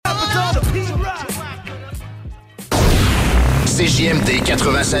CJMD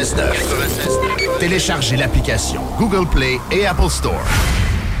 96.9. Téléchargez l'application Google Play et Apple Store.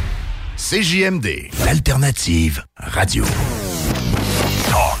 CJMD, l'alternative radio.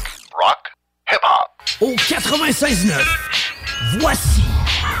 Talk, rock, hip-hop. Au 96.9, voici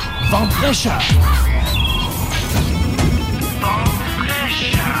Vente fraîcheur.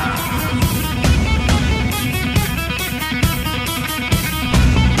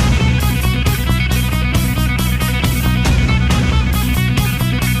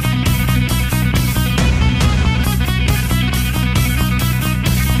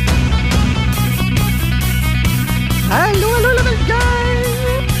 Allô, la belle gang!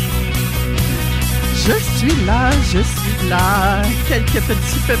 Je suis là. Quelques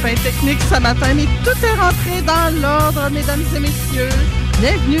petits pépins techniques ce matin, mais tout est rentré dans l'ordre, mesdames et messieurs.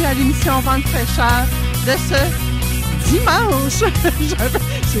 Bienvenue à l'émission Vente fraîcheur de ce dimanche.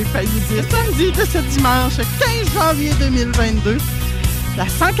 J'ai failli dire samedi de ce dimanche, 15 janvier 2022. La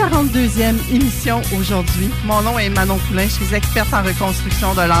 142e émission aujourd'hui. Mon nom est Manon Poulin, je suis experte en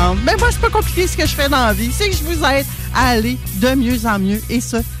reconstruction de l'âme. Mais moi, c'est pas compliqué ce que je fais dans la vie. C'est que je vous aide à aller de mieux en mieux, et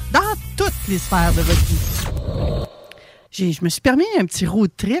ce, dans toutes les sphères de votre vie. Je me suis permis un petit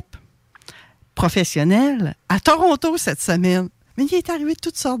road trip professionnel à Toronto cette semaine. Mais il est arrivé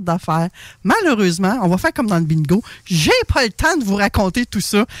toutes sortes d'affaires. Malheureusement, on va faire comme dans le bingo. J'ai pas le temps de vous raconter tout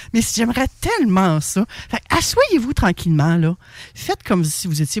ça, mais j'aimerais tellement ça. Fait asseyez-vous tranquillement, là. Faites comme si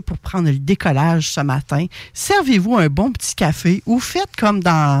vous étiez pour prendre le décollage ce matin. Servez-vous un bon petit café ou faites comme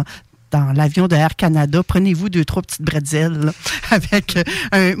dans l'avion de Air Canada, prenez-vous 2-3 petites bretzels là, avec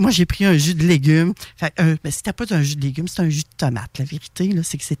moi j'ai pris un jus de légumes. Mais c'était pas un jus de légumes, c'était un jus de tomate. La vérité là,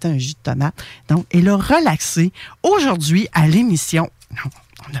 c'est que c'était un jus de tomate. Donc, et là, relaxez. Aujourd'hui à l'émission,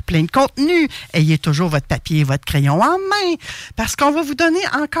 on a plein de contenu. Ayez toujours votre papier et votre crayon en main parce qu'on va vous donner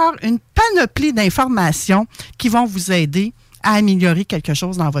encore une panoplie d'informations qui vont vous aider à améliorer quelque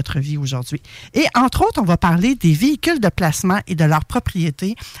chose dans votre vie aujourd'hui. Et entre autres, on va parler des véhicules de placement et de leurs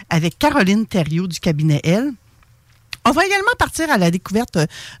propriétés avec Caroline Thériault du cabinet Elle. On va également partir à la découverte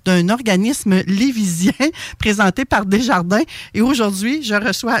d'un organisme lévisien présenté par Desjardins. Et aujourd'hui, je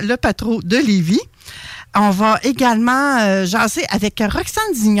reçois le patron de Lévis. On va également jaser avec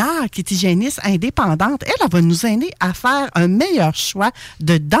Roxane Dignard, qui est hygiéniste indépendante. Elle va nous aider à faire un meilleur choix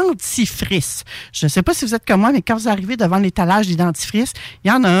de dentifrice. Je ne sais pas si vous êtes comme moi, mais quand vous arrivez devant l'étalage des dentifrices, il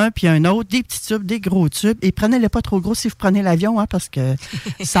y en a un, puis un autre, des petits tubes, des gros tubes. Et prenez-les pas trop gros si vous prenez l'avion, hein, parce que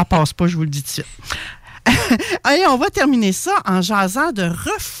ça passe pas, je vous le dis tout de suite. Et on va terminer ça en jasant de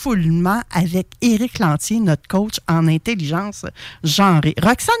refoulement avec Éric Lantier, notre coach en intelligence genrée.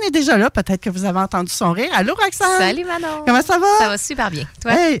 Roxane est déjà là, peut-être que vous avez entendu son rire. Allô, Roxane? Salut, Manon. Comment ça va? Ça va super bien.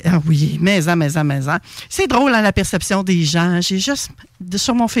 Toi? Hey, oui, mais. C'est drôle, hein, la perception des gens. J'ai juste,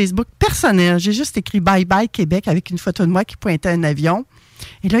 sur mon Facebook personnel, j'ai juste écrit « Bye bye Québec » avec une photo de moi qui pointait un avion.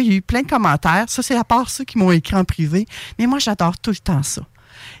 Et là, il y a eu plein de commentaires. Ça, c'est à part ceux qui m'ont écrit en privé. Mais moi, j'adore tout le temps ça.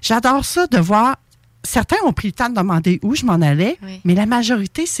 J'adore ça de voir. Certains ont pris le temps de demander où je m'en allais, oui. Mais la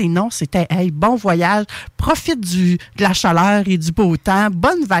majorité, c'est non. C'était hey, bon voyage, profite de la chaleur et du beau temps,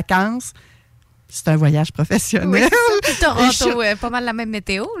 bonnes vacances. C'est un voyage professionnel. Oui, Toronto, pas mal la même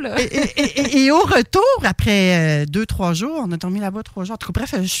météo. Là. Et au retour, après 2-3 jours, on a dormi là-bas 3 jours. En tout cas,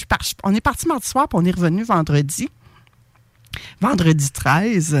 bref, on est parti mardi soir, puis on est revenu vendredi. Vendredi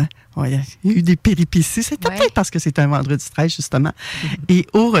 13, il y a eu des péripéties. C'était peut-être parce que c'était un vendredi 13, justement. Et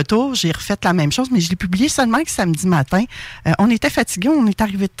au retour, j'ai refait la même chose, mais je l'ai publié seulement que samedi matin. On était fatigués, on est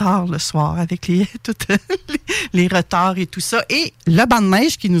arrivé tard le soir avec les retards et tout ça. Et le banc de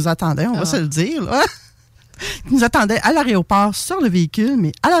neige qui nous attendait, on va se le dire, là, qui nous attendait à l'aéroport sur le véhicule,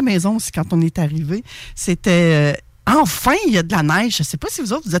 mais à la maison aussi quand on est arrivé. C'était... Enfin, il y a de la neige. Je ne sais pas si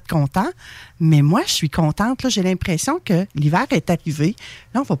vous autres, vous êtes contents, mais moi, je suis contente. Là, j'ai l'impression que l'hiver est arrivé.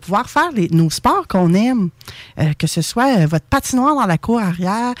 Là, on va pouvoir faire nos sports qu'on aime, que ce soit votre patinoire dans la cour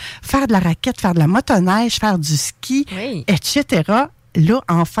arrière, faire de la raquette, faire de la motoneige, faire du ski, etc. Là,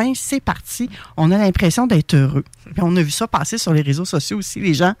 enfin, c'est parti. On a l'impression d'être heureux. Puis on a vu ça passer sur les réseaux sociaux aussi.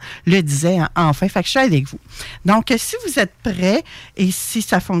 Les gens le disaient enfin. Fait que je suis avec vous. Donc, si vous êtes prêts et si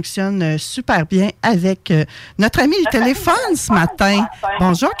ça fonctionne super bien avec notre ami le téléphone ce matin.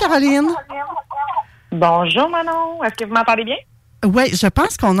 Bonjour, Caroline. Bonjour, Manon. Est-ce que vous m'entendez bien? Oui, je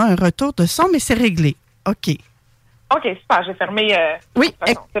pense qu'on a un retour de son, mais c'est réglé. OK. OK, super. J'ai fermé. Oui.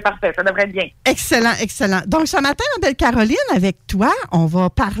 C'est parfait. Ça devrait être bien. Excellent, excellent. Donc, ce matin, ma belle Caroline, avec toi, on va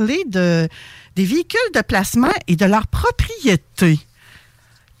parler des véhicules de placement et de leur propriété.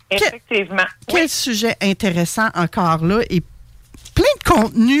 Effectivement. Quel sujet intéressant encore là et plein de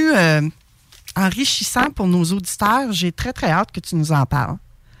contenu enrichissant pour nos auditeurs. J'ai très, très hâte que tu nous en parles.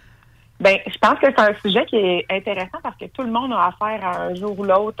 Ben, je pense que c'est un sujet qui est intéressant parce que tout le monde a affaire à un jour ou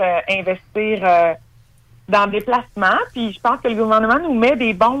l'autre investir dans des placements. Puis je pense que le gouvernement nous met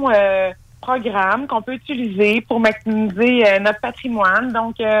des bons programmes qu'on peut utiliser pour maximiser notre patrimoine.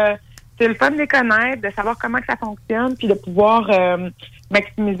 Donc, c'est le fun de les connaître, de savoir comment que ça fonctionne, puis de pouvoir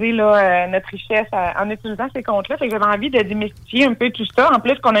maximiser là, notre richesse en utilisant ces comptes-là. Fait que j'avais envie de démystifier un peu tout ça. En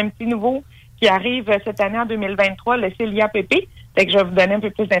plus, qu'on a un petit nouveau qui arrive cette année en 2023, le CELIAPP. Fait que je vais vous donner un peu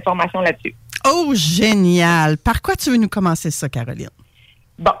plus d'informations là-dessus. Oh, génial! Par quoi tu veux nous commencer ça, Caroline?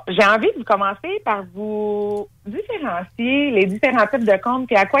 Bon, j'ai envie de vous commencer par vous différencier les différents types de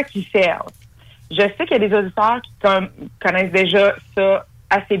comptes et à quoi ils servent. Je sais qu'il y a des auditeurs qui connaissent déjà ça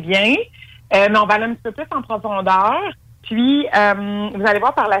assez bien, mais on va aller un petit peu plus en profondeur. Puis, vous allez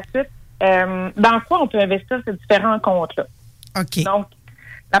voir par la suite dans quoi on peut investir ces différents comptes-là. OK. Donc,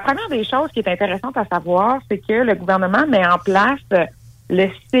 la première des choses qui est intéressante à savoir, c'est que le gouvernement met en place le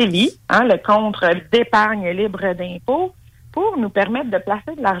CELI, le compte d'épargne libre d'impôt, pour nous permettre de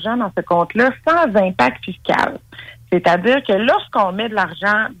placer de l'argent dans ce compte-là sans impact fiscal. C'est-à-dire que lorsqu'on met de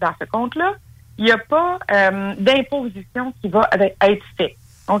l'argent dans ce compte-là, il n'y a pas d'imposition qui va être faite.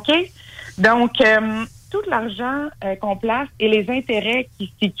 OK? Donc, tout l'argent qu'on place et les intérêts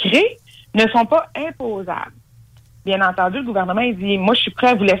qui s'y créent ne sont pas imposables. Bien entendu, le gouvernement, il dit, moi, je suis prêt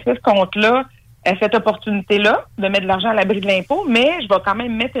à vous laisser ce compte-là, cette opportunité-là de mettre de l'argent à l'abri de l'impôt, mais je vais quand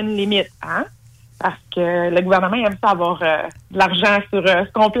même mettre une limite, hein? Parce que le gouvernement, il aime ça avoir de l'argent sur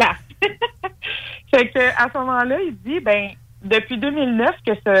ce qu'on place. Fait que, à ce moment-là, il dit, depuis 2009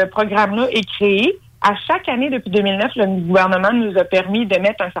 que ce programme-là est créé, à chaque année depuis 2009, le gouvernement nous a permis de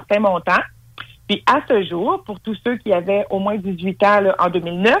mettre un certain montant. Puis, à ce jour, pour tous ceux qui avaient au moins 18 ans là, en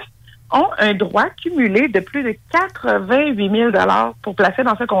 2009, ont un droit cumulé de plus de 88 000 $ pour placer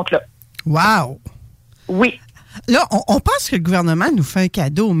dans ce compte-là. Wow! Oui. Là, on pense que le gouvernement nous fait un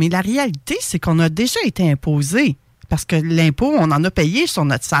cadeau, mais la réalité, c'est qu'on a déjà été imposé parce que l'impôt, on en a payé sur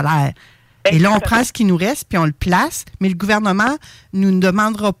notre salaire. Et là, on prend ce qui nous reste, puis on le place, mais le gouvernement ne nous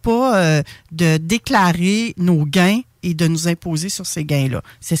demandera pas de déclarer nos gains et de nous imposer sur ces gains-là.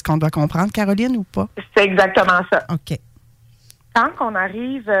 C'est ce qu'on doit comprendre, Caroline, ou pas? C'est exactement ça. OK. Quand on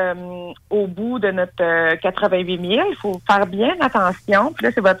arrive au bout de notre 88 000, il faut faire bien attention. Puis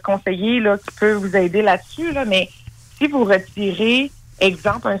là, c'est votre conseiller là, qui peut vous aider là-dessus. Là, mais si vous retirez,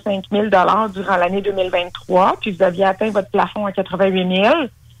 exemple, un 5 000 $ durant l'année 2023, puis vous aviez atteint votre plafond à 88 000,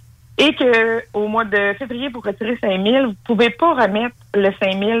 et qu'au mois de février, vous retirez 5 000, vous ne pouvez pas remettre le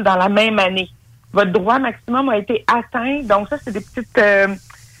 5 000 dans la même année. Votre droit maximum a été atteint. Donc ça, c'est des petites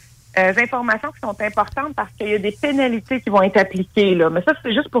informations qui sont importantes parce qu'il y a des pénalités qui vont être appliquées. Là. Mais ça,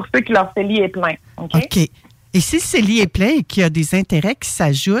 c'est juste pour ceux qui leur CELI est plein. OK? Et si le CELI est plein et qu'il y a des intérêts qui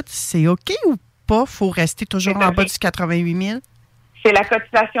s'ajoutent, c'est OK ou pas? Il faut rester toujours en bas du 88 000? C'est la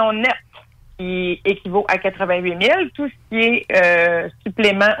cotisation nette qui équivaut à 88 000. Tout ce qui est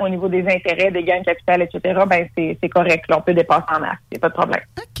supplément au niveau des intérêts, des gains de capital, etc., c'est correct. Là, on peut dépasser en masse. Il n'y a pas de problème.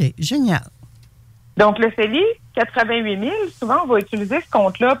 OK, génial. Donc, le CELI, 88 000, souvent, on va utiliser ce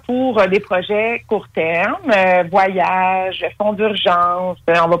compte-là pour des projets court terme, voyages, fonds d'urgence.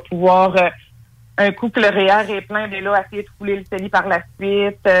 On va pouvoir, un coup que le REER est plein, là, essayer de fouler le CELI par la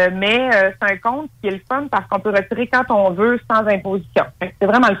suite. Mais c'est un compte qui est le fun parce qu'on peut retirer quand on veut sans imposition. C'est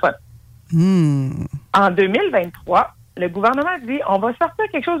vraiment le fun. En 2023, le gouvernement dit, on va sortir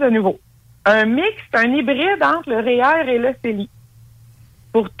quelque chose de nouveau. Un mix, un hybride entre le REER et le CELI.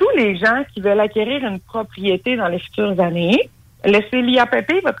 Pour tous les gens qui veulent acquérir une propriété dans les futures années, le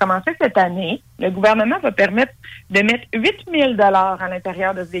CELIAPP va commencer cette année. Le gouvernement va permettre de mettre 8 000 $ à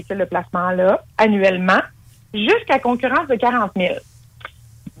l'intérieur de ce véhicule de placement-là, annuellement, jusqu'à concurrence de 40 000.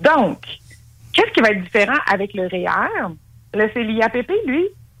 Donc, qu'est-ce qui va être différent avec le REER? Le CELIAPP, lui,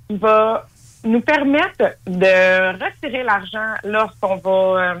 il va nous permettre de retirer l'argent lorsqu'on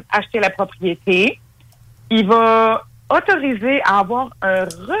va acheter la propriété. Il va autorisé à avoir un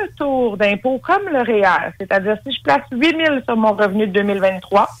retour d'impôt comme le REER. C'est-à-dire, si je place 8 000 sur mon revenu de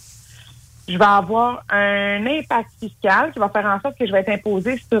 2023, je vais avoir un impact fiscal qui va faire en sorte que je vais être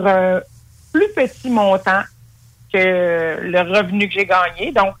imposé sur un plus petit montant que le revenu que j'ai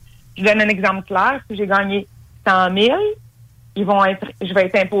gagné. Donc, je donne un exemple clair. Si j'ai gagné 100 000, je vais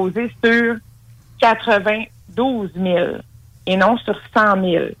être imposé sur 92 000 et non sur 100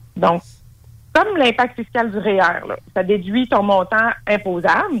 000. Donc, comme l'impact fiscal du REER, là, ça déduit ton montant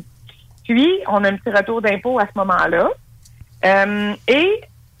imposable. Puis, on a un petit retour d'impôt à ce moment-là. Et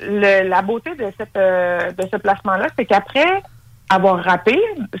la beauté de ce placement-là, c'est qu'après avoir râpé,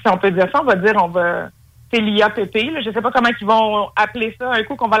 si on peut dire ça, c'est l'IAPP. Je ne sais pas comment ils vont appeler ça un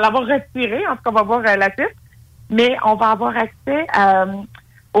coup qu'on va l'avoir retiré. En tout cas, on va voir la suite. Mais on va avoir accès à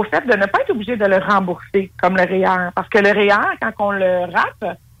au fait de ne pas être obligé de le rembourser comme le REER. Parce que le REER, quand on le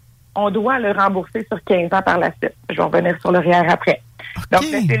rate, on doit le rembourser sur 15 ans par la suite. Je vais revenir sur le REER après. Okay. Donc,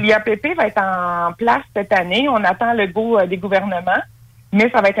 le CELI-APP va être en place cette année. On attend le go des gouvernements, mais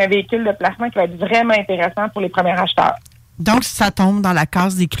ça va être un véhicule de placement qui va être vraiment intéressant pour les premiers acheteurs. Donc, ça tombe dans la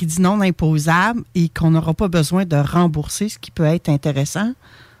case des crédits non imposables et qu'on n'aura pas besoin de rembourser, ce qui peut être intéressant.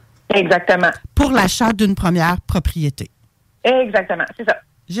 Exactement. Pour l'achat d'une première propriété. Exactement, c'est ça.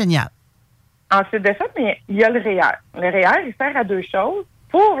 Génial. Ensuite de ça, il y a le REER. Le REER, il sert à deux choses.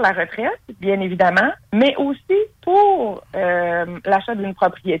 Pour la retraite, bien évidemment, mais aussi pour l'achat d'une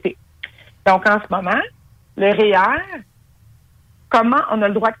propriété. Donc, en ce moment, le REER, comment on a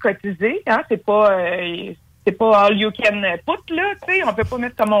le droit de cotiser, hein? C'est pas all you can put, là, tu sais, on peut pas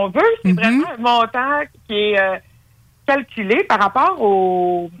mettre comme on veut. C'est vraiment un montant qui est calculé par rapport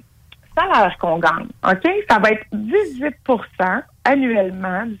au salaire qu'on gagne. OK? Ça va être 18 %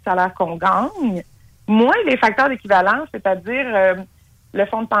 annuellement du salaire qu'on gagne, moins les facteurs d'équivalence, c'est-à-dire le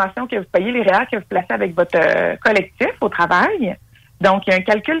fonds de pension que vous payez, les REER que vous placez avec votre collectif au travail. Donc, il y a un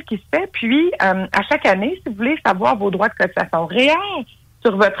calcul qui se fait. Puis, à chaque année, si vous voulez savoir vos droits de cotisation REER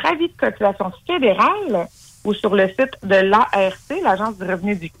sur votre avis de cotisation fédérale ou sur le site de l'ARC, l'Agence du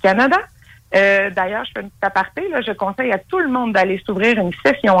revenu du Canada. D'ailleurs, je fais une petite aparté. Là, je conseille à tout le monde d'aller s'ouvrir une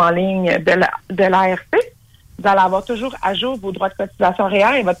session en ligne de l'ARC. Vous allez avoir toujours à jour vos droits de cotisation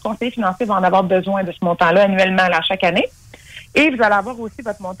REER et votre conseiller financier va en avoir besoin de ce montant-là annuellement à chaque année. Et vous allez avoir aussi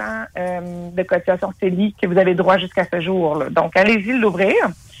votre montant de cotisation CELI que vous avez droit jusqu'à ce jour. Là. Donc, allez-y l'ouvrir.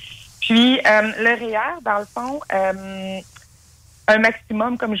 Puis, le REER, dans le fond, un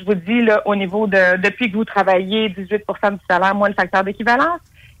maximum, comme je vous dis, là, au niveau de depuis que vous travaillez, 18 % du salaire, moins le facteur d'équivalence.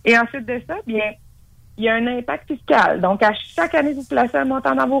 Et ensuite de ça, bien, il y a un impact fiscal. Donc, à chaque année que vous placez un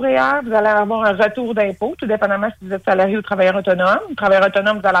montant dans vos REER, vous allez avoir un retour d'impôt, tout dépendamment si vous êtes salarié ou travailleur autonome. Travailleur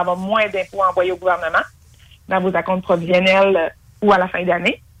autonome, vous allez avoir moins d'impôts envoyés au gouvernement dans vos acomptes provisionnels ou à la fin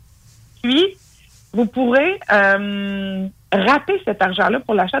d'année. Puis, vous pourrez rater cet argent-là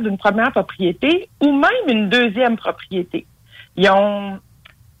pour l'achat d'une première propriété ou même une deuxième propriété. Ils ont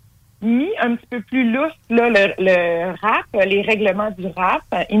mis un petit peu plus lousse là, le RAP, les règlements du RAP.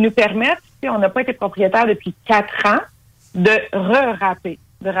 Ils nous permettent, si on n'a pas été propriétaire depuis 4 ans, de re-rapper,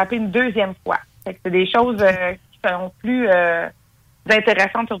 de rapper une deuxième fois. Fait que c'est des choses qui sont plus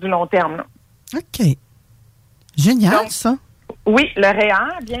intéressantes sur du long terme. Là. OK. Génial, donc, ça. Oui, le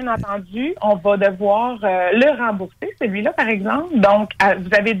REER, bien entendu, on va devoir le rembourser, celui-là, par exemple. Donc, vous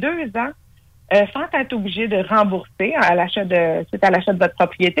avez 2 ans sans être obligé de rembourser suite à l'achat de votre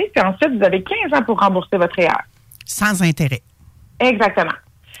propriété. Puis ensuite, vous avez 15 ans pour rembourser votre REER. Sans intérêt. Exactement.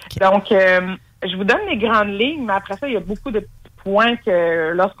 Okay. Donc, je vous donne les grandes lignes, mais après ça, il y a beaucoup de petits points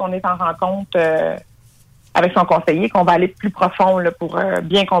que lorsqu'on est en rencontre avec son conseiller, qu'on va aller plus profond là, pour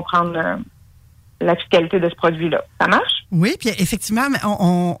bien comprendre la fiscalité de ce produit-là. Ça marche? Oui, puis effectivement,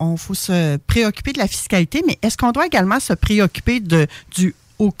 on faut se préoccuper de la fiscalité, mais est-ce qu'on doit également se préoccuper du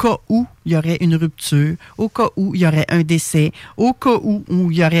au cas où il y aurait une rupture, au cas où il y aurait un décès, au cas où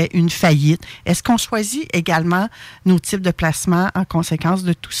il y aurait une faillite? Est-ce qu'on choisit également nos types de placements en conséquence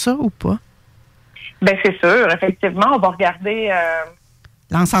de tout ça ou pas? Bien, c'est sûr. Effectivement, on va regarder...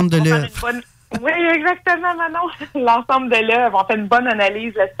 l'ensemble de l'œuvre. Oui, exactement, Manon. L'ensemble de l'œuvre. On fait une bonne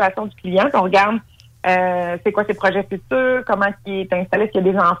analyse de la situation du client. On regarde c'est quoi ses projets futurs, comment il est installé, s'il y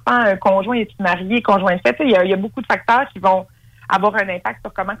a des enfants, un conjoint, est-il marié, conjoint fait. Il y a beaucoup de facteurs qui vont avoir un impact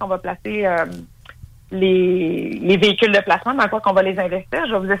sur comment on va placer les véhicules de placement, dans quoi qu'on va les investir.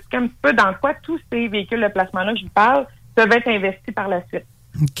 Je vais vous expliquer un petit peu dans quoi tous ces véhicules de placement-là que je vous parle peuvent être investis par la suite.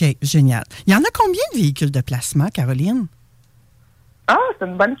 OK, génial. Il y en a combien de véhicules de placement, Caroline? Ah, c'est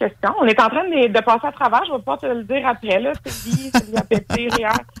une bonne question. On est en train de passer à travers. Je vais pas te le dire après. Là, CELI-APP,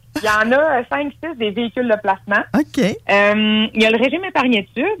 REER. Il y en a 5-6 des véhicules de placement. OK. Il y a le régime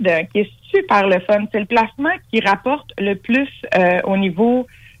épargne-études qui est super le fun. C'est le placement qui rapporte le plus au niveau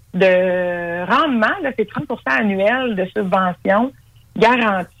de rendement. Là, c'est 30 % annuel de subvention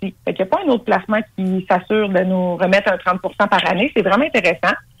garantie. Fait qu'il n'y a pas un autre placement qui s'assure de nous remettre un 30 % par année. C'est vraiment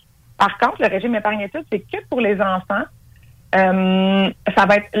intéressant. Par contre, le régime épargne-études, c'est que pour les enfants. Ça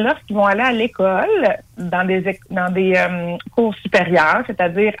va être lorsqu'ils vont aller à l'école dans des cours supérieurs,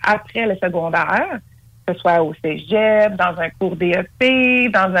 c'est-à-dire après le secondaire, que ce soit au cégep, dans un cours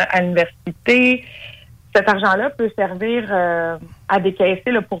DEP, à l'université. Cet argent-là peut servir à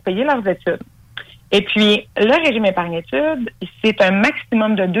décaisser là, pour payer leurs études. Et puis, le régime épargne-études, c'est un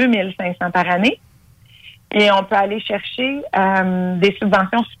maximum de 2 500 par année. Et on peut aller chercher des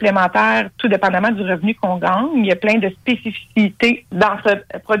subventions supplémentaires, tout dépendamment du revenu qu'on gagne. Il y a plein de spécificités dans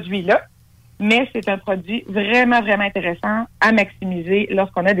ce produit-là. mais c'est un produit vraiment, vraiment intéressant à maximiser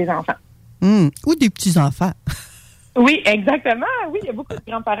lorsqu'on a des enfants. Ou des petits-enfants. Oui, exactement. Oui, il y a beaucoup de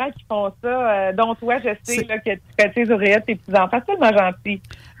grands-parents qui font ça, dont toi, je sais là, que tu fais tes oreillettes, tes petits-enfants. C'est tellement gentil.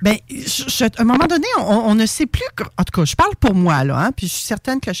 Bien, à un moment donné, on ne sait plus, en tout cas, je parle pour moi, là, hein, puis je suis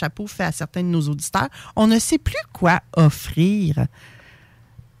certaine que le chapeau fait à certains de nos auditeurs, on ne sait plus quoi offrir.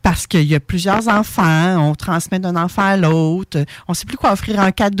 Parce qu'il y a plusieurs enfants, on transmet d'un enfant à l'autre, on ne sait plus quoi offrir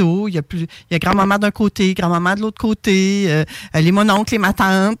en cadeau. Il y a grand-maman d'un côté, grand-maman de l'autre côté, les mononcles, les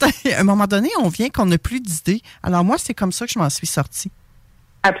matantes. À un moment donné, on vient qu'on n'a plus d'idées. Alors moi, c'est comme ça que je m'en suis sortie.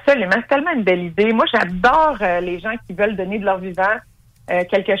 Absolument, c'est tellement une belle idée. Moi, j'adore les gens qui veulent donner de leur vivant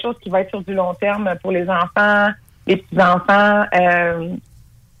quelque chose qui va être sur du long terme pour les enfants, les petits-enfants.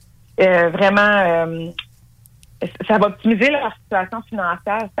 Vraiment... ça va optimiser leur situation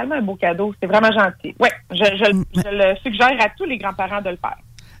financière. C'est tellement un beau cadeau. C'est vraiment gentil. Oui, je le suggère à tous les grands-parents de le faire.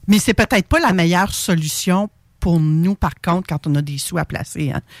 Mais c'est peut-être pas la meilleure solution pour nous, par contre, quand on a des sous à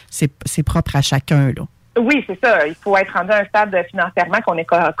placer. Hein. C'est propre à chacun, là. Oui, c'est ça. Il faut être rendu à un stade financièrement qu'on est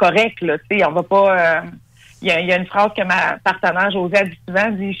correct, là. Tu sais, on va pas... Il y a une phrase que ma partenaire Josée a dit souvent,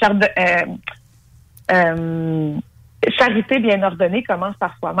 dit charité bien ordonnée commence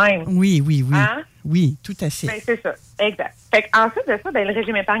par soi-même. Oui. Hein? Oui, tout à fait. Ben, c'est ça, exact. Fait ensuite de ça, le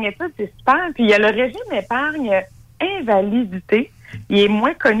régime épargne-études, c'est super. Puis il y a le régime épargne invalidité. Il est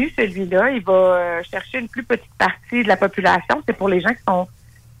moins connu, celui-là. Il va chercher une plus petite partie de la population. C'est pour les gens qui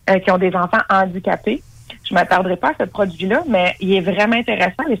ont des enfants handicapés. Je ne m'attarderai pas à ce produit-là, mais il est vraiment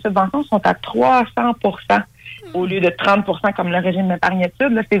intéressant. Les subventions sont à 300% au lieu de 30% comme le régime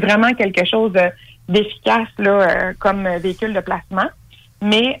d'épargne-études. Là, c'est vraiment quelque chose d'efficace là, comme véhicule de placement.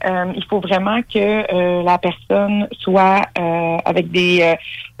 Mais il faut vraiment que la personne soit avec des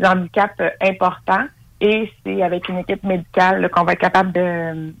handicaps importants et c'est avec une équipe médicale là, qu'on va être capable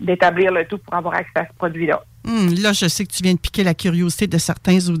d'établir le tout pour avoir accès à ce produit-là. Là, je sais que tu viens de piquer la curiosité de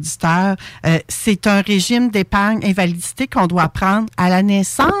certains auditeurs. C'est un régime d'épargne invalidité qu'on doit prendre à la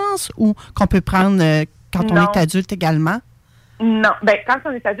naissance ou qu'on peut prendre quand on est adulte également? Non. Ben, quand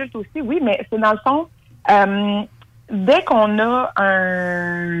on est adulte aussi, oui, mais c'est dans le fond... dès qu'on a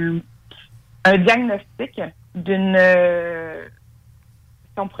un diagnostic d'une,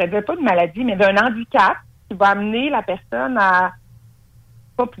 si on pourrait dire pas de maladie, mais d'un handicap qui va amener la personne à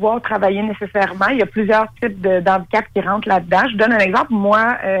pas pouvoir travailler nécessairement. Il y a plusieurs types d'handicaps qui rentrent là-dedans. Je donne un exemple.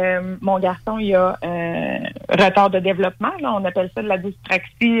 Moi, mon garçon, il a un retard de développement. Là, on appelle ça de la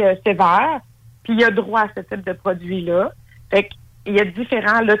dyspraxie sévère. Puis il a droit à ce type de produit-là. Fait qu'il y a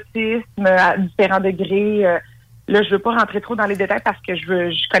différents autismes à différents degrés. Là, je veux pas rentrer trop dans les détails parce que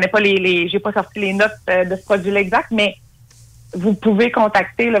je connais pas j'ai pas sorti les notes de ce produit-là exact, mais vous pouvez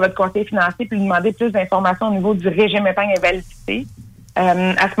contacter là, votre conseiller financier puis lui demander plus d'informations au niveau du régime épargne invalidité.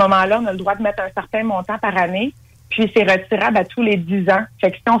 À ce moment-là, on a le droit de mettre un certain montant par année, puis c'est retirable à tous les 10 ans.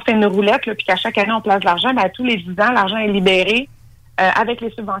 Fait que si on fait une roulette, là, puis qu'à chaque année, on place de l'argent, à tous les 10 ans, l'argent est libéré avec les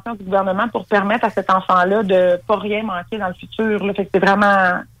subventions du gouvernement pour permettre à cet enfant-là de pas rien manquer dans le futur. Là. Fait que c'est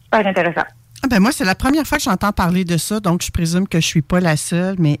vraiment super intéressant. Moi, c'est la première fois que j'entends parler de ça, donc je présume que je suis pas la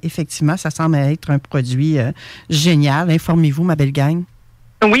seule, mais effectivement, ça semble être un produit génial. Informez-vous, ma belle gang.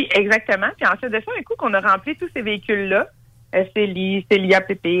 Oui, exactement. Puis ensuite de ça, un coup qu'on a rempli tous ces véhicules-là, CELI,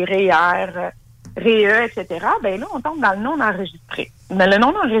 CELIAPP, REER, REE, etc., ben là, on tombe dans le non-enregistré. Dans le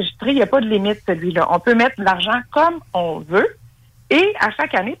non-enregistré, il n'y a pas de limite, celui-là. On peut mettre de l'argent comme on veut. Et à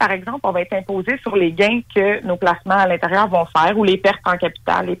chaque année, par exemple, on va être imposé sur les gains que nos placements à l'intérieur vont faire ou les pertes en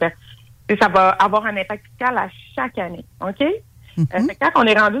capital, les pertes. Et ça va avoir un impact fiscal à chaque année. OK? Fait que quand on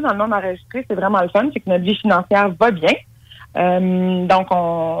est rendu dans le non enregistré, c'est vraiment le fun, c'est que notre vie financière va bien. Donc,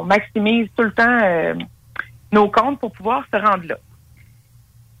 on maximise tout le temps nos comptes pour pouvoir se rendre là.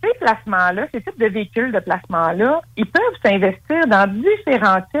 Ces placements-là, ces types de véhicules de placement-là, ils peuvent s'investir dans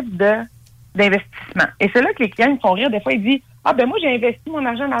différents types d'investissements. Et c'est là que les clients me font rire. Des fois, ils disent « Ah, ben moi, j'ai investi mon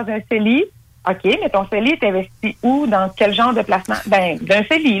argent dans un CELI. » OK, mais ton CELI est investi où? Dans quel genre de placement? Ben, d'un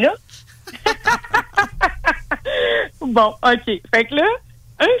CELI, là. Bon, OK. Fait que là,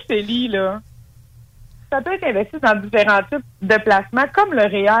 un CELI, là, ça peut être investi dans différents types de placements, comme le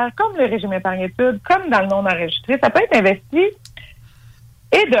REER, comme le régime épargne-études, comme dans le non-enregistré. Ça peut être investi,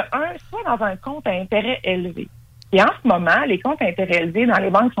 et de un, soit dans un compte à intérêt élevé. Et en ce moment, les comptes à intérêt élevé dans les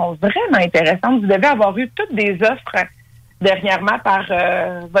banques sont vraiment intéressants. Vous devez avoir vu toutes des offres dernièrement par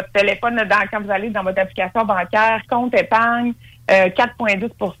votre téléphone quand vous allez dans votre application bancaire, compte épargne, 4,10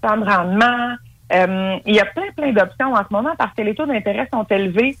 de rendement. Il y a plein d'options en ce moment parce que les taux d'intérêt sont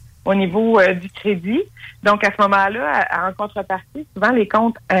élevés au niveau du crédit. Donc, à ce moment-là, en contrepartie, souvent, les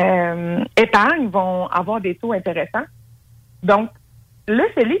comptes épargne vont avoir des taux intéressants. Donc, le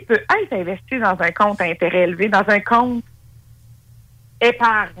CELI peut être investi dans un compte à intérêt élevé, dans un compte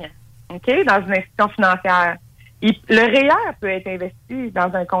épargne, OK, dans une institution financière. Le REER peut être investi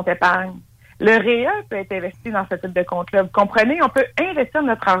dans un compte épargne. Le REER peut être investi dans ce type de compte-là. Vous comprenez, on peut investir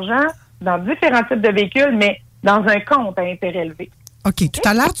notre argent dans différents types de véhicules, mais dans un compte à intérêt élevé. OK. Tout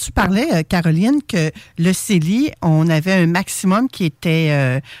à l'heure, tu parlais, Caroline, que le CELI, on avait un maximum qui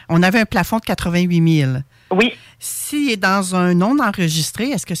était... on avait un plafond de 88 000. Oui. S'il est dans un non enregistré,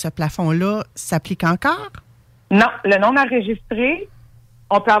 est-ce que ce plafond-là s'applique encore? Non. Le non enregistré,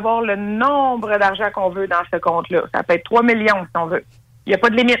 on peut avoir le nombre d'argent qu'on veut dans ce compte-là. Ça peut être 3 millions si on veut. Il n'y a pas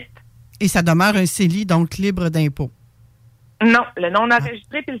de limite. Et ça demeure un CELI, donc libre d'impôt. Non. Le non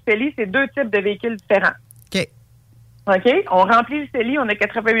enregistré et le CELI, c'est 2 types de véhicules différents. OK. OK? On remplit le CELI, on a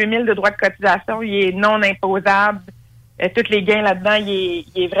 88 000 de droits de cotisation, il est non imposable. Tous les gains là-dedans, il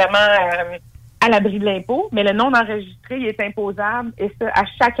est vraiment à l'abri de l'impôt. Mais le non enregistré, il est imposable, et ça, à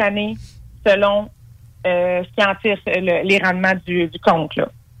chaque année, selon ce qui en tire les rendements du compte, là.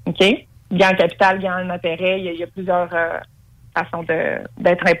 OK? Gain en capital, gain en intérêt, il y a plusieurs façons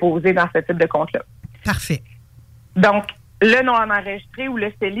d'être imposé dans ce type de compte-là. Parfait. Donc, le non enregistré ou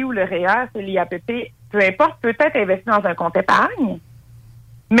le CELI ou le REER, c'est l'IAPP, peu importe, peut être investi dans un compte épargne,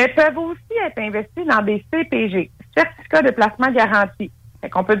 mais peuvent aussi être investis dans des CPG, certificats de placement garanti. Fait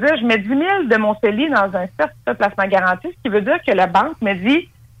qu'on peut dire, je mets 10 000 de mon CELI dans un certificat de placement garanti, ce qui veut dire que la banque me dit,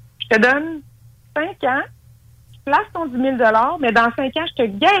 je te donne 5 ans, tu places ton 10 000 $, mais dans 5 ans, je te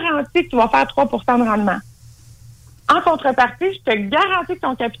garantis que tu vas faire 3 % de rendement. En contrepartie, je te garantis que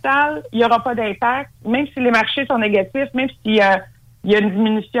ton capital, il n'y aura pas d'impact, même si les marchés sont négatifs, même s'il y a une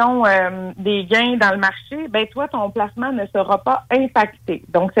diminution des gains dans le marché, ben toi, ton placement ne sera pas impacté.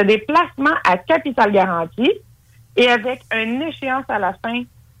 Donc, c'est des placements à capital garanti et avec une échéance à la fin,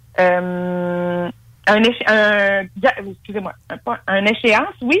 un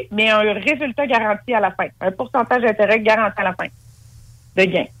échéance, oui, mais un résultat garanti à la fin, un pourcentage d'intérêt garanti à la fin de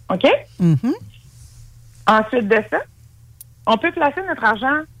gain. OK? Mm-hmm. Ensuite de ça, on peut placer notre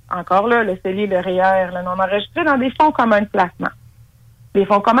argent, encore là, le CELI, le REER, le non enregistré, dans des fonds communs de placement. Les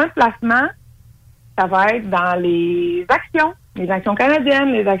fonds communs de placement, ça va être dans les actions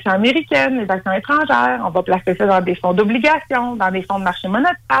canadiennes, les actions américaines, les actions étrangères. On va placer ça dans des fonds d'obligation, dans des fonds de marché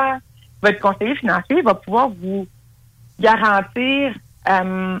monétaire. Votre conseiller financier va pouvoir vous garantir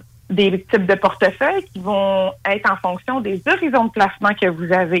des types de portefeuilles qui vont être en fonction des horizons de placement que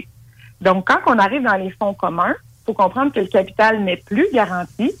vous avez. Donc, quand on arrive dans les fonds communs, il faut comprendre que le capital n'est plus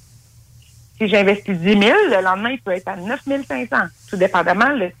garanti. Si j'investis 10 000, le lendemain, il peut être à 9 500, tout dépendamment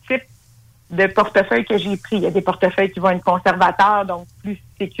le type de portefeuille que j'ai pris. Il y a des portefeuilles qui vont être conservateurs, donc plus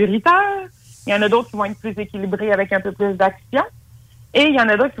sécuritaires. Il y en a d'autres qui vont être plus équilibrés avec un peu plus d'actions. Et il y en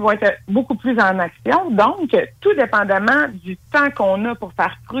a d'autres qui vont être beaucoup plus en action. Donc, tout dépendamment du temps qu'on a pour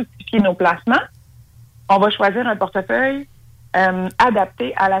faire fructifier nos placements, on va choisir un portefeuille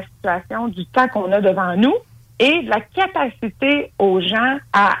adapté à la situation du temps qu'on a devant nous et de la capacité aux gens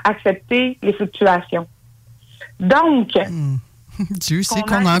à accepter les fluctuations. Donc, Dieu sait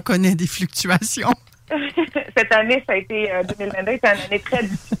qu'on en connaît des fluctuations. Cette année, ça a été 2022, c'est une année très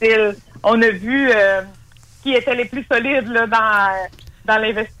difficile. On a vu qui étaient les plus solides là, dans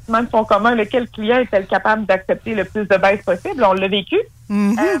l'investissement de fonds communs, lequel client était capable d'accepter le plus de baisse possible. On l'a vécu.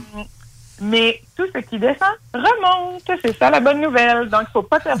 Mm-hmm. Mais tout ce qui descend remonte. C'est ça la bonne nouvelle. Donc, il ne faut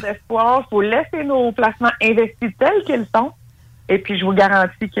pas perdre espoir. Il faut laisser nos placements investis tels qu'ils sont. Et puis, je vous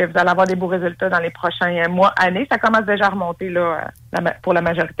garantis que vous allez avoir des beaux résultats dans les prochains mois, années. Ça commence déjà à remonter là, pour la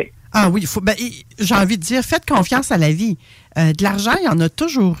majorité. Ah oui, j'ai envie de dire, faites confiance à la vie. De l'argent, il y en a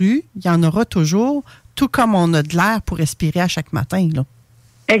toujours eu, il y en aura toujours, tout comme on a de l'air pour respirer à chaque matin, là.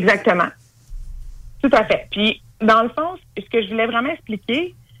 Exactement. Tout à fait. Puis, dans le fond, ce que je voulais vraiment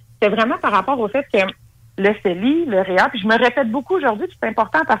expliquer, c'est vraiment par rapport au fait que le CELI, le REER, puis je me répète beaucoup aujourd'hui, puis c'est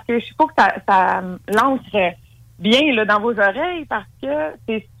important parce que il faut que ça l'ancre bien là, dans vos oreilles parce que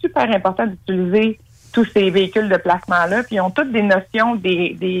c'est super important d'utiliser tous ces véhicules de placement-là, puis ils ont toutes des notions,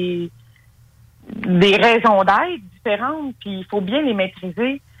 des raisons d'être différentes, puis il faut bien les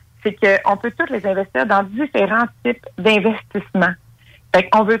maîtriser. C'est qu'on peut tous les investir dans différents types d'investissements. Fait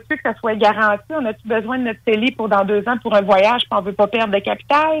qu'on veut-tu que ça soit garanti? On a-tu besoin de notre CELI pour dans 2 ans pour un voyage, puis on veut pas perdre de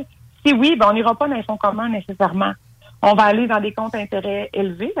capital? Si oui, ben on n'ira pas dans les fonds communs nécessairement. On va aller dans des comptes intérêts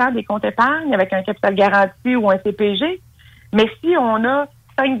élevés, des comptes épargne avec un capital garanti ou un CPG. Mais si on a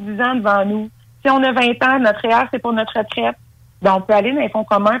 5-10 ans devant nous, si on a 20 ans, notre REER, c'est pour notre retraite, ben on peut aller dans les fonds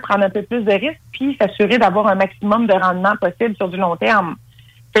communs, prendre un peu plus de risques, puis s'assurer d'avoir un maximum de rendement possible sur du long terme.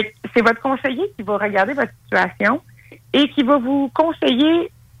 Fait que c'est votre conseiller qui va regarder votre situation et qui va vous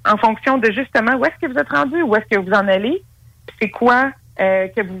conseiller en fonction de justement où est-ce que vous êtes rendu, où est-ce que vous en allez, c'est quoi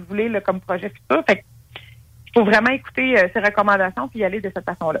que vous voulez là, comme projet futur. Fait qu'il faut vraiment écouter ces recommandations puis y aller de cette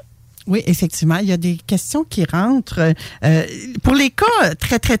façon-là. Oui, effectivement, il y a des questions qui rentrent. Pour les cas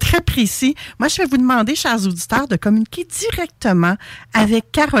très, très, très précis, moi, je vais vous demander, chers auditeurs, de communiquer directement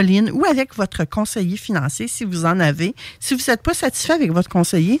avec Caroline ou avec votre conseiller financier, si vous en avez. Si vous n'êtes pas satisfait avec votre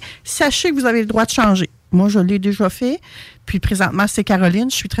conseiller, sachez que vous avez le droit de changer. Moi, je l'ai déjà fait. Puis, présentement, c'est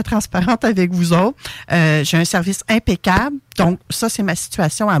Caroline. Je suis très transparente avec vous autres. J'ai un service impeccable. Donc, ça, c'est ma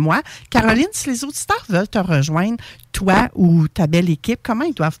situation à moi. Caroline, si les auditeurs veulent te rejoindre, toi ou ta belle équipe, comment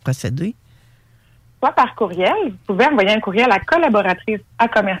ils doivent procéder? Soit par courriel. Vous pouvez envoyer un courriel à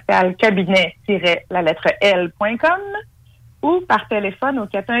collaboratrice@commercial-cabinet-la lettre L.com ou par téléphone au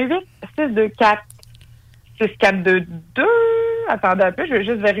 418-624-6422. Attendez un peu, je vais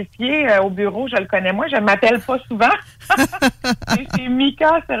juste vérifier au bureau, je le connais moi, je ne m'appelle pas souvent. C'est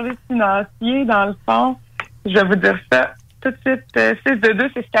Mika, service financier, dans le fond. Je vais vous dire ça tout de suite,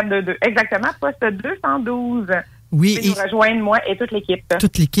 622-6422. Exactement, poste 212. Oui. Vous pouvez nous rejoindre, moi et toute l'équipe.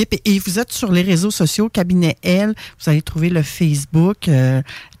 Toute l'équipe. Et vous êtes sur les réseaux sociaux, Cabinet L. Vous allez trouver le Facebook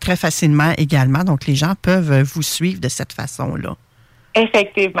très facilement également. Donc, les gens peuvent vous suivre de cette façon-là.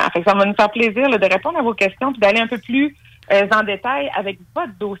 Effectivement. Fait que ça va nous faire plaisir là, de répondre à vos questions puis d'aller un peu plus en détail avec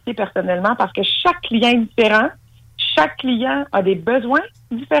votre dossier personnellement parce que chaque client est différent. Chaque client a des besoins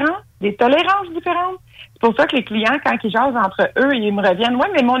différents, des tolérances différentes. C'est pour ça que les clients, quand ils jasent entre eux, ils me reviennent. Oui,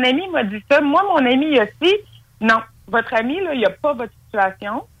 mais mon ami m'a dit ça. Moi, mon ami, il a ci. Non. Votre ami, là, il n'a pas votre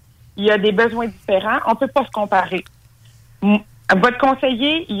situation. Il a des besoins différents. On ne peut pas se comparer. Votre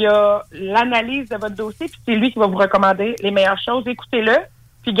conseiller, il a l'analyse de votre dossier, puis c'est lui qui va vous recommander les meilleures choses. Écoutez-le,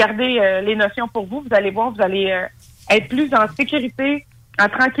 puis gardez les notions pour vous. Vous allez voir, vous allez être plus en sécurité, en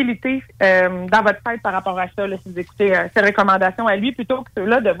tranquillité dans votre tête par rapport à ça, là, si vous écoutez ses recommandations à lui plutôt que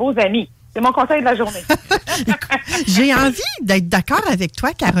ceux-là de vos amis. C'est mon conseil de la journée. J'ai envie d'être d'accord avec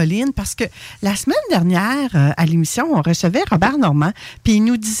toi, Caroline, parce que la semaine dernière, à l'émission, on recevait Robert Normand, puis il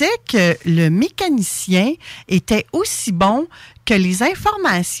nous disait que le mécanicien était aussi bon que les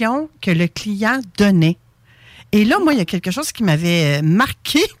informations que le client donnait. Et là, moi, il y a quelque chose qui m'avait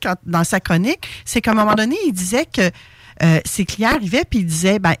marqué dans sa chronique, c'est qu'à un moment donné, il disait que ses clients arrivaient puis il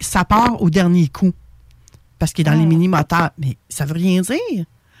disait, ben ça part au dernier coup, parce qu'il est dans les mini-moteurs. Mais ça veut rien dire.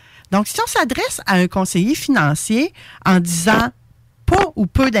 Donc, si on s'adresse à un conseiller financier en disant pas ou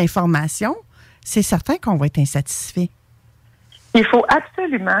peu d'informations, c'est certain qu'on va être insatisfait. Il faut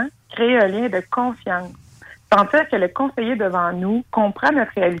absolument créer un lien de confiance. Sentir que le conseiller devant nous comprend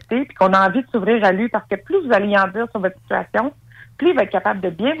notre réalité et qu'on a envie de s'ouvrir à lui parce que plus vous allez en dire sur votre situation, plus il va être capable de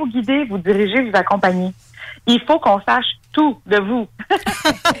bien vous guider, vous diriger, vous accompagner. Il faut qu'on sache tout de vous.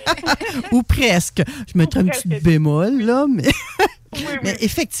 Ou presque. Je mettrais une petite bémol, là, mais... Oui. Mais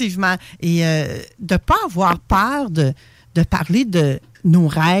effectivement, et de ne pas avoir peur de parler de nos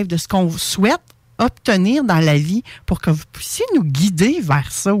rêves, de ce qu'on souhaite obtenir dans la vie pour que vous puissiez nous guider vers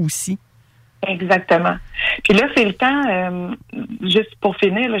ça aussi. Exactement. Puis là, c'est le temps, juste pour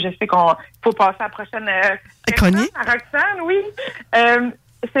finir, là, je sais qu'on faut passer à la prochaine chronique. À Roxane, oui.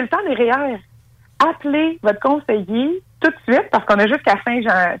 C'est le temps des REER. Appelez votre conseiller tout de suite, parce qu'on a jusqu'à fin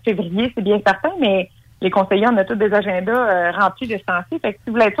février, c'est bien certain, mais les conseillers, on a tous des agendas remplis de ce temps-ci. Fait que si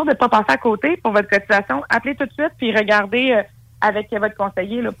vous voulez être sûr de ne pas passer à côté pour votre cotisation, appelez tout de suite puis regardez avec votre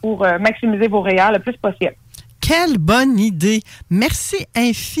conseiller là, pour maximiser vos REER le plus possible. Quelle bonne idée! Merci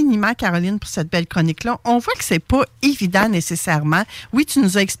infiniment, Caroline, pour cette belle chronique-là. On voit que c'est pas évident nécessairement. Oui, tu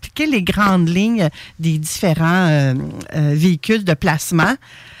nous as expliqué les grandes lignes des différents véhicules de placement,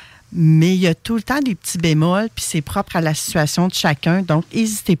 mais il y a tout le temps des petits bémols, puis c'est propre à la situation de chacun. Donc,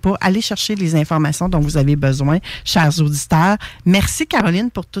 n'hésitez pas, allez chercher les informations dont vous avez besoin, chers auditeurs. Merci, Caroline,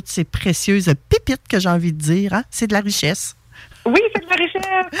 pour toutes ces précieuses pépites que j'ai envie de dire. Hein? C'est de la richesse. Oui, c'est de la richesse.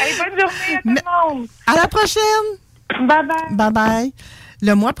 Allez, bonne journée à tout le monde. À la prochaine. Bye-bye. Bye-bye.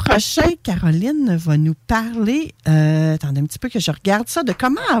 Le mois prochain, Caroline va nous parler, attendez un petit peu que je regarde ça, de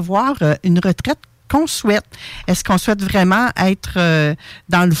comment avoir une retraite qu'on souhaite. Est-ce qu'on souhaite vraiment être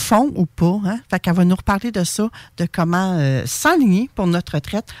dans le fond ou pas? Hein? Fait qu'elle va nous reparler de ça, de comment s'enligner pour notre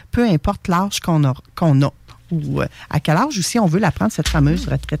retraite, peu importe l'âge qu'on a ou à quel âge aussi on veut la prendre, cette fameuse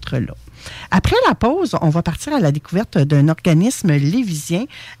retraite-là. Après la pause, on va partir à la découverte d'un organisme lévisien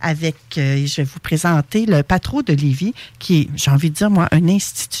avec, je vais vous présenter le Patro de Lévis, qui est, j'ai envie de dire, moi, une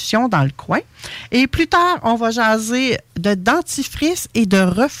institution dans le coin. Et plus tard, on va jaser de dentifrice et de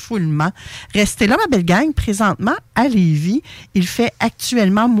refoulement. Restez là, ma belle gang. Présentement, à Lévis, il fait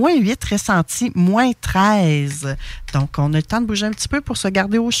actuellement -8, ressenti -13. Donc, on a le temps de bouger un petit peu pour se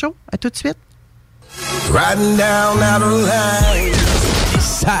garder au chaud. À tout de suite. Riding down out of line.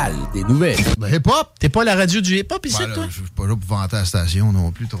 salle des nouvelles. Ben, hip-hop? T'es pas la radio du hip-hop ici, toi? Je suis pas là pour vanter la station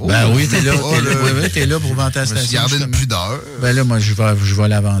non plus trop. Ben oui, t'es là. T'es là pour vanter la station. Je me suis gardé une pudeur. Ben là, moi, je vais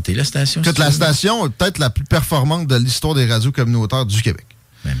la vanter, la station. Écoute, la station est peut-être la plus performante de l'histoire des radios communautaires du Québec.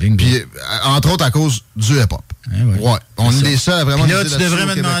 Ben, bingo. Puis, entre autres, à cause du hip-hop. Ouais. On est des seuls à vraiment... Puis là, tu devrais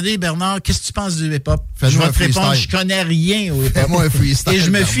me demander, Bernard, qu'est-ce que tu penses du hip-hop? Fais-moi Je vais te répondre, je connais rien au hip-hop. Fais-moi un freestyle. Et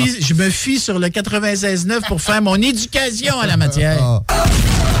je me fie sur le 96.9 pour faire mon éducation à la matière.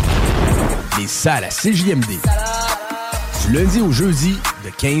 Les salles à CJMD. Du lundi au jeudi,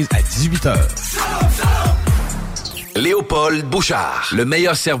 de 15 à 18 heures. Léopold Bouchard, le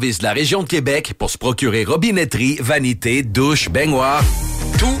meilleur service de la région de Québec pour se procurer robinetterie, vanité, douche, baignoire.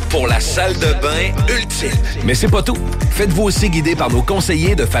 Tout pour la salle de bain ultime. Mais c'est pas tout. Faites-vous aussi guider par nos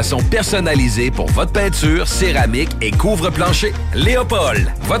conseillers de façon personnalisée pour votre peinture, céramique et couvre-plancher.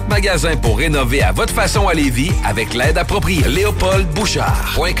 Léopold, votre magasin pour rénover à votre façon à Lévis avec l'aide appropriée.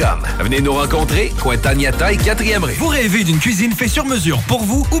 LéopoldBouchard.com. Venez nous rencontrer, Cointagnata et 4e rue. Vous rêvez d'une cuisine faite sur mesure pour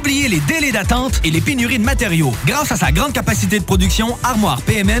vous? Oubliez les délais d'attente et les pénuries de matériaux. Grâce à sa grande capacité de production, Armoire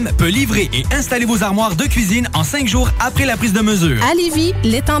PMM peut livrer et installer vos armoires de cuisine en 5 jours après la prise de mesure. À Lévis,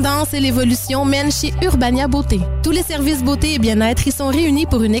 les tendances et l'évolution mènent chez Urbania Beauté. Tous les services beauté et bien-être y sont réunis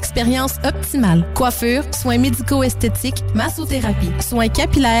pour une expérience optimale. Coiffure, soins médico-esthétiques, massothérapie, soins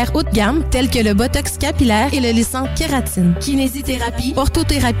capillaires haut de gamme tels que le botox capillaire et le lissant kératine, kinésithérapie,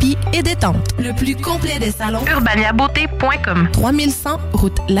 orthothérapie et détente. Le plus complet des salons, urbaniabeauté.com. 3100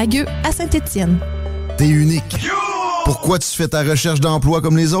 route Lagueux à Saint-Étienne. T'es unique. Pourquoi tu fais ta recherche d'emploi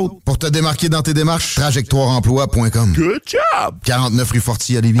comme les autres? Pour te démarquer dans tes démarches, trajectoireemploi.com. Good job! 49 rue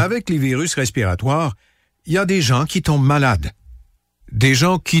Fortier à Lévis. Avec les virus respiratoires, il y a des gens qui tombent malades. Des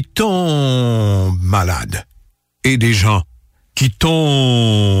gens qui tombent malades. Et des gens qui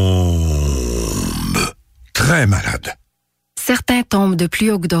tombent très malades. Certains tombent de plus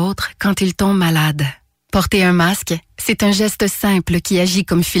haut que d'autres quand ils tombent malades. Porter un masque, c'est un geste simple qui agit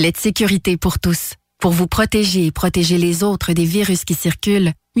comme filet de sécurité pour tous. Pour vous protéger et protéger les autres des virus qui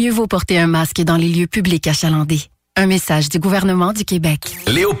circulent, mieux vaut porter un masque dans les lieux publics achalandés. Un message du gouvernement du Québec.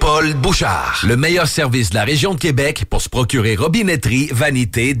 Léopold Bouchard, le meilleur service de la région de Québec pour se procurer robinetterie,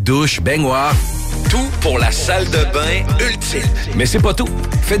 vanité, douche, baignoire. Tout pour la salle de bain ultime. Mais c'est pas tout.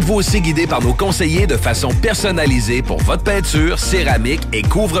 Faites-vous aussi guider par nos conseillers de façon personnalisée pour votre peinture, céramique et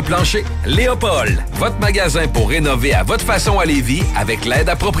couvre-plancher. Léopold, votre magasin pour rénover à votre façon à Lévis avec l'aide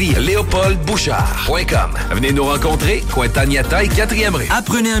appropriée. LéopoldBouchard.com. Venez nous rencontrer, Cointagnata et 4e rue.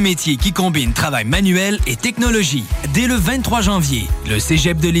 Apprenez un métier qui combine travail manuel et technologie. Dès le 23 janvier, le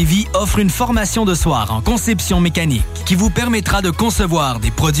Cégep de Lévis offre une formation de soir en conception mécanique qui vous permettra de concevoir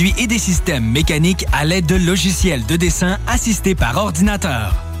des produits et des systèmes mécaniques à l'aide de logiciels de dessin assistés par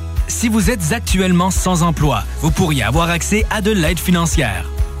ordinateur. Si vous êtes actuellement sans emploi, vous pourriez avoir accès à de l'aide financière.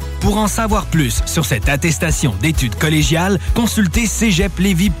 Pour en savoir plus sur cette attestation d'études collégiales, consultez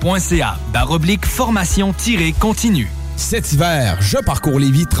cégeplevy.ca/formation-continue. Cet hiver, Je parcours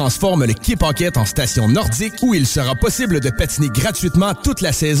Lévis transforme le Quai Paquette en station nordique où il sera possible de patiner gratuitement toute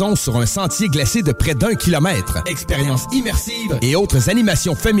la saison sur un sentier glacé de près d'1 kilomètre. Expériences immersives et autres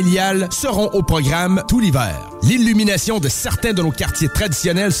animations familiales seront au programme tout l'hiver. L'illumination de certains de nos quartiers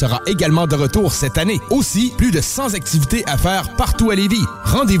traditionnels sera également de retour cette année. Aussi, plus de 100 activités à faire partout à Lévis.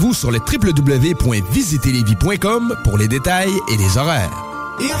 Rendez-vous sur le www.visiterlévis.com pour les détails et les horaires.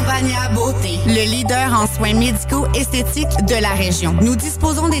 Urbania Beauté, le leader en soins médicaux esthétiques de la région. Nous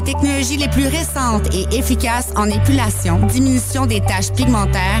disposons des technologies les plus récentes et efficaces en épilation, diminution des taches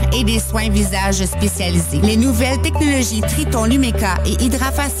pigmentaires et des soins visage spécialisés. Les nouvelles technologies Triton Lumeka et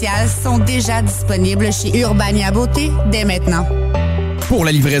Hydrafacial sont déjà disponibles chez Urbania Beauté dès maintenant. Pour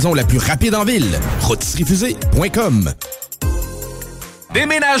la livraison la plus rapide en ville, rôtisseriefusée.com.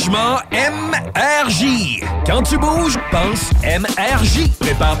 Déménagement MRJ. Quand tu bouges, pense MRJ.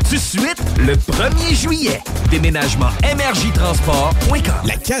 Prépare tout de suite le 1er juillet. Déménagement MRJtransport.com.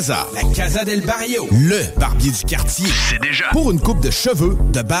 La Casa del Barrio. Le barbier du quartier. C'est déjà. Pour une coupe de cheveux,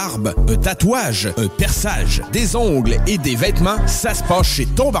 de barbe, un tatouage, un perçage, des ongles et des vêtements, ça se passe chez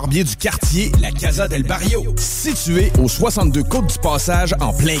ton barbier du quartier, la Casa del Barrio. Situé au 62 Côte du Passage,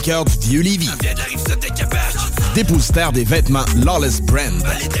 en plein cœur du Vieux-Lévis. Dépositaire des vêtements Lawless Brand.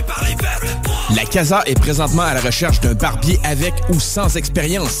 La Casa est présentement à la recherche d'un barbier avec ou sans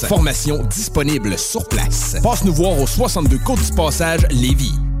expérience. Formation disponible sur place. Passe nous voir au 62 Côte du Passage,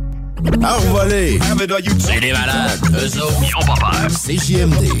 Lévis. Envolé! C'est des malades, eux autres, ils ont pas peur.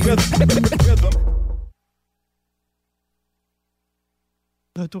 CJMD.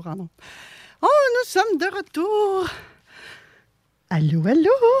 Retour en nom. Oh, nous sommes de retour. Allô, allô?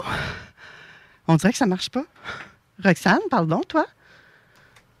 On dirait que ça marche pas. Roxane, pardon, toi?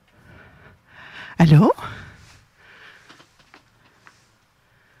 Allô?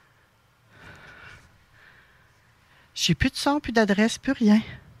 J'ai plus de son, plus d'adresse, plus rien.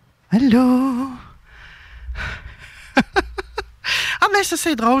 Allô? Ah, ben ça,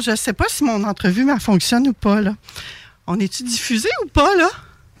 c'est drôle. Je sais pas si mon entrevue fonctionne ou pas, là. On est-tu diffusé ou pas, là?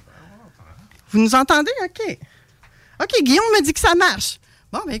 Vous nous entendez? OK. OK, Guillaume me dit que ça marche.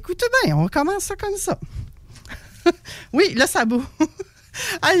 Bon, ben écoutez bien, on commence ça comme ça. Oui, là, ça bouge.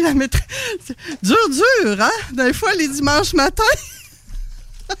 Ah, la maîtresse. Dur, hein? Des fois, les dimanches matins.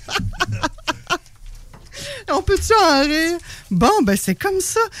 On peut-tu en rire? Bon, ben c'est comme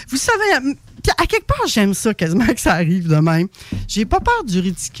ça. Vous savez, à quelque part, j'aime ça quasiment que ça arrive de même. J'ai pas peur du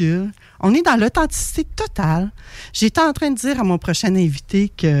ridicule. On est dans l'authenticité totale. J'étais en train de dire à mon prochain invité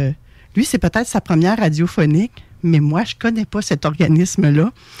que lui, c'est peut-être sa première radiophonique, mais moi, je connais pas cet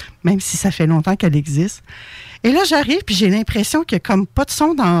organisme-là, même si ça fait longtemps qu'elle existe. Et là, j'arrive, puis j'ai l'impression qu'il y a comme pas de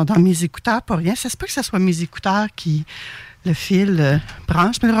son dans mes écouteurs, pas rien. Ça se peut que ce soit mes écouteurs qui... Le fil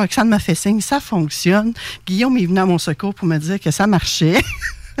branche, mais Roxane m'a fait signe, ça fonctionne. Guillaume est venu à mon secours pour me dire que ça marchait.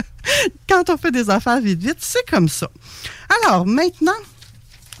 Quand on fait des affaires vite, c'est comme ça. Alors, maintenant,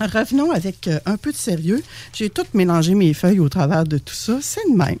 revenons avec un peu de sérieux. J'ai tout mélangé mes feuilles au travers de tout ça. C'est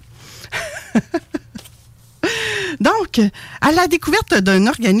le même. Donc, à la découverte d'un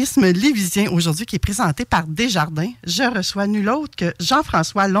organisme lévisien aujourd'hui qui est présenté par Desjardins, je reçois nul autre que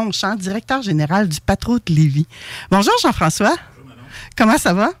Jean-François Longchamp, directeur général du Patro de Lévis. Bonjour Jean-François. Bonjour Manon. Comment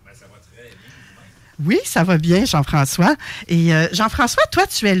ça va? Ben, ça va très bien. Oui, ça va bien Jean-François. Et Jean-François, toi,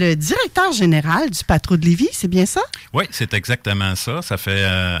 tu es le directeur général du Patro de Lévis, c'est bien ça? Oui, c'est exactement ça. Ça fait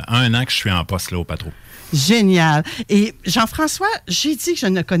 1 an que je suis en poste là au Patro. Génial. Et Jean-François, j'ai dit que je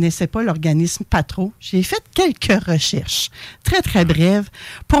ne connaissais pas l'organisme Patro. J'ai fait quelques recherches, très, très brèves,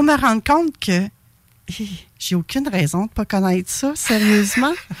 pour me rendre compte que j'ai aucune raison de ne pas connaître ça,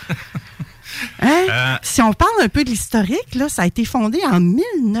 sérieusement. Hein? Si on parle un peu de l'historique, là, ça a été fondé en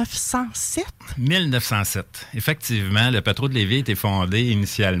 1907. 1907. Effectivement, le Patro de Lévis a été fondé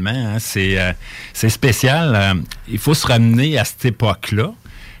initialement. Hein, c'est spécial. Il faut se ramener à cette époque-là.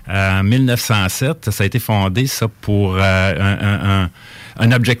 En 1907, ça a été fondé ça pour un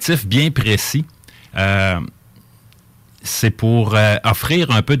objectif bien précis. C'est pour offrir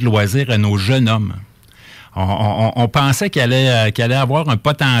un peu de loisirs à nos jeunes hommes. On pensait qu'il allait avoir un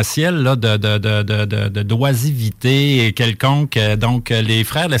potentiel là, d'oisivité quelconque. Donc, les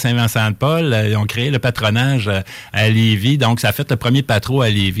frères de Saint-Vincent-de-Paul ils ont créé le patronage à Lévis. Donc, ça a fait le premier patro à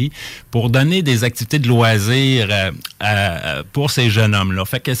Lévis pour donner des activités de loisirs pour ces jeunes hommes-là.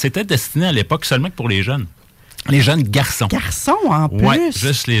 Fait que c'était destiné à l'époque seulement pour les jeunes. Les jeunes garçons. Garçons, en plus? Oui,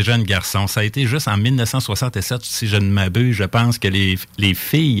 juste les jeunes garçons. Ça a été juste en 1967, si je ne m'abuse, je pense que les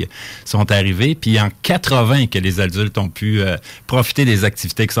filles sont arrivées, puis en 80 que les adultes ont pu profiter des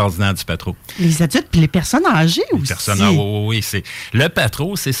activités extraordinaires du Patro. Les adultes, puis les personnes âgées aussi. Les personnes âgées, oui. Le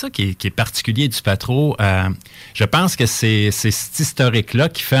Patro, c'est ça qui est particulier du Patro. Je pense que c'est cet historique-là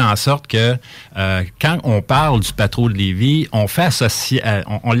qui fait en sorte que quand on parle du Patro de Lévis, on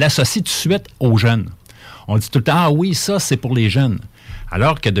l'associe tout de suite aux jeunes. On dit tout le temps, ah oui, ça, c'est pour les jeunes.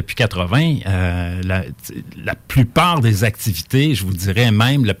 Alors que depuis 80, la plupart des activités, je vous dirais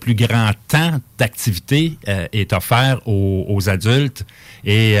même, le plus grand temps d'activité est offert aux adultes.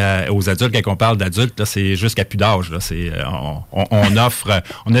 Et aux adultes, quand on parle d'adultes, là, c'est jusqu'à plus d'âge. Là, on offre,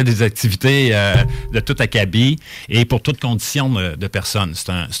 on a des activités de tout acabit et pour toutes conditions de personnes.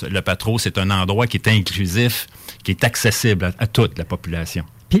 Le Patro, c'est un endroit qui est inclusif, qui est accessible à toute la population.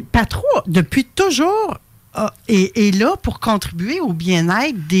 Puis Patro, depuis toujours... est là pour contribuer au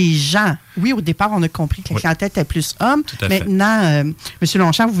bien-être des gens. Oui, au départ, on a compris que la clientèle était plus homme. Maintenant, M.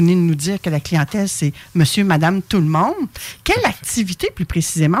 Longchamp, vous venez de nous dire que la clientèle, c'est monsieur, madame, tout le monde. Quelle activité, plus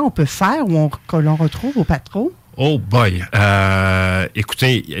précisément, on peut faire ou que l'on retrouve au Patro? Oh boy!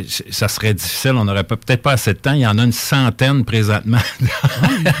 Écoutez, ça serait difficile. On n'aurait peut-être pas assez de temps. Il y en a une centaine présentement.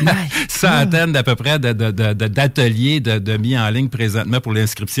 Centaine d'à peu près d'ateliers de mis en ligne présentement pour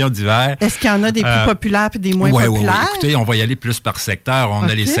l'inscription d'hiver. Est-ce qu'il y en a des plus populaires et des moins populaires? Oui. Écoutez, on va y aller plus par secteur. On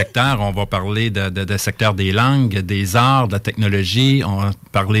a les secteurs. On va parler de secteur des langues, des arts, de la technologie. On va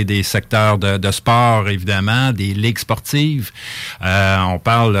parler des secteurs de sport, évidemment, des ligues sportives. On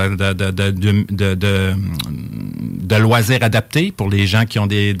parle de loisirs adaptés pour les gens qui ont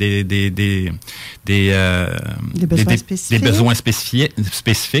des besoins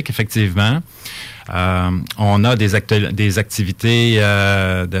spécifiques, effectivement. On a des activités,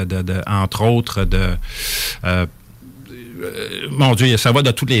 entre autres, mon Dieu, ça va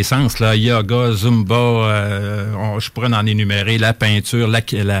de tous les sens, là. Yoga, Zumba, je pourrais en énumérer, la peinture,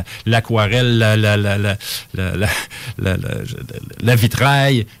 l'aquarelle, la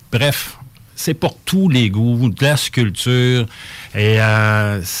vitraille, bref. c'est pour tous les goûts, de la sculpture. Et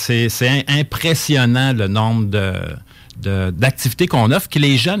c'est impressionnant le nombre d'activités qu'on offre que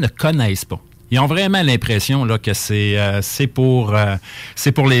les jeunes ne connaissent pas. Ils ont vraiment l'impression là, que c'est pour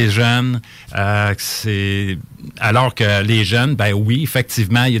les jeunes. Alors que les jeunes, ben oui,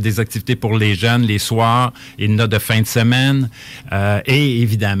 effectivement, il y a des activités pour les jeunes les soirs, il y en a de fin de semaine. Et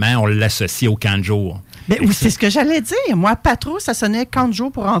évidemment, on l'associe au camp de jour. Ben, oui, c'est ce que j'allais dire. Moi, Patro, ça sonnait camp de jour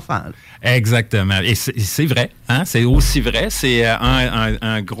pour enfants. Là. Exactement. Et c'est vrai. Hein? C'est aussi vrai. C'est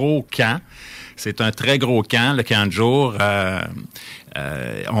un gros camp. C'est un très gros camp, le camp de jour.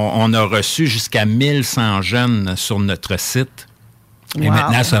 On a reçu jusqu'à 1100 jeunes sur notre site. Et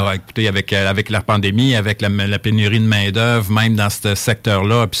maintenant, ça va, écoutez, avec la pandémie, avec la pénurie de main-d'œuvre, même dans ce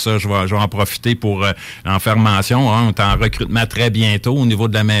secteur-là, puis ça, je vais en profiter pour en faire mention. Hein, on est en recrutement très bientôt au niveau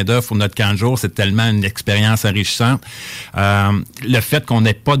de la main-d'œuvre pour notre camp de jour. C'est tellement une expérience enrichissante. Le fait qu'on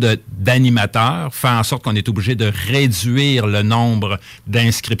n'ait pas d'animateurs fait en sorte qu'on est obligé de réduire le nombre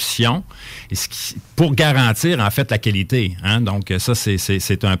d'inscriptions pour garantir, en fait, la qualité. Hein? Donc, ça,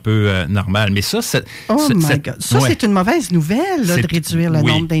 c'est un peu normal. Mais ça, c'est une mauvaise nouvelle, là, de réduire le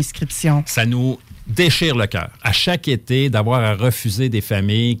nombre d'inscriptions. Ça nous déchire le cœur. À chaque été, d'avoir à refuser des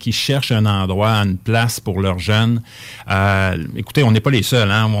familles qui cherchent un endroit, une place pour leurs jeunes. Écoutez, on n'est pas les seuls.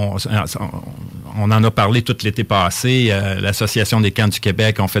 Hein? On en a parlé tout l'été passé. L'Association des camps du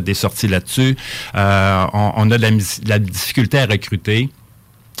Québec a fait des sorties là-dessus. On a de la difficulté à recruter.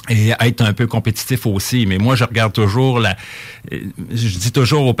 Et être un peu compétitif aussi. Mais moi, je regarde toujours je dis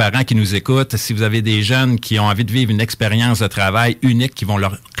toujours aux parents qui nous écoutent, si vous avez des jeunes qui ont envie de vivre une expérience de travail unique, qui vont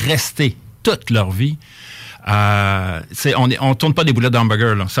leur rester toute leur vie, on tourne pas des boulettes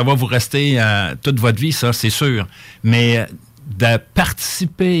d'hamburger, là. Ça va vous rester toute votre vie, ça, c'est sûr. Mais de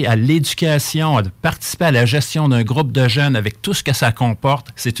participer à l'éducation, de participer à la gestion d'un groupe de jeunes avec tout ce que ça comporte,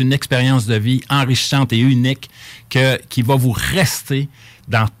 c'est une expérience de vie enrichissante et unique qui va vous rester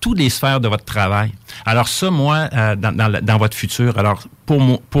dans toutes les sphères de votre travail. Alors ça, moi, dans votre futur, alors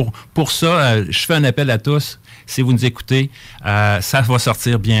pour ça, je fais un appel à tous. Si vous nous écoutez, ça va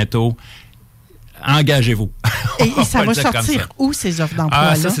sortir bientôt. Engagez-vous. Et ça va sortir où, ces offres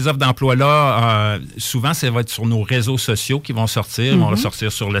d'emploi-là? Ces offres d'emploi-là, souvent, ça va être sur nos réseaux sociaux qui vont sortir. On va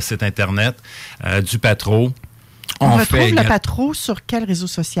sortir sur le site Internet du Patro. On retrouve le Patro sur quel réseau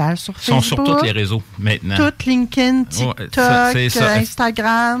social? Sur Facebook? Ils sont sur tous les réseaux maintenant. Tout LinkedIn, TikTok,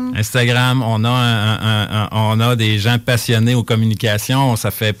 Instagram. Instagram, on a des gens passionnés aux communications.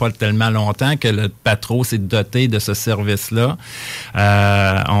 Ça fait pas tellement longtemps que le Patro s'est doté de ce service-là.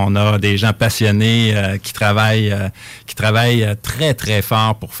 On a des gens passionnés qui travaillent très, très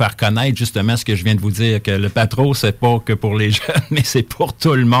fort pour faire connaître justement ce que je viens de vous dire, que le Patro, c'est pas que pour les jeunes, mais c'est pour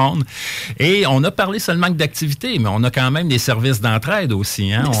tout le monde. Et on a parlé seulement d'activité, mais on a quand même des services d'entraide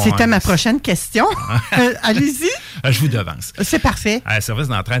aussi. Hein? C'était ma prochaine question. Allez-y. Je vous devance. C'est parfait. Services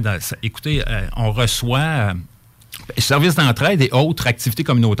d'entraide, écoutez, on reçoit services d'entraide et autres activités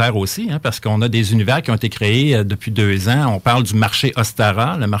communautaires aussi, hein, parce qu'on a des univers qui ont été créés depuis 2 ans. On parle du marché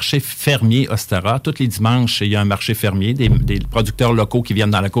Ostara, le marché fermier Ostara. Tous les dimanches, il y a un marché fermier, des producteurs locaux qui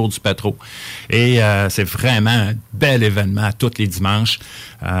viennent dans la cour du Patro. Et c'est vraiment un bel événement tous les dimanches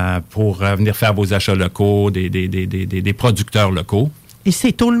pour venir faire vos achats locaux, des producteurs locaux. Et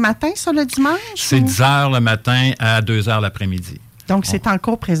c'est tôt le matin, ça, le dimanche? C'est 10 h le matin à 2 h l'après-midi. Donc, c'est en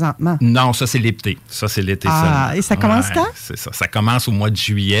cours présentement? Non, ça, c'est l'été. Ça, c'est l'été seulement. Et ça commence quand? C'est ça. Ça commence au mois de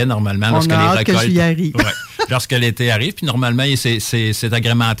juillet, normalement. On a hâte que juillet arrive. Lorsque l'été arrive. Puis, normalement, c'est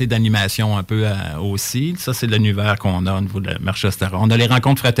agrémenté d'animation un peu aussi. Ça, c'est l'univers qu'on a au niveau de marché Ostara. On a les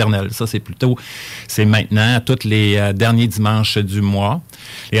rencontres fraternelles. Ça, c'est maintenant, tous les derniers dimanches du mois.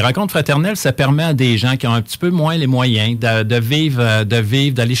 Les rencontres fraternelles, ça permet à des gens qui ont un petit peu moins les moyens de vivre,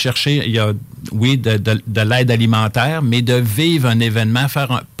 d'aller chercher, de l'aide alimentaire, mais de vivre un événement,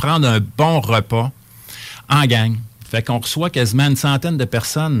 prendre un bon repas en gang. Fait qu'on reçoit quasiment une centaine de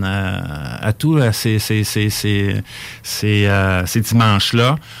personnes à tous ces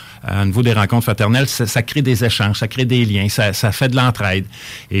dimanches-là. Au niveau des rencontres fraternelles, ça crée des échanges, ça crée des liens, ça fait de l'entraide.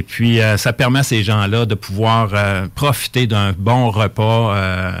 Et puis, ça permet à ces gens-là de pouvoir profiter d'un bon repas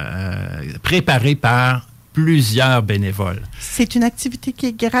préparé par plusieurs bénévoles. C'est une activité qui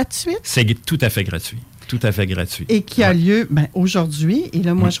est gratuite? C'est tout à fait gratuit. Tout à fait gratuit. Et qui a lieu aujourd'hui. Et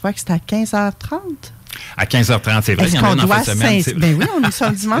là, moi, je vois que c'est à 15h30. À 15h30, c'est vrai. Est-ce il y en a qu'on une en doit fin de semaine. Ben oui, on est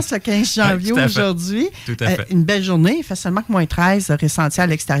samedi dimanche le 15 janvier aujourd'hui. Tout à fait. Une belle journée. Il fait seulement que moins 13 ressenti à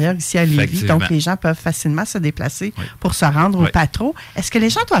l'extérieur ici à Lévis. Donc, les gens peuvent facilement se déplacer pour se rendre au Patro. Est-ce que les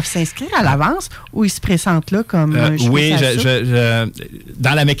gens doivent s'inscrire à l'avance ou ils se présentent là comme oui,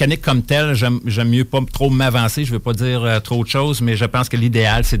 dans la mécanique comme telle, j'aime mieux pas trop m'avancer. Je ne veux pas dire trop de choses, mais je pense que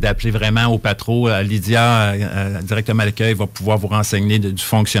l'idéal, c'est d'appeler vraiment au Patro. Lydia, directement à l'accueil, va pouvoir vous renseigner du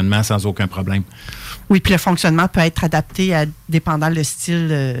fonctionnement sans aucun problème. Oui, puis le fonctionnement peut être adapté dépendant le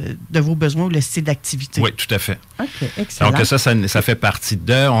style de vos besoins ou le style d'activité. Oui, tout à fait. OK, excellent. Donc ça fait partie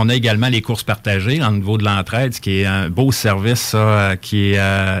de... On a également les courses partagées au niveau de l'entraide, ce qui est un beau service ça, qui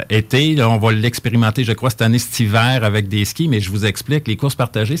est été. Là, on va l'expérimenter, je crois, cette année, cet hiver avec des skis, mais je vous explique, les courses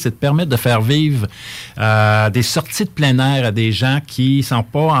partagées, c'est de permettre de faire vivre des sorties de plein air à des gens qui ne sont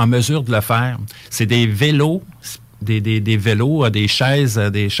pas en mesure de le faire. C'est des vélos, des vélos, des chaises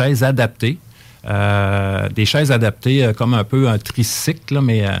adaptées. Des chaises adaptées comme un peu un tricycle,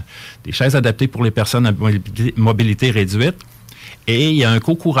 mais des chaises adaptées pour les personnes à mobilité réduite. Et il y a un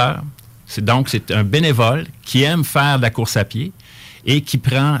co-coureur. C'est un bénévole qui aime faire de la course à pied et qui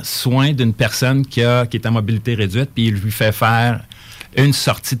prend soin d'une personne qui est à mobilité réduite, puis il lui fait faire une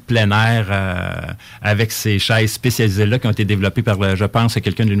sortie de plein air avec ces chaises spécialisées-là qui ont été développées par, je pense,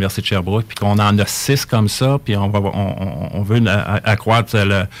 quelqu'un de l'Université de Sherbrooke, puis qu'on en a 6 comme ça, puis on veut accroître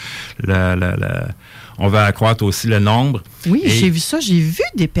on va accroître aussi le nombre. Oui, j'ai vu ça. J'ai vu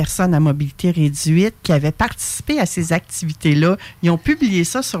des personnes à mobilité réduite qui avaient participé à ces activités-là. Ils ont publié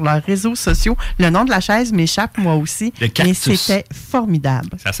ça sur leurs réseaux sociaux. Le nom de la chaise m'échappe, moi aussi. Le cactus. Mais c'était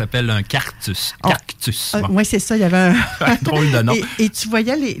formidable. Ça s'appelle un cactus. Cactus. Bon. Oui, c'est ça. Il y avait un drôle de nom. Et tu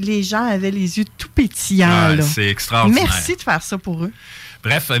voyais, les gens avaient les yeux tout pétillants. Là. C'est extraordinaire. Merci de faire ça pour eux.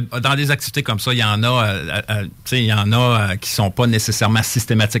 Bref, dans des activités comme ça, il y en a qui sont pas nécessairement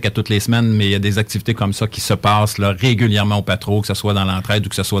systématiques à toutes les semaines, mais il y a des activités comme ça qui se passent là, régulièrement au Patro, que ce soit dans l'entraide ou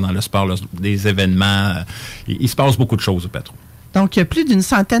que ce soit dans le sport, là, des événements. Il se passe beaucoup de choses au Patro. Donc, il y a plus d'une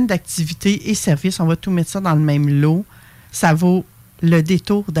centaine d'activités et services. On va tout mettre ça dans le même lot. Ça vaut le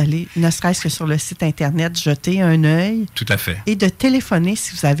détour d'aller, ne serait-ce que sur le site Internet, jeter un œil. Tout à fait. Et de téléphoner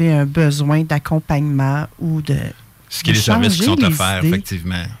si vous avez un besoin d'accompagnement ou de... Ce qui est les services qui sont offerts,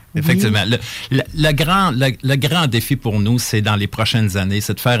 effectivement. Oui. Effectivement. Le grand défi pour nous, c'est dans les prochaines années,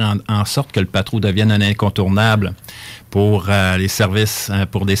 c'est de faire en sorte que le Patro devienne un incontournable pour les services,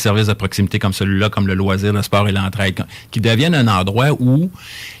 pour des services de proximité comme celui-là, comme le loisir, le sport et l'entraide, qui deviennent un endroit où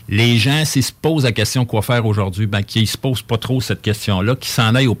les gens, s'ils se posent la question quoi faire aujourd'hui, qu'ils ne se posent pas trop cette question-là, qu'ils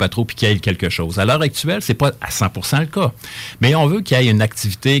s'en aillent au Patro puis qu'ils aillent quelque chose. À l'heure actuelle, c'est pas à 100% le cas. Mais on veut qu'il y ait une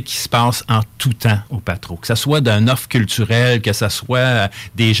activité qui se passe en tout temps au Patro. Que ce soit d'un offre culturelle, que ce soit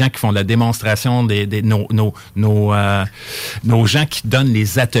des gens qui font de la démonstration, nos gens qui donnent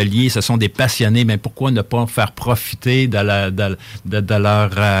les ateliers, ce sont des passionnés, mais pourquoi ne pas faire profiter de leur...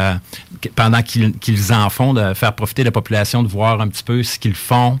 pendant qu'ils en font, de faire profiter la population, de voir un petit peu ce qu'ils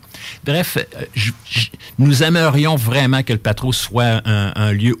font. Bref, nous aimerions vraiment que le Patro soit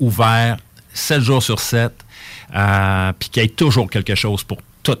un lieu ouvert 7 jours sur 7, puis qu'il y ait toujours quelque chose pour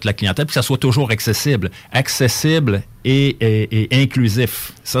toute la clientèle, puis que ça soit toujours accessible. Accessible et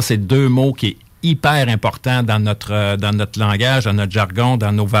inclusif. Ça, c'est 2 mots qui est hyper important dans notre langage, dans notre jargon,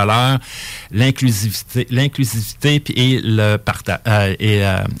 dans nos valeurs. L'inclusivité et le partage et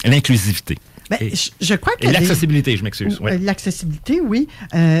l'inclusivité. Je crois que l'accessibilité, je m'excuse. Oui. L'accessibilité, oui.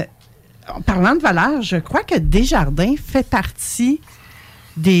 Parlant de valeurs, je crois que Desjardins fait partie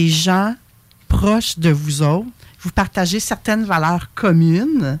des gens proches de vous autres. Vous partagez certaines valeurs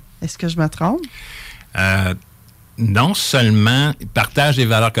communes. Est-ce que je me trompe? Non seulement partage des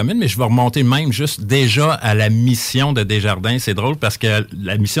valeurs communes, mais je vais remonter même juste déjà à la mission de Desjardins. C'est drôle parce que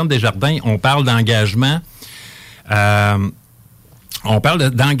la mission de Desjardins, on parle d'engagement. On parle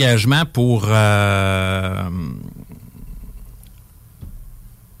d'engagement pour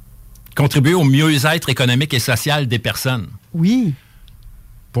contribuer au mieux-être économique et social des personnes. Oui.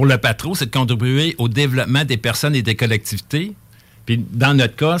 Pour le Patro, c'est de contribuer au développement des personnes et des collectivités. Puis dans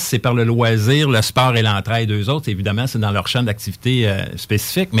notre cas, c'est par le loisir, le sport et l'entraide. Eux autres, évidemment, c'est dans leur champ d'activité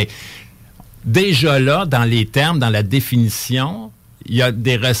spécifique. Mais déjà là, dans les termes, dans la définition, il y a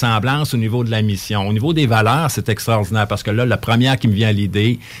des ressemblances au niveau de la mission. Au niveau des valeurs, c'est extraordinaire parce que là, la première qui me vient à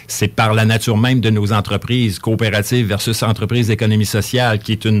l'idée, c'est par la nature même de nos entreprises, coopératives versus entreprises d'économie sociale,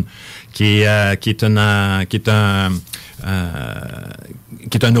 qui est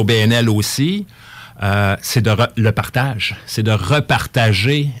un OBNL aussi. c'est le partage. C'est de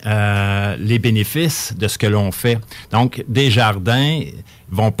repartager les bénéfices de ce que l'on fait. Donc, Desjardins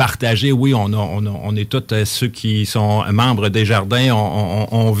vont partager. Oui, on est tous ceux qui sont membres des Jardins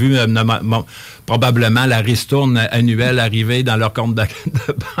ont vu probablement la ristourne annuelle arriver dans leur compte de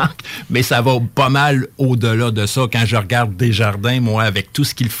banque, mais ça va pas mal au-delà de ça. Quand je regarde Desjardins, moi, avec tout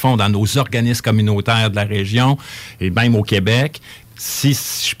ce qu'ils font dans nos organismes communautaires de la région et même au Québec, si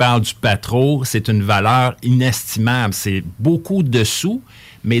je parle du Patro, c'est une valeur inestimable. C'est beaucoup de sous,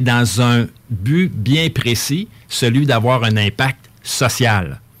 mais dans un but bien précis, celui d'avoir un impact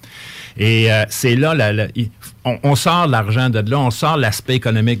social. Et c'est là, on sort l'argent de là, on sort l'aspect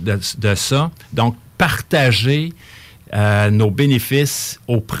économique de ça. Donc, partager nos bénéfices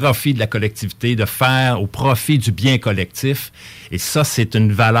au profit de la collectivité, de faire au profit du bien collectif. Et ça, c'est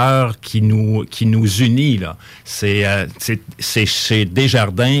une valeur qui nous unit, là. C'est chez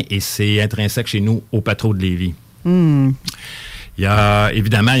Desjardins et c'est intrinsèque chez nous au Patro de Lévis.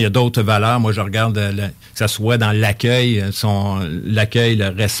 Évidemment, il y a d'autres valeurs. Moi, je regarde que ce soit dans l'accueil, le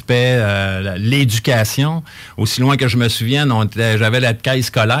respect, l'éducation. Aussi loin que je me souvienne, j'avais la caisse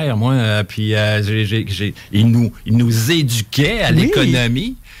scolaire, moi, puis ils nous éduquaient à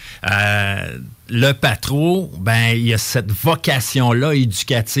l'économie. Le Patro, il y a cette vocation-là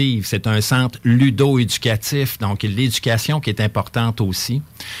éducative. C'est un centre ludo-éducatif, donc l'éducation qui est importante aussi.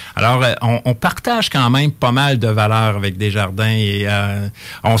 Alors, on partage quand même pas mal de valeurs avec Desjardins et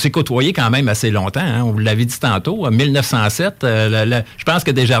on s'est côtoyés quand même assez longtemps. Hein. On vous l'avait dit tantôt, 1907, je pense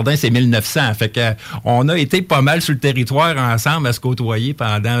que Desjardins, c'est 1900. Fait que on a été pas mal sur le territoire ensemble à se côtoyer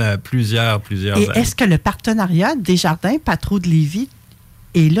pendant plusieurs années. Et est-ce que le partenariat Desjardins, Patro de Lévis,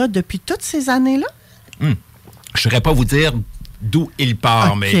 est là depuis toutes ces années-là? Je ne saurais pas vous dire d'où il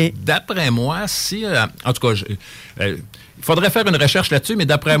part, mais d'après moi, en tout cas, il faudrait faire une recherche là-dessus, mais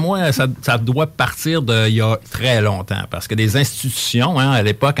d'après moi, ça doit partir d'il y a très longtemps. Parce que des institutions, à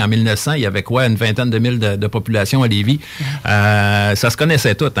l'époque, en 1900, il y avait une vingtaine de mille de population à Lévis. Ça se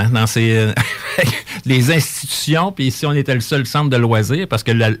connaissait tout, dans les institutions, puis ici, on était le seul centre de loisirs, parce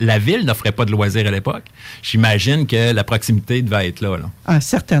que la ville n'offrait pas de loisirs à l'époque. J'imagine que la proximité devait être là.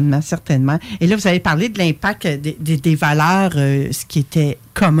 Certainement, certainement. Et là, vous avez parlé de l'impact des valeurs, ce qui était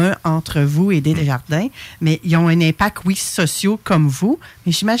commun entre vous et Desjardins, mais ils ont un impact, oui, sociaux comme vous,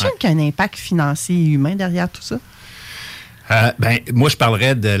 mais j'imagine qu'il y a un impact financier et humain derrière tout ça. Moi, je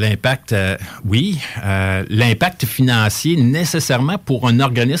parlerais de l'impact, l'impact financier, nécessairement pour un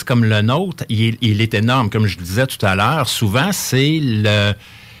organisme comme le nôtre, il est énorme. Comme je le disais tout à l'heure, souvent, c'est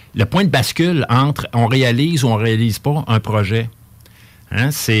le point de bascule entre on réalise ou on ne réalise pas un projet.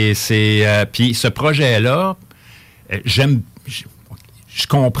 Puis ce projet-là, je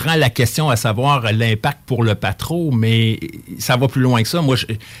comprends la question à savoir l'impact pour le Patro, mais ça va plus loin que ça. Moi,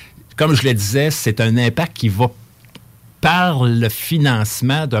 comme je le disais, c'est un impact qui va, par le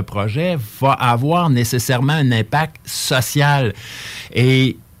financement d'un projet, va avoir nécessairement un impact social.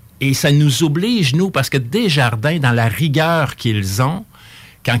 Et ça nous oblige, nous, parce que Desjardins, dans la rigueur qu'ils ont,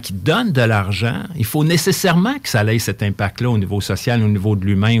 quand ils donnent de l'argent, il faut nécessairement que ça ait cet impact-là au niveau social, au niveau de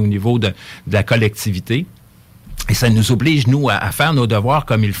l'humain, au niveau de la collectivité. Et ça nous oblige, nous, à faire nos devoirs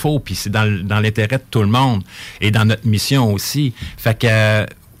comme il faut, puis c'est dans l'intérêt de tout le monde et dans notre mission aussi. Fait que,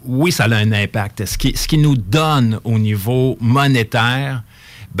 oui, ça a un impact. Ce qui nous donne au niveau monétaire,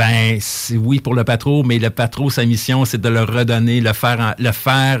 c'est oui pour le Patro, mais le Patro, sa mission, c'est de le redonner, le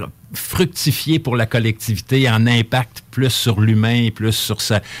faire fructifier pour la collectivité en impact plus sur l'humain et plus sur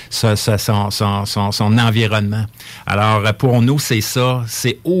son environnement. Alors, pour nous, c'est ça.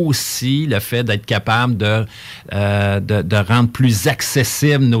 C'est aussi le fait d'être capable de rendre plus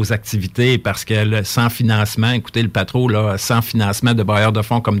accessibles nos activités parce que sans financement, écoutez, le Patro, là, sans financement de bailleurs de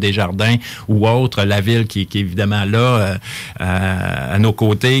fonds comme Desjardins ou autres, la ville qui est évidemment là à nos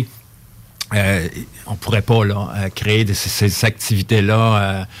côtés, on ne pourrait pas créer ces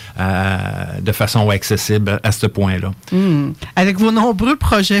activités-là de façon accessible à ce point-là. Avec vos nombreux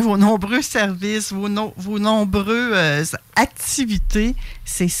projets, vos nombreux services, vos nombreuses activités,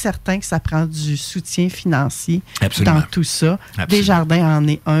 c'est certain que ça prend du soutien financier dans tout ça. Absolument. Desjardins en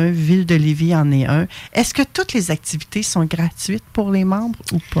est un, Ville de Lévis en est un. Est-ce que toutes les activités sont gratuites pour les membres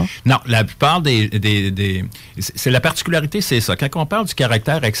ou pas? Non, la plupart c'est la particularité, c'est ça. Quand on parle du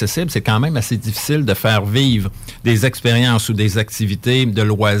caractère accessible, c'est quand même assez difficile de faire vivre des expériences ou des activités de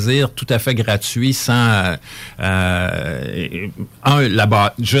loisirs tout à fait gratuits sans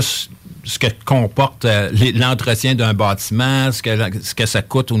juste ce que comporte l'entretien d'un bâtiment, ce que ça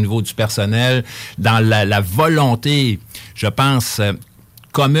coûte au niveau du personnel, dans la volonté, je pense,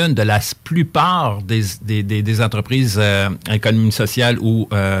 commune de la plupart des entreprises en économie sociale ou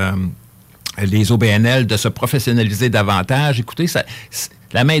les OBNL de se professionnaliser davantage. Écoutez,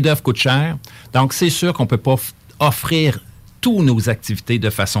 la main-d'œuvre coûte cher. Donc, c'est sûr qu'on ne peut pas offrir toutes nos activités de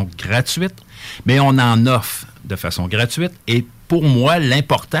façon gratuite, mais on en offre de façon gratuite. Et pour moi,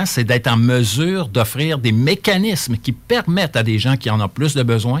 l'important, c'est d'être en mesure d'offrir des mécanismes qui permettent à des gens qui en ont plus de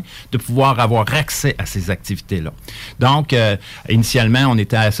besoin de pouvoir avoir accès à ces activités-là. Donc, initialement,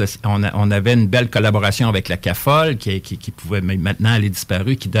 on avait une belle collaboration avec la CAFOL qui pouvait maintenant aller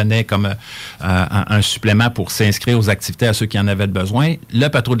disparu, qui donnait comme un supplément pour s'inscrire aux activités à ceux qui en avaient besoin. Le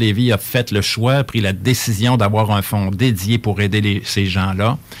Patro de Lévis a fait le choix, a pris la décision d'avoir un fonds dédié pour aider ces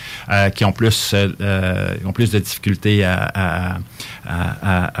gens-là qui ont plus de difficultés à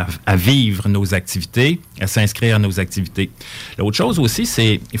vivre nos activités, à s'inscrire à nos activités. L'autre chose aussi,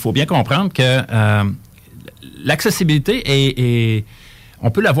 il faut bien comprendre que l'accessibilité on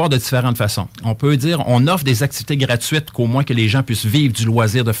peut l'avoir de différentes façons. On peut dire, on offre des activités gratuites qu'au moins que les gens puissent vivre du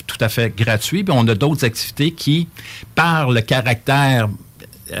loisir de tout à fait gratuit, puis on a d'autres activités qui, par le caractère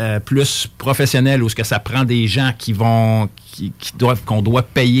plus professionnel, où ce que ça prend des gens qu'on doit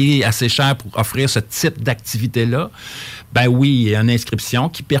payer assez cher pour offrir ce type d'activité-là, ben oui, il y a une inscription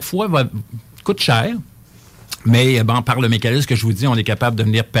qui parfois coûte cher, mais par le mécanisme que je vous dis, on est capable de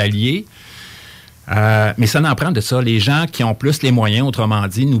venir pallier. Mais ça n'en prend de ça. Les gens qui ont plus les moyens, autrement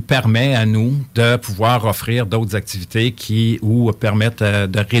dit, nous permet à nous de pouvoir offrir d'autres activités ou permettent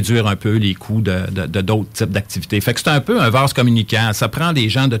de réduire un peu les coûts de d'autres types d'activités. Fait que c'est un peu un vase communicant. Ça prend des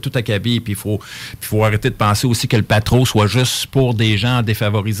gens de tout acabit, puis il faut arrêter de penser aussi que le Patro soit juste pour des gens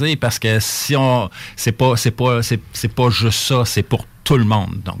défavorisés, parce que c'est pas juste ça, c'est pour tout le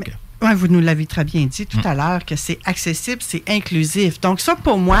monde. Donc. Oui, vous nous l'avez très bien dit tout à l'heure, que c'est accessible, c'est inclusif. Donc ça,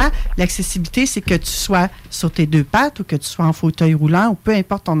 pour moi, l'accessibilité, c'est que tu sois sur tes deux pattes ou que tu sois en fauteuil roulant ou peu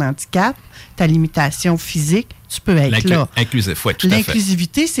importe ton handicap, ta limitation physique, tu peux être là. Inclusif, oui, tout à fait.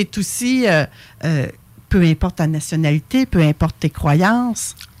 L'inclusivité, c'est aussi peu importe ta nationalité, peu importe tes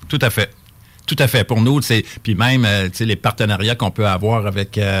croyances. Tout à fait. Tout à fait. Pour nous, puis même les partenariats qu'on peut avoir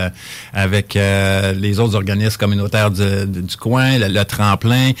avec les autres organismes communautaires du coin, le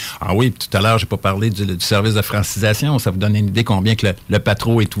tremplin. Ah oui, tout à l'heure, j'ai pas parlé du service de francisation. Ça vous donne une idée combien que le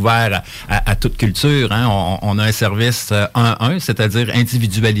Patro est ouvert à toute culture. Hein? On a un service 1-1, c'est-à-dire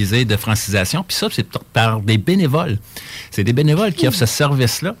individualisé de francisation. Puis ça, c'est par des bénévoles. C'est des bénévoles qui offrent ce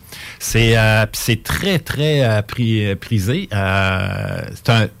service-là. C'est très, très prisé. C'est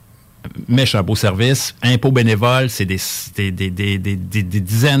un méchant beau service. Impôt bénévole, c'est des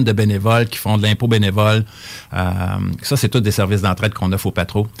dizaines de bénévoles qui font de l'impôt bénévole. Ça, c'est tous des services d'entraide qu'on offre au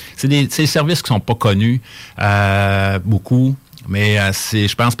Patro. C'est des services qui ne sont pas connus beaucoup, mais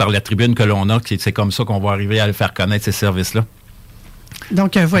je pense, par la tribune que l'on a, c'est comme ça qu'on va arriver à faire connaître ces services-là.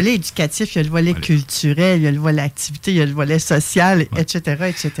 Donc, un volet éducatif, il y a le volet culturel, il y a le volet activité, il y a le volet social, etc.,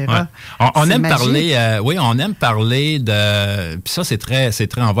 etc. Ouais. On aime parler, on aime parler de... Puis ça, c'est très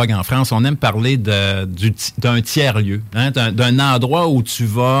en vogue en France. On aime parler d'un tiers-lieu, hein, d'un endroit où tu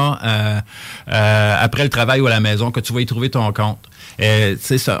vas, après le travail ou à la maison, que tu vas y trouver ton compte.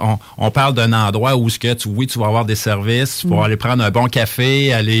 On parle d'un endroit où tu vas avoir des services pour aller prendre un bon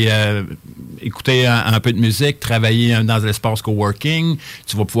café, aller écouter un peu de musique, travailler dans l'espace coworking.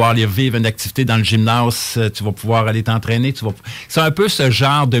 Tu vas pouvoir aller vivre une activité dans le gymnase, tu vas pouvoir aller t'entraîner. C'est un peu ce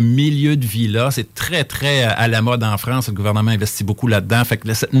genre de milieu de vie-là. C'est très, très à la mode en France. Le gouvernement investit beaucoup là-dedans. Fait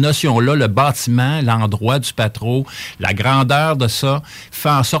que cette notion-là, le bâtiment, l'endroit du Patro, la grandeur de ça, fait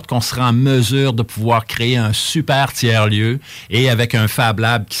en sorte qu'on sera en mesure de pouvoir créer un super tiers-lieu, et avec un Fab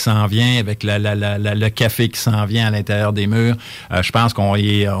Lab qui s'en vient, avec le café qui s'en vient à l'intérieur des murs, je pense qu'on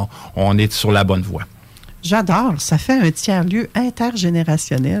est sur la bonne voie. J'adore. Ça fait un tiers-lieu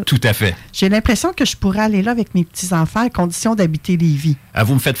intergénérationnel. Tout à fait. J'ai l'impression que je pourrais aller là avec mes petits-enfants à condition d'habiter Lévis.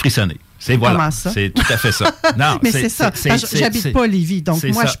 Vous me faites frissonner. Comment ça? C'est tout à fait ça. Non, mais c'est ça. J'habite pas Lévis, donc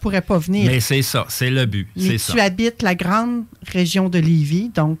moi, je pourrais pas venir. Mais c'est ça. C'est le but. Mais tu habites la grande région de Lévis,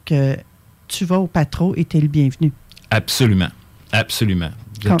 donc tu vas au Patro et tu es le bienvenu. Absolument. Absolument.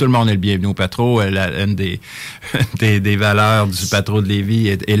 Tout le monde est le bienvenu au Patro. Une des valeurs du Patro de Lévis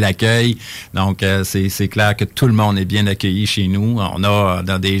est l'accueil. Donc, c'est clair que tout le monde est bien accueilli chez nous. On a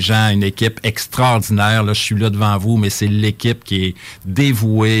dans des gens une équipe extraordinaire. Là, je suis là devant vous, mais c'est l'équipe qui est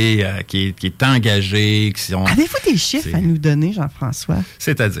dévouée, qui est engagée. Avez-vous des chiffres à nous donner, Jean-François?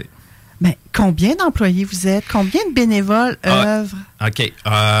 C'est-à-dire? Ben, combien d'employés vous êtes? Combien de bénévoles œuvrent? OK.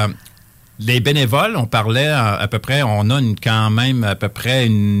 Les bénévoles, on parlait à peu près, on a quand même à peu près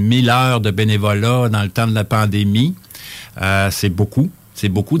 1000 heures de bénévolat dans le temps de la pandémie. C'est beaucoup. C'est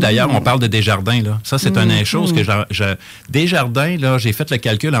beaucoup. D'ailleurs, on parle de Desjardins, là. Ça, c'est une chose que Desjardins, là, j'ai fait le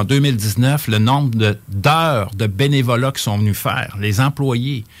calcul en 2019, le nombre d'heures de bénévolat qu'ils sont venus faire, les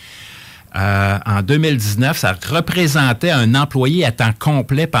employés. En 2019, ça représentait un employé à temps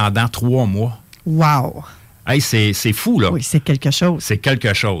complet pendant 3 mois. Wow! Hey, c'est fou, là. Oui, c'est quelque chose. C'est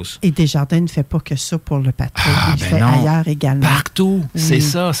quelque chose. Et Desjardins ne fait pas que ça pour le patron. Il fait non. ailleurs également. Partout. Oui. C'est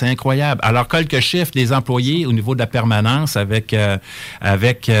ça, c'est incroyable. Alors, quelques chiffres des employés au niveau de la permanence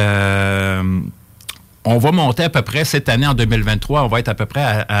on va monter à peu près, cette année, en 2023, on va être à peu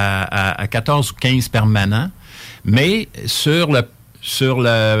près à 14 ou 15 permanents. Mais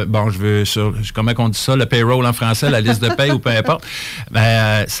comment on dit ça, le payroll en français, la liste de paye ou peu importe,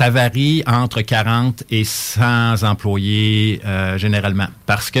 ça varie entre 40 et 100 employés généralement.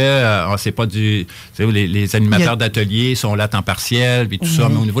 Parce que c'est pas les animateurs d'ateliers sont là à temps partiel et tout ça,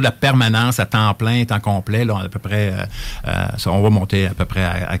 mais au niveau de la permanence à temps plein, temps complet, là, à peu près, on va monter à peu près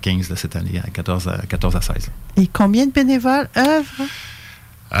à 15 là, cette année, à 14 à 16. Et combien de bénévoles œuvrent?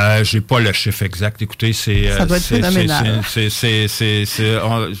 J'ai pas le chiffre exact. Écoutez, ça doit être phénoménal.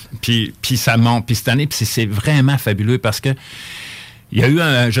 Puis ça monte. Puis cette année, puis c'est vraiment fabuleux parce que il y a eu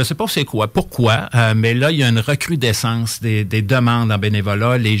je sais pas pourquoi, mais là, il y a une recrudescence des demandes en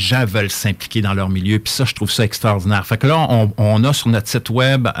bénévolat. Les gens veulent s'impliquer dans leur milieu. Puis ça, je trouve ça extraordinaire. Fait que là, on a sur notre site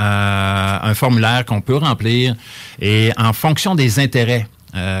web un formulaire qu'on peut remplir et en fonction des intérêts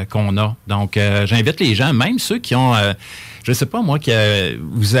qu'on a. Donc, j'invite les gens, même ceux qui ont... je sais pas, moi, que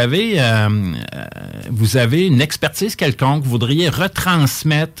vous avez une expertise quelconque, vous voudriez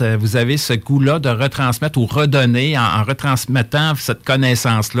retransmettre, vous avez ce goût-là de retransmettre ou redonner en retransmettant cette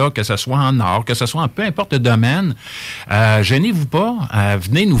connaissance-là, que ce soit en art, que ce soit en peu importe le domaine, gênez-vous pas,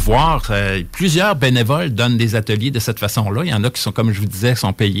 venez nous voir. Plusieurs bénévoles donnent des ateliers de cette façon-là. Il y en a qui sont, comme je vous disais,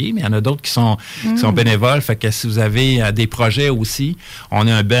 sont payés, mais il y en a d'autres qui sont bénévoles. Fait que si vous avez des projets aussi, on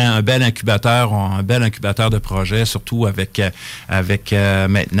a un bel incubateur de projets, surtout avec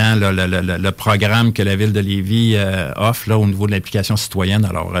maintenant le programme que la Ville de Lévis offre là, au niveau de l'implication citoyenne.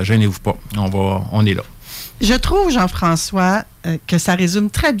 Alors, gênez-vous pas, on est là. Je trouve, Jean-François, que ça résume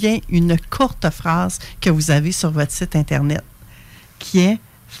très bien une courte phrase que vous avez sur votre site Internet, qui est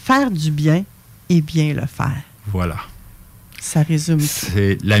 « faire du bien et bien le faire ». Voilà. Ça résume tout.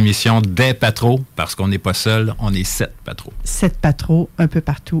 C'est la mission des Patros, parce qu'on n'est pas seul, on est 7 Patros. 7 Patros un peu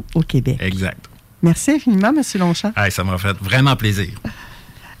partout au Québec. Exact. Merci infiniment, M. Longchamp. Hey, ça m'a fait vraiment plaisir.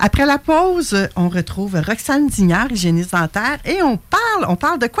 Après la pause, on retrouve Roxane Dignard, hygiéniste dentaire, et on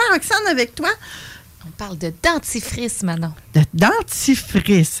parle de quoi, Roxane, avec toi? On parle de dentifrice, Manon. De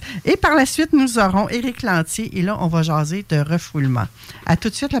dentifrice. Et par la suite, nous aurons Éric Lantier, et là, on va jaser de refoulement. À tout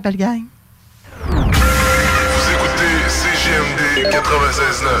de suite, la belle gang. CJMD 96.9.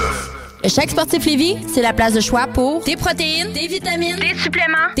 Le Chèque Sportif Lévis, c'est la place de choix pour des protéines, des vitamines, des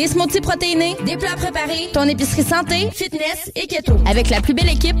suppléments, des smoothies protéinés, des plats préparés, ton épicerie santé, fitness et keto. Avec la plus belle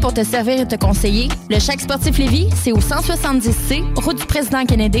équipe pour te servir et te conseiller, le Chèque Sportif Lévis, c'est au 170C, route du Président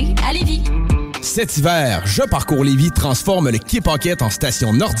Kennedy, à Lévis. Cet hiver, Je parcours Lévis transforme le Quai Paquette en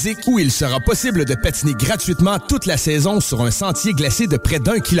station nordique où il sera possible de patiner gratuitement toute la saison sur un sentier glacé de près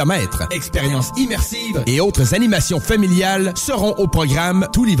d'1 kilomètre. Expériences immersives et autres animations familiales seront au programme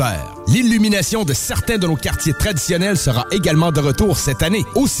tout l'hiver. L'illumination de certains de nos quartiers traditionnels sera également de retour cette année.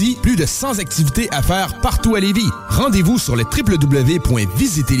 Aussi, plus de 100 activités à faire partout à Lévis. Rendez-vous sur le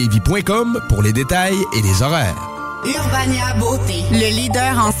www.visiterlévis.com pour les détails et les horaires. Urbania Beauté, le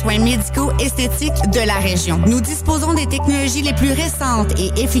leader en soins médicaux esthétiques de la région. Nous disposons des technologies les plus récentes et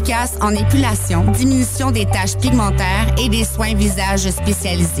efficaces en épilation, diminution des taches pigmentaires et des soins visage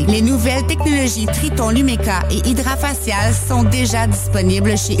spécialisés. Les nouvelles technologies Triton Lumeka et Hydrafacial sont déjà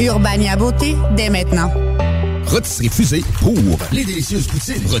disponibles chez Urbania Beauté dès maintenant. Rôtisserie Fusée pour les délicieuses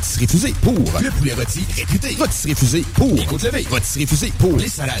poutines. Rôtisserie Fusée pour le poulet rôti réputé. Rôtisserie Fusée pour les côtes levées. Rôtisserie Fusée pour les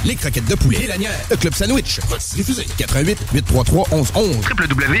salades, les croquettes de poulet, les lanières, le club sandwich. Rôtisserie Fusée. 88 833 1111.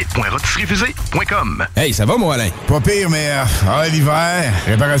 www.rôtisserieFusée.com. Hey, ça va, mon Alain? Pas pire, mais l'hiver,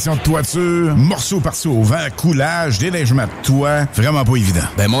 réparation de toiture, morceaux par-ci au vent, coulage, déneigement de toit, vraiment pas évident.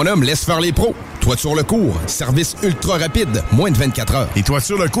 Ben, mon homme, laisse faire les pros. Toiture Le Cours, service ultra rapide, moins de 24 heures. Et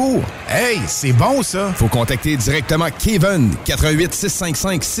Toiture Le Cours? Hey, c'est bon, ça! Faut contacter directement Kevin, 88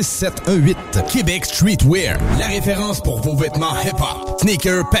 655 6718. Québec Streetwear, la référence pour vos vêtements hip-hop.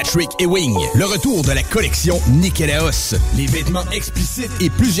 Sneaker, Patrick et Wing. Le retour de la collection Nikélaos. Les vêtements explicites et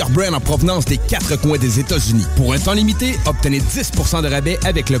plusieurs brands en provenance des 4 coins des États-Unis. Pour un temps limité, obtenez 10% de rabais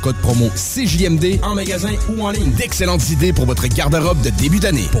avec le code promo CJMD en magasin ou en ligne. D'excellentes idées pour votre garde-robe de début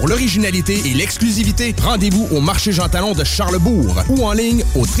d'année. Pour l'originalité et l'exclusivité, rendez-vous au marché Jean Talon de Charlesbourg ou en ligne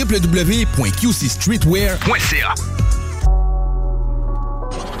au www.qcstreetwear.ca.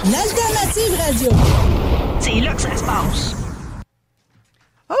 L'Alternative Radio. C'est là que ça se passe.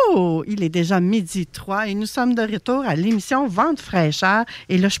 Oh, il est déjà 12h03 et nous sommes de retour à l'émission Vente fraîcheur.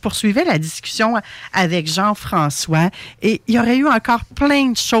 Et là, je poursuivais la discussion avec Jean-François et il y aurait eu encore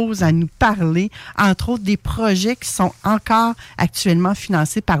plein de choses à nous parler, entre autres des projets qui sont encore actuellement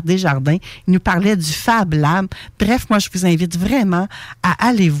financés par Desjardins. Il nous parlait du Fab Lab. Bref, moi, je vous invite vraiment à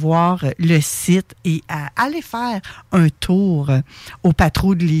aller voir le site et à aller faire un tour au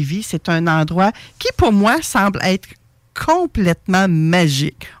Patro de Lévis. C'est un endroit qui, pour moi, semble être complètement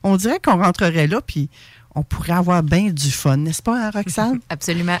magique. On dirait qu'on rentrerait là, puis on pourrait avoir bien du fun, n'est-ce pas, hein, Roxane?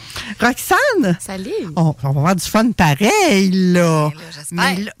 Absolument. Roxane! Salut! On va avoir du fun pareil, là. J'espère.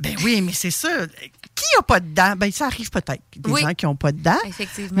 Mais là, ben oui, mais c'est ça. Qui n'a pas de dents? Ben, ça arrive peut-être. Des gens qui n'ont pas de dents.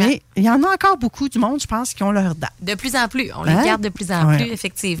 Effectivement. Mais il y en a encore beaucoup du monde, je pense, qui ont leurs dents. De plus en plus. On les garde de plus en plus,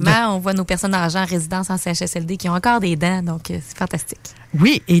 effectivement. On voit nos personnes âgées en résidence en CHSLD qui ont encore des dents, donc c'est fantastique.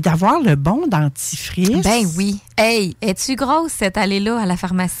 Oui, et d'avoir le bon dentifrice. Ben oui. Hey, es-tu grosse cette allée-là à la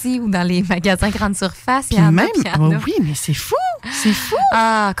pharmacie ou dans les magasins grande surface? Il y en a, puis il y en a. Oui, mais c'est fou. C'est fou.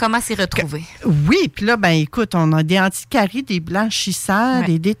 Ah, comment s'y retrouver? Oui, puis là, ben écoute, on a des anticaries, des blanchissants,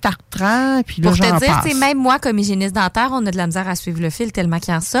 des détartrants, puis là, pour te j'en dire, passe. même moi, comme hygiéniste dentaire, on a de la misère à suivre le fil tellement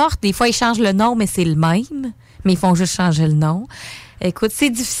qu'ils en sortent. Des fois, ils changent le nom, mais c'est le même. Mais ils font juste changer le nom. Écoute, c'est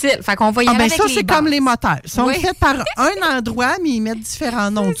difficile. Fait qu'on va y aller avec ça, les c'est bases. comme les moteurs. Ils sont Oui. faits par un endroit, mais ils mettent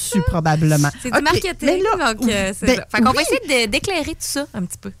différents noms dessus, probablement. C'est du marketing. Mais là, donc, c'est ça. Fait qu'on va essayer d'éclairer tout ça un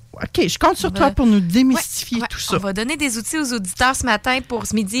petit peu. OK, je compte sur toi pour nous démystifier tout ça. On va donner des outils aux auditeurs ce matin pour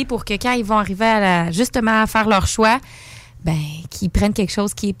ce midi pour que quand ils vont arriver justement à faire leur choix, ben, qu'ils prennent quelque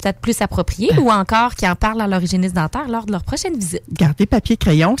chose qui est peut-être plus approprié ou encore qu'ils en parlent à leur hygiéniste dentaire lors de leur prochaine visite. Gardez papier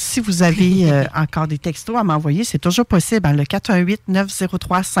crayon. Si vous avez encore des textos à m'envoyer, c'est toujours possible. Hein, le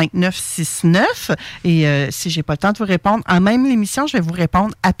 418-903-5969. Et si j'ai pas le temps de vous répondre, en même l'émission, je vais vous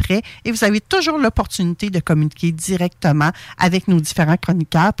répondre après. Et vous avez toujours l'opportunité de communiquer directement avec nos différents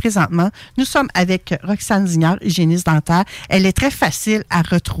chroniqueurs. Présentement, nous sommes avec Roxane Zignard, hygiéniste dentaire. Elle est très facile à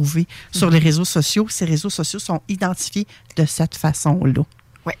retrouver sur les réseaux sociaux. Ces réseaux sociaux sont identifiés de cette façon-là.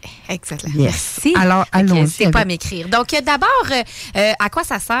 Oui, exactement. Yes. Merci. Alors, allons-y. C'est pas à m'écrire. Donc, d'abord, à quoi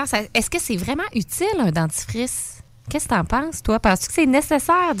ça sert? Est-ce que c'est vraiment utile, un dentifrice? Qu'est-ce que tu en penses, toi? Penses-tu que c'est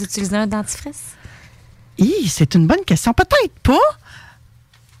nécessaire d'utiliser un dentifrice? C'est une bonne question. Peut-être pas,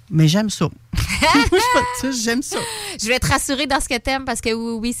 mais j'aime ça. J'aime ça. Je vais te rassurer dans ce que t'aimes parce que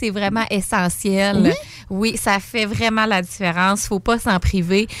oui, c'est vraiment essentiel. Oui, ça fait vraiment la différence. Faut pas s'en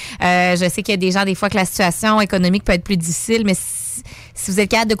priver. Je sais qu'il y a des gens, des fois, que la situation économique peut être plus difficile, mais si vous êtes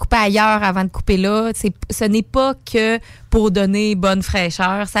capable de couper ailleurs avant de couper là, ce n'est pas que pour donner bonne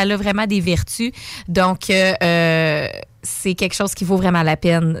fraîcheur. Ça a vraiment des vertus. Donc, c'est quelque chose qui vaut vraiment la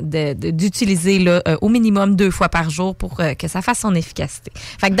peine d'utiliser là, au minimum 2 fois par jour pour que ça fasse son efficacité.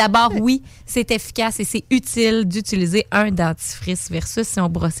 Fait que d'abord, oui, c'est efficace et c'est utile d'utiliser un dentifrice versus si on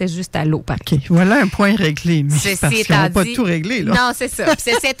brossait juste à l'eau. OK, voilà un point réglé. Mais c'est parce qu'on va pas tout régler, là. Non, c'est ça.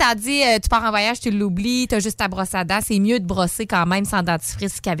 Puis ceci étant dit, tu pars en voyage, tu l'oublies, tu as juste ta brosse à dents. C'est mieux de brosser quand même sans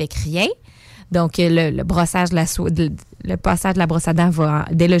dentifrice qu'avec rien. Donc, le brossage le passage de la brosse à dents va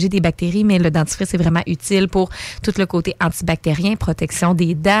déloger des bactéries, mais le dentifrice est vraiment utile pour tout le côté antibactérien, protection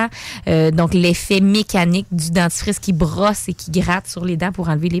des dents. Donc, l'effet mécanique du dentifrice qui brosse et qui gratte sur les dents pour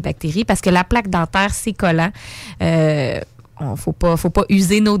enlever les bactéries. Parce que la plaque dentaire, c'est collant. Faut pas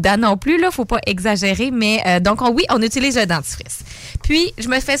user nos dents non plus, là. Faut pas exagérer. Mais donc, oui, on utilise le dentifrice. Puis, je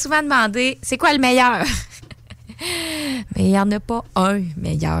me fais souvent demander, c'est quoi le meilleur? Mais il n'y en a pas un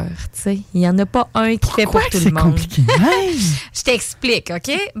meilleur, tu sais. Il n'y en a pas un qui fait pour tout le monde. Compliqué? Je t'explique,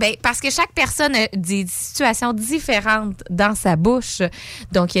 OK? Ben, parce que chaque personne a des situations différentes dans sa bouche.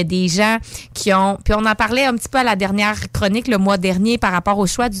 Donc, il y a des gens qui ont... Puis on en parlait un petit peu à la dernière chronique le mois dernier par rapport au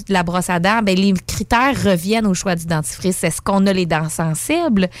choix de la brosse à dents. Ben, les critères reviennent au choix du dentifrice. Est-ce qu'on a les dents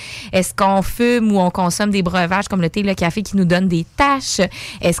sensibles? Est-ce qu'on fume ou on consomme des breuvages comme le thé, le café qui nous donnent des taches?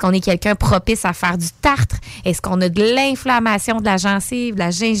 Est-ce qu'on est quelqu'un propice à faire du tartre? Est-ce qu'on a de l'inflammation de la gencive, de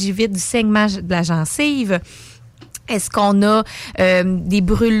la gingivite, du saignement de la gencive? Est-ce qu'on a des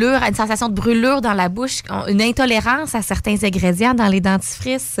brûlures, une sensation de brûlure dans la bouche, une intolérance à certains ingrédients dans les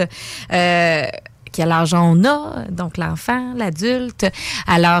dentifrices? Quel âge on a, donc l'enfant, l'adulte?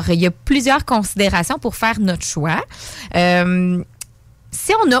 Alors, il y a plusieurs considérations pour faire notre choix.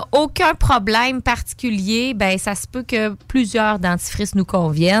 Si on n'a aucun problème particulier, ben ça se peut que plusieurs dentifrices nous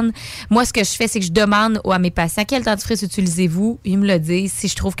conviennent. Moi, ce que je fais, c'est que je demande à mes patients quel dentifrice utilisez-vous. Ils me le disent. Si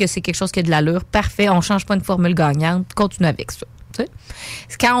je trouve que c'est quelque chose qui a de l'allure, parfait, on ne change pas une formule gagnante, continue avec ça.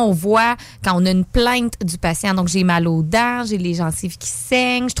 Quand on a une plainte du patient, donc j'ai mal aux dents, j'ai les gencives qui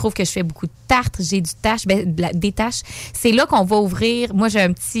saignent, je trouve que je fais beaucoup de tartre, j'ai des taches, c'est là qu'on va ouvrir. Moi, j'ai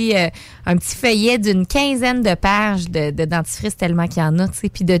un petit feuillet d'une 15aine de pages de dentifrice tellement qu'il y en a, tu sais,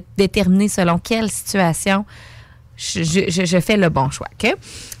 puis de déterminer selon quelle situation je fais le bon choix. Okay?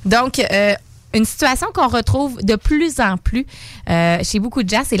 Donc, une situation qu'on retrouve de plus en plus chez beaucoup de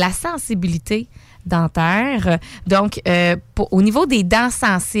gens, c'est la sensibilité dentaire. Donc, au niveau des dents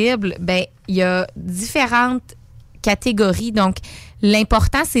sensibles, ben il y a différentes catégories. Donc,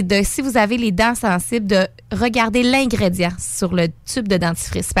 l'important, c'est si vous avez les dents sensibles, de regarder l'ingrédient sur le tube de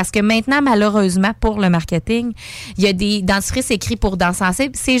dentifrice. Parce que maintenant, malheureusement, pour le marketing, il y a des dentifrices écrits pour dents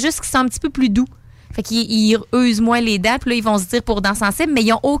sensibles. C'est juste qu'ils sont un petit peu plus doux. Fait qu'ils usent moins les dents, puis là, ils vont se dire pour dents sensibles, mais ils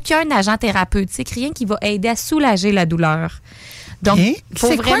n'ont aucun agent thérapeutique, rien qui va aider à soulager la douleur. Donc,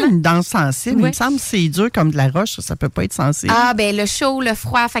 c'est quoi une dent sensible? Oui. Il me semble que c'est dur comme de la roche, ça peut pas être sensible. Ah, ben le chaud, le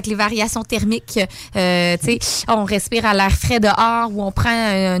froid, fait que les variations thermiques, tu sais, on respire à l'air frais dehors ou on prend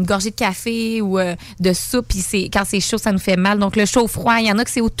une gorgée de café ou de soupe, puis quand c'est chaud, ça nous fait mal. Donc, le chaud-froid, il y en a que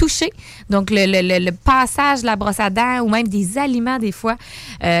c'est au toucher. Donc, le passage de la brosse à dents ou même des aliments, des fois,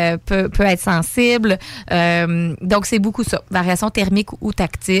 peut être sensible. Donc, c'est beaucoup ça. Variation thermique ou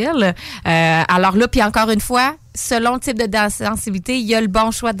tactile. Alors là, puis encore une fois, selon le type de sensibilité, il y a le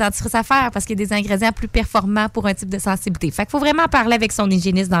bon choix de dentifrice à faire parce qu'il y a des ingrédients plus performants pour un type de sensibilité. Fait qu'il faut vraiment parler avec son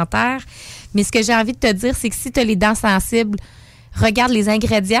hygiéniste dentaire. Mais ce que j'ai envie de te dire, c'est que si tu as les dents sensibles, regarde les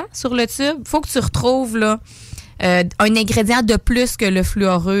ingrédients sur le tube. Il faut que tu retrouves là, un ingrédient de plus que le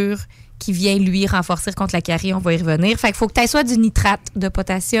fluorure qui vient, lui, renforcer contre la carie. On va y revenir. Fait qu'il faut que tu aies soit du nitrate de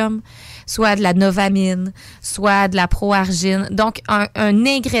potassium, soit de la novamine, soit de la proargine. Donc, un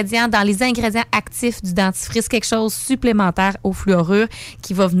ingrédient, dans les ingrédients actifs du dentifrice, quelque chose supplémentaire au fluorure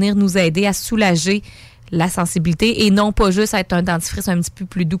qui va venir nous aider à soulager la sensibilité et non pas juste être un dentifrice un petit peu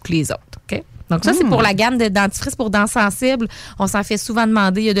plus doux que les autres. OK? Donc, ça, c'est pour la gamme de dentifrice pour dents sensibles. On s'en fait souvent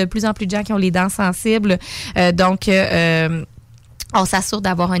demander. Il y a de plus en plus de gens qui ont les dents sensibles. On s'assure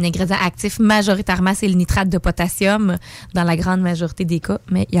d'avoir un ingrédient actif. Majoritairement, c'est le nitrate de potassium dans la grande majorité des cas,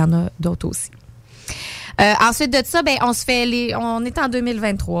 mais il y en a d'autres aussi. Ensuite de ça, ben on est en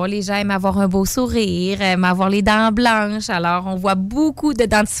 2023. Les gens aiment avoir un beau sourire, aiment avoir les dents blanches. Alors, on voit beaucoup de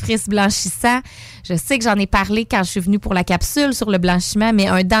dentifrice blanchissant. Je sais que j'en ai parlé quand je suis venue pour la capsule sur le blanchiment, mais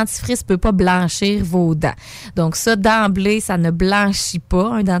un dentifrice peut pas blanchir vos dents. Donc ça, d'emblée, ça ne blanchit pas,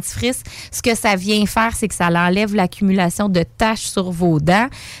 un dentifrice. Ce que ça vient faire, c'est que ça enlève l'accumulation de taches sur vos dents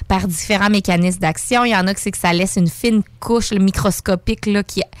par différents mécanismes d'action. Il y en a que c'est que ça laisse une fine couche microscopique là,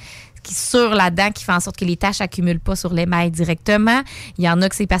 qui sur la dent qui fait en sorte que les taches n'accumulent pas sur l'émail directement. Il y en a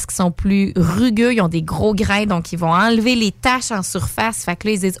que c'est parce qu'ils sont plus rugueux, ils ont des gros grains, donc ils vont enlever les taches en surface. Fait que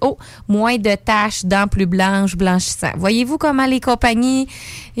là, ils disent, moins de taches, dents plus blanches, blanchissant. Voyez-vous comment les compagnies,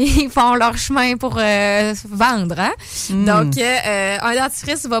 ils font leur chemin pour vendre, hein? Donc, un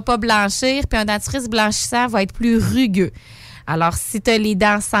dentifrice ne va pas blanchir, puis un dentifrice blanchissant va être plus rugueux. Alors, si tu as les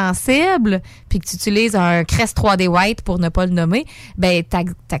dents sensibles puis que tu utilises un Crest 3D White pour ne pas le nommer, ben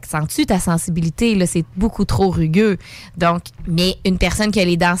t'accentues ta sensibilité. Là, c'est beaucoup trop rugueux. Donc, mais une personne qui a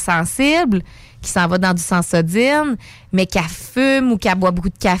les dents sensibles, qui s'en va dans du Sensodine, mais qui fume ou qui boit beaucoup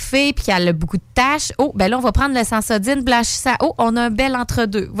de café puis qui a beaucoup de taches, ben là, on va prendre le Sensodine blanchissant. On a un bel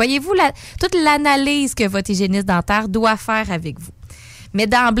entre-deux. Voyez-vous toute l'analyse que votre hygiéniste dentaire doit faire avec vous. Mais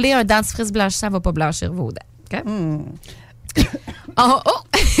d'emblée, un dentifrice blanchissant ne va pas blanchir vos dents. Okay?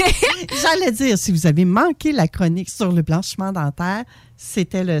 J'allais dire, si vous avez manqué la chronique sur le blanchiment dentaire,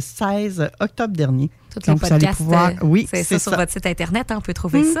 c'était le 16 octobre dernier. Tous les podcasts, c'est ça sur votre site Internet, on peut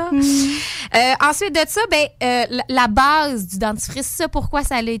trouver ça. Ensuite de ça, la base du dentifrice, ça pourquoi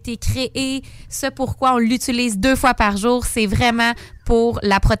ça a été créé, ça pourquoi on l'utilise 2 fois par jour, c'est vraiment pour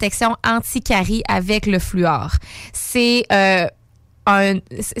la protection anti-carie avec le fluor. C'est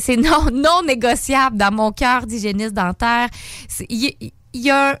non négociable dans mon cœur d'hygiéniste dentaire. Il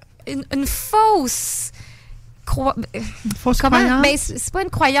y a une fausse croyance? Ben, c'est pas une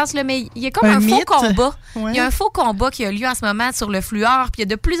croyance, là, mais il y a comme un faux combat. Ouais. Il y a un faux combat qui a lieu en ce moment sur le fluor, puis il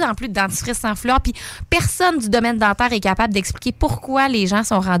y a de plus en plus de dentifrices sans fluor, puis personne du domaine dentaire est capable d'expliquer pourquoi les gens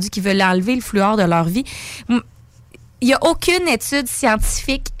sont rendus qui veulent enlever le fluor de leur vie. Il n'y a aucune étude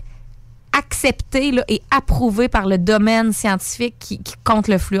scientifique accepté là, et approuvé par le domaine scientifique qui compte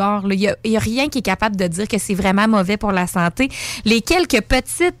le fluor. Il y a rien qui est capable de dire que c'est vraiment mauvais pour la santé. Les quelques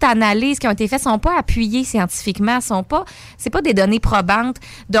petites analyses qui ont été faites sont pas appuyées scientifiquement, c'est pas des données probantes.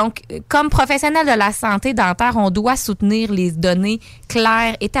 Donc, comme professionnel de la santé dentaire, on doit soutenir les données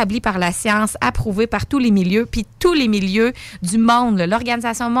claires, établies par la science, approuvées par tous les milieux, puis tous les milieux du monde, là,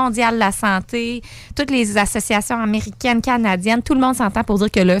 l'Organisation mondiale de la santé, toutes les associations américaines, canadiennes, tout le monde s'entend pour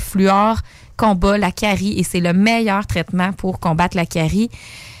dire que le fluor combat la carie et c'est le meilleur traitement pour combattre la carie.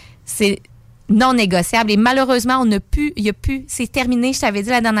 C'est non négociable et malheureusement, c'est terminé. Je t'avais dit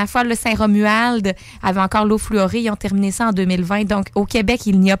la dernière fois, le Saint-Romuald avait encore l'eau fluorée. Ils ont terminé ça en 2020. Donc, au Québec,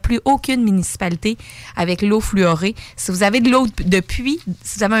 il n'y a plus aucune municipalité avec l'eau fluorée. Si vous avez de l'eau de puits,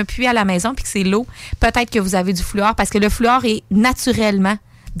 si vous avez un puits à la maison puis que c'est l'eau, peut-être que vous avez du fluor parce que le fluor est naturellement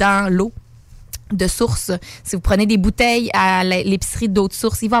dans l'eau de source. Si vous prenez des bouteilles à l'épicerie d'autres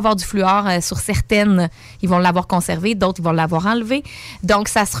sources, il va y avoir du fluor sur certaines. Ils vont l'avoir conservé, d'autres, ils vont l'avoir enlevé. Donc,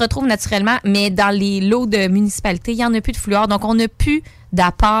 ça se retrouve naturellement, mais dans les lots de municipalités, il n'y en a plus de fluor. Donc, on n'a plus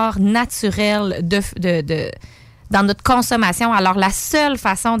d'apport naturel dans notre consommation. Alors, la seule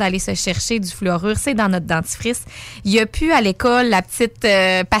façon d'aller se chercher du fluorure, c'est dans notre dentifrice. Il n'y a plus à l'école la petite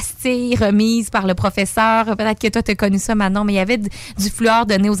pastille remise par le professeur. Peut-être que toi, tu as connu ça, Manon, mais il y avait du fluor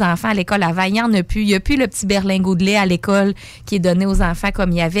donné aux enfants à l'école avant. Il n'y en a plus. Il n'y a plus le petit berlingot de lait à l'école qui est donné aux enfants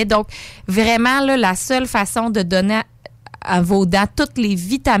comme il y avait. Donc, vraiment, là, la seule façon de donner à vos dents toutes les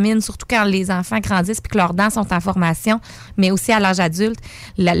vitamines, surtout quand les enfants grandissent et que leurs dents sont en formation, mais aussi à l'âge adulte.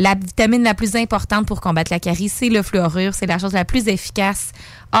 La vitamine la plus importante pour combattre la carie, c'est le fluorure. C'est la chose la plus efficace.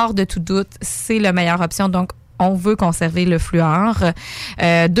 Hors de tout doute, c'est la meilleure option. Donc, on veut conserver le fluor.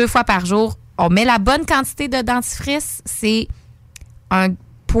 2 fois par jour, on met la bonne quantité de dentifrice. C'est un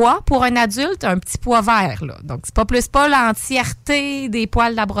poids pour un adulte, un petit pois vert, là. Donc, c'est pas l'entièreté des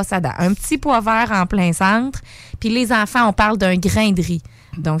poils de la brosse à dents. Un petit pois vert en plein centre. Puis les enfants, on parle d'un grain de riz.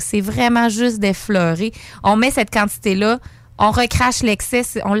 Donc, c'est vraiment juste d'effleurer. On met cette quantité-là, on recrache l'excès,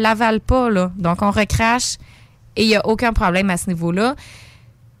 on ne l'avale pas, là. Donc, on recrache et il n'y a aucun problème à ce niveau-là.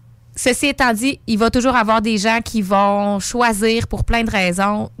 Ceci étant dit, il va toujours avoir des gens qui vont choisir, pour plein de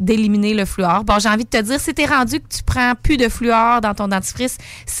raisons, d'éliminer le fluor. Bon, j'ai envie de te dire, si t'es rendu que tu prends plus de fluor dans ton dentifrice,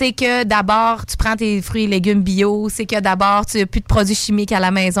 c'est que d'abord, tu prends tes fruits et légumes bio, c'est que d'abord, tu n'as plus de produits chimiques à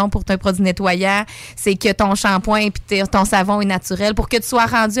la maison pour ton produit nettoyant, c'est que ton shampoing et ton savon est naturel. Pour que tu sois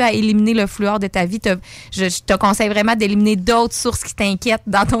rendu à éliminer le fluor de ta vie, je te conseille vraiment d'éliminer d'autres sources qui t'inquiètent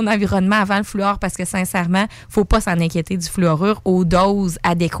dans ton environnement avant le fluor parce que, sincèrement, faut pas s'en inquiéter du fluorure aux doses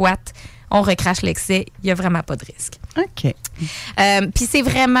adéquates. On recrache l'excès, il n'y a vraiment pas de risque. OK. Puis c'est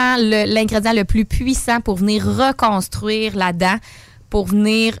vraiment l'ingrédient le plus puissant pour venir reconstruire la dent, pour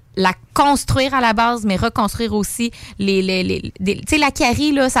venir la construire à la base, mais reconstruire aussi tu sais, la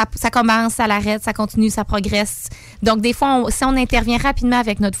carie, là, ça commence, ça l'arrête, ça continue, ça progresse. Donc, des fois, si on intervient rapidement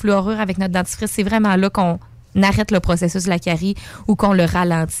avec notre fluorure, avec notre dentifrice, c'est vraiment là qu'on arrête le processus de la carie ou qu'on le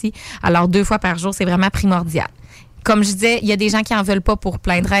ralentit. Alors, 2 fois par jour, c'est vraiment primordial. Comme je disais, il y a des gens qui en veulent pas pour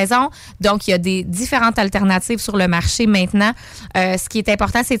plein de raisons. Donc, il y a des différentes alternatives sur le marché maintenant. Ce qui est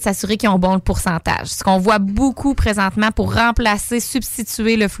important, c'est de s'assurer qu'ils ont bon pourcentage. Ce qu'on voit beaucoup présentement pour remplacer,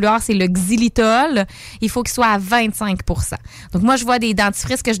 substituer le fluor, c'est le xylitol. Il faut qu'il soit à 25 %. Donc, moi, je vois des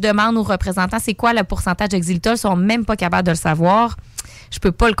dentifrices que je demande aux représentants, c'est quoi le pourcentage de xylitol? Ils sont même pas capables de le savoir. Je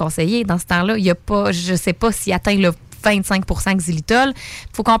peux pas le conseiller. Dans ce temps-là, il y a pas, je sais pas s'il atteint le 25 % xylitol.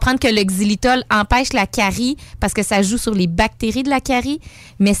 Il faut comprendre que le xylitol empêche la carie parce que ça joue sur les bactéries de la carie,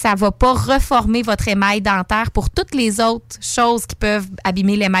 mais ça ne va pas reformer votre émail dentaire pour toutes les autres choses qui peuvent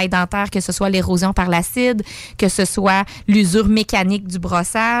abîmer l'émail dentaire, que ce soit l'érosion par l'acide, que ce soit l'usure mécanique du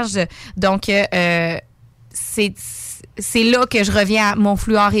brossage. Donc, c'est là que je reviens à mon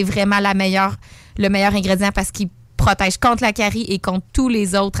fluor est vraiment le meilleur ingrédient parce qu'il protège contre la carie et contre tous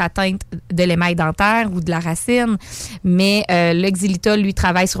les autres atteintes de l'émail dentaire ou de la racine. Mais le xylitol, lui,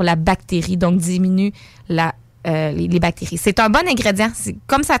 travaille sur la bactérie, donc diminue les bactéries. C'est un bon ingrédient.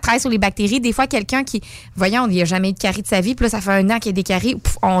 Comme ça travaille sur les bactéries, des fois, quelqu'un qui, voyons, il n'a jamais eu de carie de sa vie, puis là, ça fait 1 an qu'il y a des caries,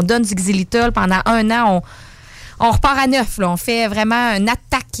 on donne du xylitol pendant 1 an, on repart à neuf. Là. On fait vraiment une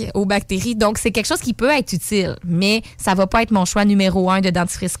attaque aux bactéries. Donc, c'est quelque chose qui peut être utile, mais ça ne va pas être mon choix numéro 1 de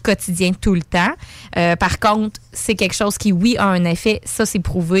dentifrice quotidien tout le temps. Par contre, c'est quelque chose qui, oui, a un effet. Ça, c'est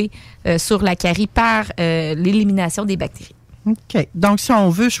prouvé sur la carie par l'élimination des bactéries. OK. Donc, si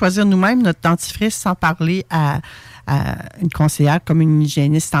on veut choisir nous-mêmes notre dentifrice sans parler à une conseillère comme une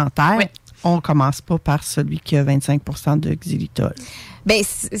hygiéniste dentaire, oui, on ne commence pas par celui qui a 25 % de xylitol. Bien,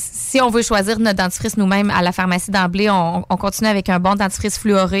 si on veut choisir notre dentifrice nous-mêmes à la pharmacie d'emblée, on continue avec un bon dentifrice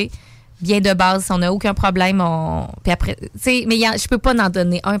fluoré, bien de base, si on n'a aucun problème, puis après, tu sais, mais je peux pas en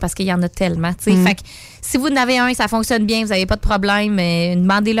donner un parce qu'il y en a tellement, tu sais. Fait que si vous en avez un, ça fonctionne bien, vous n'avez pas de problème,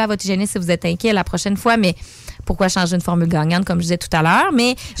 demandez-le à votre hygiéniste si vous êtes inquiet la prochaine fois, mais pourquoi changer une formule gagnante, comme je disais tout à l'heure,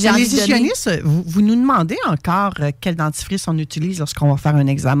 mais j'ai envie de donner... Les hygiénistes, vous nous demandez encore quel dentifrice on utilise lorsqu'on va faire un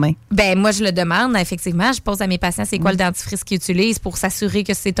examen? Ben moi, je le demande, effectivement. Je pose à mes patients c'est quoi le dentifrice qu'ils utilisent pour s'assurer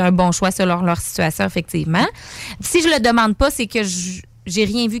que c'est un bon choix selon leur situation, effectivement. Si je le demande pas, c'est que j'ai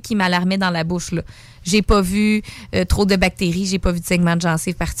rien vu qui m'alarmait dans la bouche, là. J'ai pas vu trop de bactéries, j'ai pas vu de segment de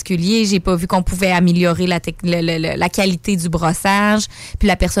gencive particulier, j'ai pas vu qu'on pouvait améliorer la qualité du brossage, puis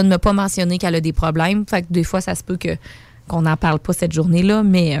la personne m'a pas mentionné qu'elle a des problèmes. Fait que des fois, ça se peut qu'on n'en parle pas cette journée-là,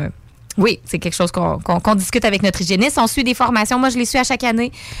 mais oui, c'est quelque chose qu'on discute avec notre hygiéniste. On suit des formations. Moi, je les suis à chaque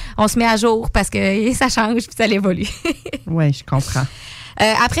année. On se met à jour parce que ça change puis ça évolue. Oui, je comprends.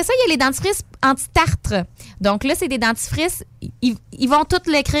 Après ça, il y a les dentifrices anti-tartre. Donc là, c'est des dentifrices, ils vont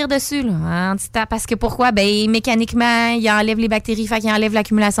tout l'écrire dessus, là, hein, anti-tartre. Parce que pourquoi? Ben, mécaniquement, ils enlèvent les bactéries, fait qu'ils enlèvent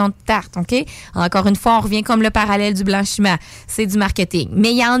l'accumulation de tartre, OK? Encore une fois, on revient comme le parallèle du blanchiment. C'est du marketing.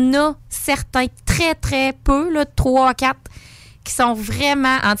 Mais il y en a certains, très, très peu, là, 3, 4, qui sont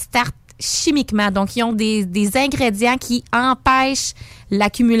vraiment anti-tartre chimiquement. Donc, ils ont des ingrédients qui empêchent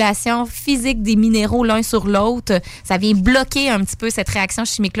l'accumulation physique des minéraux l'un sur l'autre. Ça vient bloquer un petit peu cette réaction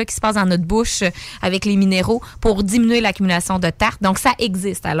chimique-là qui se passe dans notre bouche avec les minéraux pour diminuer l'accumulation de tartre. Donc, ça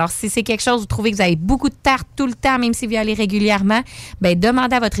existe. Alors, si c'est quelque chose, vous trouvez que vous avez beaucoup de tartre tout le temps, même si vous y allez régulièrement, bien,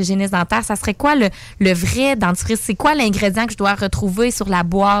 demandez à votre hygiéniste dentaire, ça serait quoi le vrai dentifrice? C'est quoi l'ingrédient que je dois retrouver sur la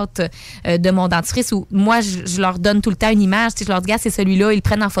boîte de mon dentifrice? Ou moi, je leur donne tout le temps une image. Je leur dis, c'est celui-là, ils le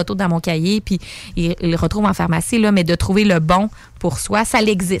prennent en photo dans mon cahier, puis ils le retrouvent en pharmacie, là, mais de trouver le bon pour soi, ça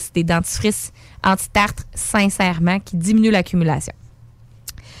existe, des dentifrices anti-tartre, sincèrement, qui diminuent l'accumulation.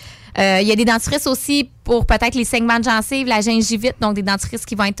 Il y a des dentifrices aussi pour peut-être les saignements de gencives, la gingivite, donc des dentifrices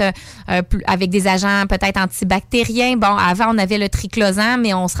qui vont être avec des agents peut-être antibactériens. Bon, avant, on avait le triclosan,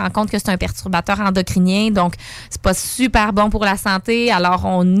 mais on se rend compte que c'est un perturbateur endocrinien, donc c'est pas super bon pour la santé. Alors,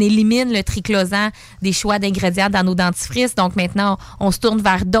 on élimine le triclosan des choix d'ingrédients dans nos dentifrices. Donc, maintenant, on se tourne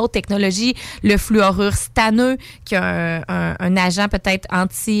vers d'autres technologies. Le fluorure stanneux, qui a un agent peut-être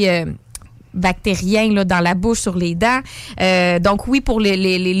bactérien là, dans la bouche, sur les dents. Donc oui, pour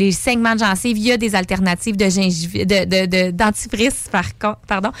les saignements de gencives, il y a des alternatives de dentifrices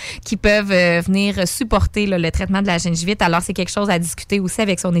qui peuvent venir supporter là, le traitement de la gingivite. Alors c'est quelque chose à discuter aussi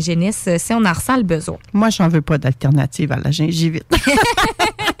avec son hygiéniste si on en ressent le besoin. Moi, j'en veux pas d'alternative à la gingivite.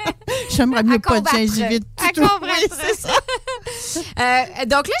 J'aimerais mieux pas de gingivite. Oui, c'est ça.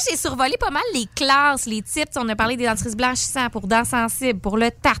 Donc là, j'ai survolé pas mal les classes, les types. On a parlé des dentifrices blanchissants pour dents sensibles, pour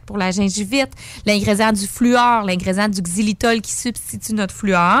le tartre, pour la gingivite, l'ingrédient du fluor, l'ingrédient du xylitol qui substitue notre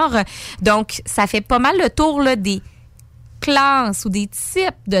fluor. Donc, ça fait pas mal le tour là, des classes ou des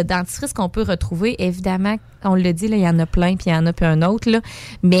types de dentifrices qu'on peut retrouver. Évidemment, on le dit, là, il y en a plein, puis il y en a puis un autre, là.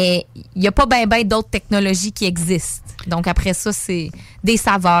 Mais il n'y a pas bien d'autres technologies qui existent. Donc, après ça, c'est des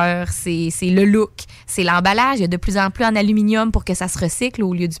saveurs, c'est le look, c'est l'emballage. Il y a de plus en plus en aluminium pour que ça se recycle.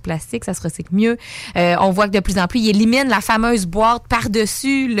 Au lieu du plastique, ça se recycle mieux. On voit que de plus en plus, ils éliminent la fameuse boîte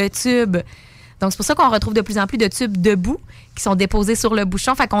par-dessus le tube. Donc, c'est pour ça qu'on retrouve de plus en plus de tubes debout qui sont déposés sur le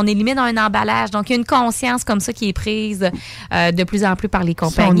bouchon. Fait qu'on élimine un emballage. Donc, il y a une conscience comme ça qui est prise de plus en plus par les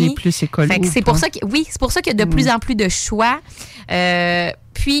compagnies. On est plus écolo. Fait que c'est pour ça qu'il y a de plus en plus de choix.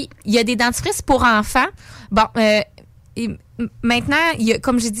 Puis, il y a des dentifrices pour enfants. Bon, maintenant,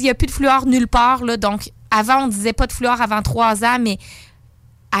 comme j'ai dit, il n'y a plus de fluor nulle part. Là, donc, avant, on ne disait pas de fluor avant 3 ans, mais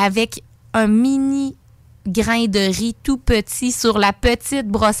avec un mini grain de riz tout petit sur la petite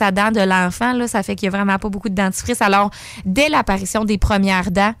brosse à dents de l'enfant, là, ça fait qu'il n'y a vraiment pas beaucoup de dentifrice. Alors, dès l'apparition des premières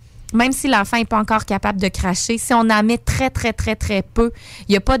dents, même si l'enfant n'est pas encore capable de cracher, si on en met très, très, très, très peu,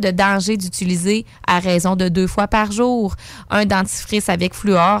 il n'y a pas de danger d'utiliser à raison de 2 fois par jour un dentifrice avec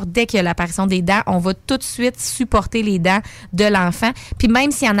fluor. Dès qu'il y a l'apparition des dents, on va tout de suite supporter les dents de l'enfant. Puis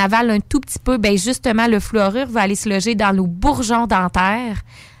même s'il en avale un tout petit peu, ben justement, le fluorure va aller se loger dans nos bourgeons dentaires,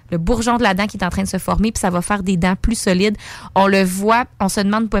 le bourgeon de la dent qui est en train de se former, puis ça va faire des dents plus solides. On le voit, on se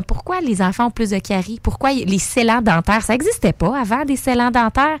demande pourquoi les enfants ont plus de caries, pourquoi les scellants dentaires, ça n'existait pas avant des scellants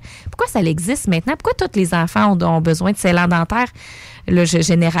dentaires. Pourquoi ça existe maintenant? Pourquoi tous les enfants ont besoin de scellants dentaires? Là, je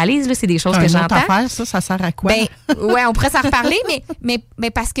généralise, là, c'est des choses que j'entends. Affaire, ça sert à quoi? Ouais, on pourrait s'en reparler,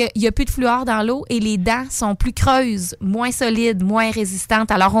 mais parce qu'il n'y a plus de fluor dans l'eau et les dents sont plus creuses, moins solides, moins résistantes.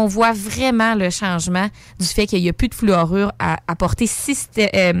 Alors, on voit vraiment le changement du fait qu'il n'y a plus de fluorure à apporter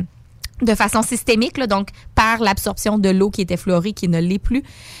de façon systémique, là, donc par l'absorption de l'eau qui était fluorée, qui ne l'est plus,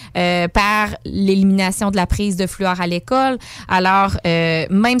 par l'élimination de la prise de fluor à l'école. Alors,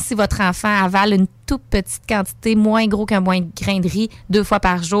 même si votre enfant avale une toute petite quantité, moins gros qu'un grain de riz 2 fois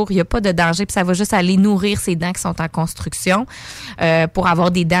par jour, il n'y a pas de danger, puis ça va juste aller nourrir ses dents qui sont en construction pour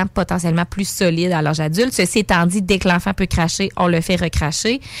avoir des dents potentiellement plus solides à l'âge adulte. Ceci étant dit, dès que l'enfant peut cracher, on le fait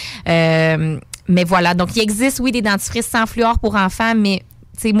recracher. Mais voilà, donc il existe, oui, des dentifrices sans fluor pour enfants, mais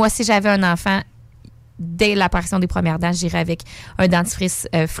moi, si j'avais un enfant, dès l'apparition des premières dents, j'irais avec un dentifrice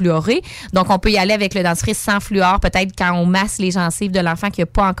fluoré. Donc, on peut y aller avec le dentifrice sans fluor, peut-être quand on masse les gencives de l'enfant qui n'a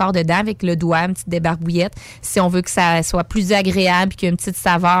pas encore de dents, avec le doigt, une petite débarbouillette. Si on veut que ça soit plus agréable et qu'il y ait une petite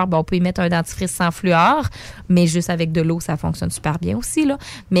saveur, on peut y mettre un dentifrice sans fluor, mais juste avec de l'eau, ça fonctionne super bien aussi, là.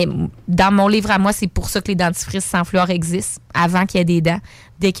 Mais dans mon livre à moi, c'est pour ça que les dentifrices sans fluor existent, avant qu'il y ait des dents.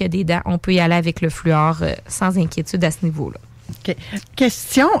 Dès qu'il y a des dents, on peut y aller avec le fluor sans inquiétude à ce niveau-là. OK.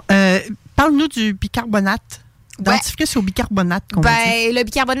 Question, parle-nous du bicarbonate. Dentifrice au bicarbonate, qu'on dit. Le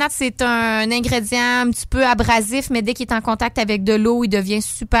bicarbonate, c'est un ingrédient un petit peu abrasif, mais dès qu'il est en contact avec de l'eau, il devient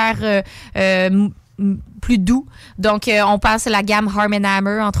super plus doux. Donc, on pense à la gamme Arm &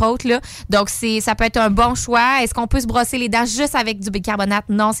 Hammer, entre autres, là. Donc, ça peut être un bon choix. Est-ce qu'on peut se brosser les dents juste avec du bicarbonate?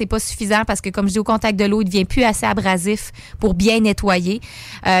 Non, c'est pas suffisant parce que, comme je dis, au contact de l'eau, il devient plus assez abrasif pour bien nettoyer.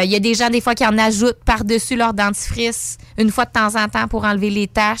 Il y a des gens, des fois, qui en ajoutent par-dessus leur dentifrice une fois de temps en temps pour enlever les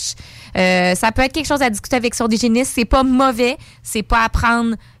taches. Ça peut être quelque chose à discuter avec son hygiéniste. C'est pas mauvais. C'est pas à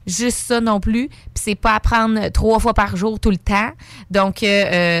prendre juste ça non plus. Puis c'est pas à prendre 3 fois par jour tout le temps. Donc,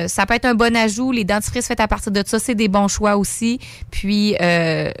 ça peut être un bon ajout. Les dentifrices faits à partir de ça, c'est des bons choix aussi. Puis,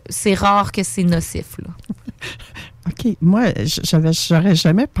 c'est rare que c'est nocif, là. OK. Moi, j'aurais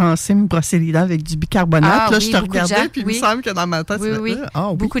jamais pensé me brosser les dents avec du bicarbonate. Là, je te regardais, puis il me semble que dans ma tête,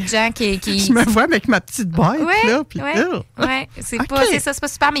 beaucoup de gens qui... Je me vois avec ma petite boîte, là. Puis c'est pas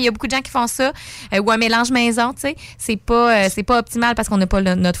super, mais il y a beaucoup de gens qui font ça. Ou un mélange maison, tu sais. C'est pas optimal parce qu'on n'a pas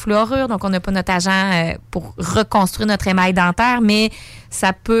notre fluorure, donc on n'a pas notre agent pour reconstruire notre émail dentaire, mais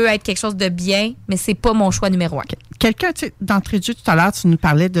ça peut être quelque chose de bien, mais c'est pas mon choix numéro 1. Quelqu'un, tu sais, d'entrée de jeu, tout à l'heure, tu nous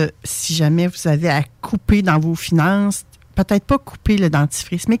parlais de si jamais vous avez à couper dans vos finances, peut-être pas couper le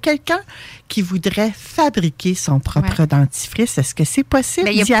dentifrice, mais quelqu'un qui voudrait fabriquer son propre dentifrice, est-ce que c'est possible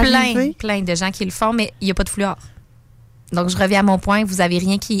d'y arriver? Il y a plein de gens qui le font, mais il n'y a pas de fluor. Donc, je reviens à mon point, vous n'avez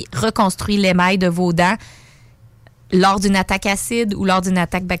rien qui reconstruit l'émail de vos dents lors d'une attaque acide ou lors d'une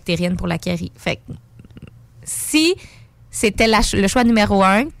attaque bactérienne pour la carie. Fait que, si c'était le choix numéro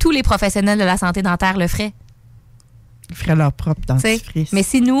 1, tous les professionnels de la santé dentaire le feraient. Ils feraient leur propre dentifrice. Mais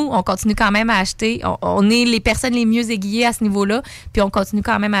si nous, on continue quand même à acheter, on est les personnes les mieux aiguillées à ce niveau-là, puis on continue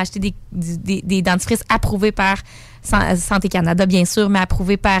quand même à acheter des dentifrices approuvés par Santé Canada, bien sûr, mais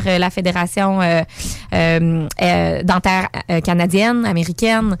approuvés par la Fédération dentaire canadienne,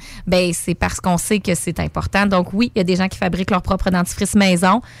 américaine, ben c'est parce qu'on sait que c'est important. Donc oui, il y a des gens qui fabriquent leur propre dentifrice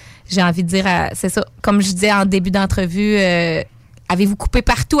maison. J'ai envie de dire, c'est ça, comme je disais en début d'entrevue, avez-vous coupé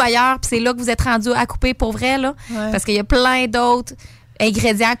partout ailleurs, puis c'est là que vous êtes rendu à couper pour vrai, là? Ouais. Parce qu'il y a plein d'autres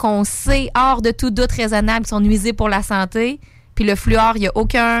ingrédients qu'on sait, hors de tout doute raisonnable, qui sont nuisibles pour la santé. Puis le fluor, il n'y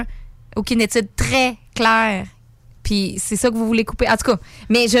a aucune étude très claire. Puis c'est ça que vous voulez couper. En tout cas,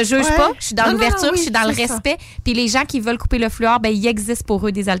 mais je juge pas. Je suis dans l'ouverture, je suis dans le respect. Puis les gens qui veulent couper le fluor, ben il existe pour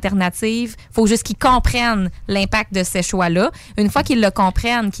eux des alternatives. Il faut juste qu'ils comprennent l'impact de ces choix-là. Une fois qu'ils le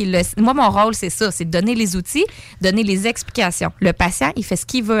comprennent, moi, mon rôle, c'est ça. C'est de donner les outils, donner les explications. Le patient, il fait ce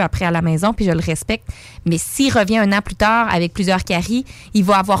qu'il veut après à la maison, puis je le respecte. Mais s'il revient 1 an plus tard avec plusieurs caries, il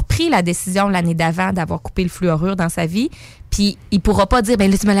va avoir pris la décision l'année d'avant d'avoir coupé le fluorure dans sa vie. Puis il pourra pas dire,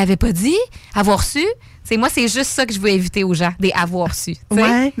 ben là, tu me l'avais pas dit, avoir su. Moi, c'est juste ça que je veux éviter aux gens, des avoir su.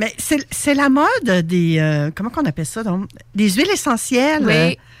 Oui, mais c'est la mode des... comment qu'on appelle ça, donc? Des huiles essentielles.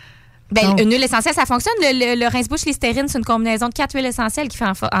 Oui. Une huile essentielle, ça fonctionne. Le rince-bouche Listerine, c'est une combinaison de 4 huiles essentielles qui fait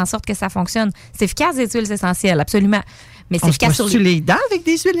en sorte que ça fonctionne. C'est efficace, des huiles essentielles, absolument. Mais c'est efficace sur les dents avec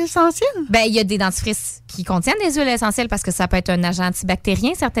des huiles essentielles? Il y a des dentifrices qui contiennent des huiles essentielles parce que ça peut être un agent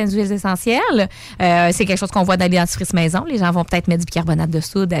antibactérien, certaines huiles essentielles. C'est quelque chose qu'on voit dans les dentifrices maison. Les gens vont peut-être mettre du bicarbonate de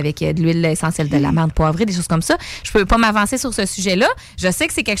soude avec de l'huile essentielle de l'amande poivrée, des choses comme ça. Je peux pas m'avancer sur ce sujet-là. Je sais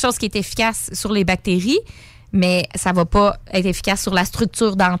que c'est quelque chose qui est efficace sur les bactéries, mais ça va pas être efficace sur la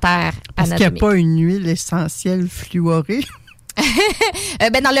structure dentaire anatomique. Est-ce qu'il n'y a pas une huile essentielle fluorée?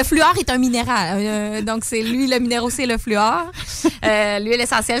 Dans le fluor est un minéral. Donc, c'est lui, le minéraux, c'est le fluor. L'huile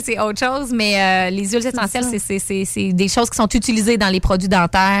essentielle, c'est autre chose. Mais les huiles essentielles, c'est des choses qui sont utilisées dans les produits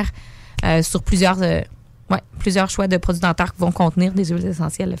dentaires sur plusieurs choix de produits dentaires qui vont contenir des huiles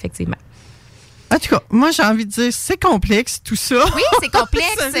essentielles, effectivement. En tout cas, moi, j'ai envie de dire, c'est complexe, tout ça. Oui, c'est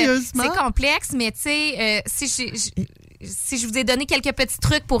complexe. Sérieusement. C'est complexe, mais tu sais, si je vous ai donné quelques petits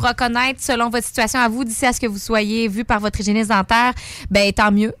trucs pour reconnaître selon votre situation à vous, d'ici à ce que vous soyez vu par votre hygiéniste dentaire, ben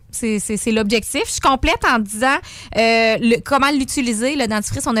tant mieux. C'est l'objectif. Je complète en disant comment l'utiliser. Le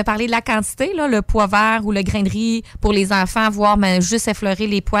dentifrice, on a parlé de la quantité, là, le pois vert ou le grain de riz pour les enfants, voire juste effleurer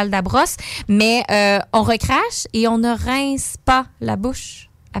les poils de la brosse. Mais on recrache et on ne rince pas la bouche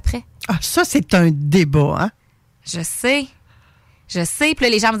après. Ah, ça, c'est un débat, hein? Je sais. Puis là,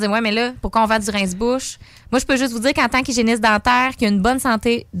 les gens me disent, ouais, mais là, pourquoi on vend du rince-bouche? Moi, je peux juste vous dire qu'en tant qu'hygiéniste dentaire, qui a une bonne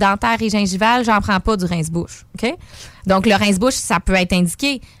santé dentaire et gingivale, j'en prends pas du rince-bouche. OK? Donc, le rince-bouche, ça peut être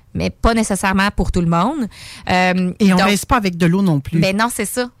indiqué, mais pas nécessairement pour tout le monde. Et on ne rince pas avec de l'eau non plus. Ben non, c'est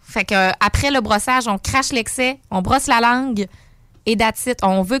ça. Fait que après le brossage, on crache l'excès, on brosse la langue et that's it.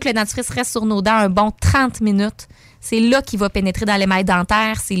 On veut que le dentifrice reste sur nos dents un bon 30 minutes. C'est là qu'il va pénétrer dans l'émail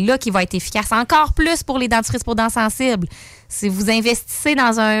dentaire. C'est là qu'il va être efficace. Encore plus pour les dentifrices pour dents sensibles. Si vous investissez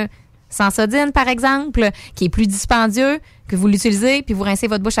dans un Sensodyne, par exemple, qui est plus dispendieux, que vous l'utilisez, puis vous rincez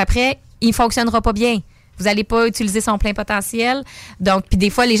votre bouche après, il ne fonctionnera pas bien. Vous n'allez pas utiliser son plein potentiel. Donc, puis des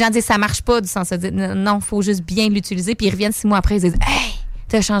fois, les gens disent ça marche pas du Sensodyne. Non, il faut juste bien l'utiliser. Puis ils reviennent 6 mois après, ils disent « Hey,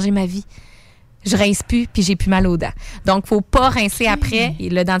 t'as changé ma vie. Je rince plus, puis j'ai plus mal aux dents. » Donc, faut pas rincer après. Et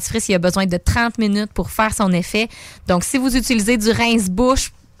le dentifrice, il a besoin de 30 minutes pour faire son effet. Donc, si vous utilisez du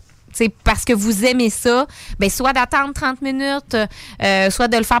rince-bouche, parce que vous aimez ça, ben soit d'attendre 30 minutes, soit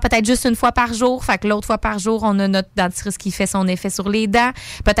de le faire peut-être juste une fois par jour. Fait que l'autre fois par jour, on a notre dentifrice qui fait son effet sur les dents.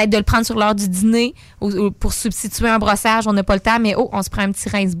 Peut-être de le prendre sur l'heure du dîner ou pour substituer un brossage. On n'a pas le temps, mais on se prend un petit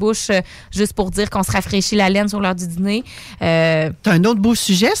rince-bouche juste pour dire qu'on se rafraîchit la laine sur l'heure du dîner. C'est un autre beau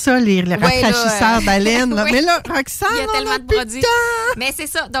sujet, ça, les rafraîchisseurs d'haleine. Oui. Mais là, Roxane, il y a tellement de produits. Mais c'est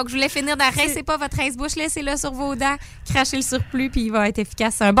ça. Donc, je voulais finir de rincer pas votre rince-bouche. Laissez-le sur vos dents. Crachez le surplus, puis il va être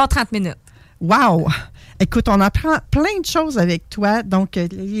efficace. C'est un bon 30 minutes. Wow! Écoute, on apprend plein de choses avec toi. Donc,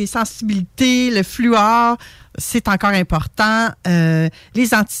 les sensibilités, le fluor, c'est encore important.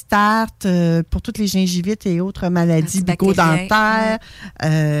 Les antitartes pour toutes les gingivites et autres maladies bucco-dentaires.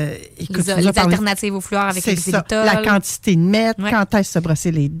 Écoute, les alternatives au fluor avec l'exilitol. La quantité de mètres, quand est-ce se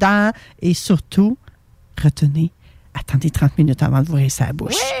brosser les dents et surtout, retenez, attendez 30 minutes avant de vous rincer la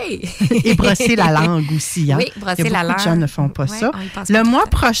bouche. Oui! Et brosser la langue aussi. Hein? Oui, brosser la langue. Beaucoup de gens ne font pas ça. Le mois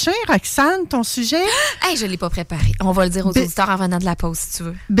prochain, Roxane, ton sujet? Hey, je ne l'ai pas préparé. On va le dire aux auditeurs en venant de la pause, si tu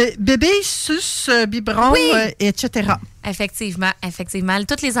veux. Bébé, suce, biberon, etc. Effectivement.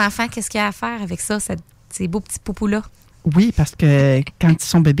 Tous les enfants, qu'est-ce qu'il y a à faire avec ça, ces beaux petits poupous-là? Oui, parce que quand ils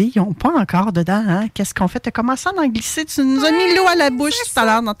sont bébés, ils n'ont pas encore dedans. Hein? Qu'est-ce qu'on fait? Tu as commencé à en glisser. Tu nous as mis l'eau à la bouche tout à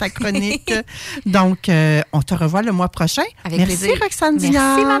l'heure dans ta chronique. Donc, on te revoit le mois prochain. Avec plaisir. Roxane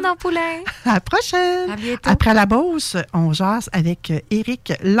Dignard. Merci, Manon Poulain. À la prochaine. À bientôt. Après la Beauce, on jase avec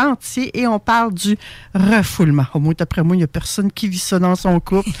Éric Lantier et on parle du refoulement. Au moins, d'après moi, il n'y a personne qui vit ça dans son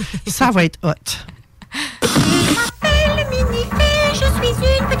couple. Ça va être hot. Je suis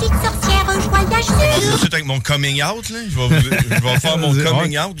une petite sorcière joyeuse. C'est avec mon coming out, là. Je vais faire mon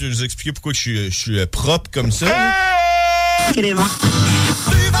coming out. Je vais vous expliquer pourquoi je suis propre comme ça. Tu vas faire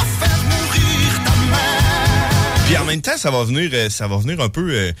mourir ta mère. Puis en même temps, ça va venir un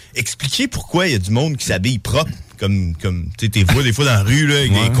peu expliquer pourquoi il y a du monde qui s'habille propre. Comme tu sais, vois des fois dans la rue, là,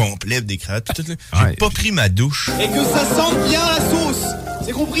 avec des complets, des cravates, tout. J'ai pas pris ma douche. Et que ça sente bien la sauce.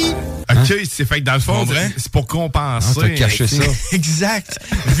 C'est compris? OK, c'est fait que dans le fond, c'est pour compenser. T'as caché ça. Exact.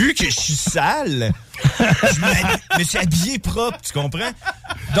 Vu que je suis sale, je me suis habillé propre, tu comprends?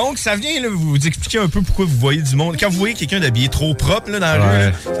 Donc, ça vient là, vous expliquer un peu pourquoi vous voyez du monde. Quand vous voyez quelqu'un d'habillé trop propre là, dans la rue,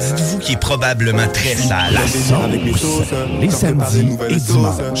 là, dites-vous qu'il est probablement très sale. La sauce, les samedis et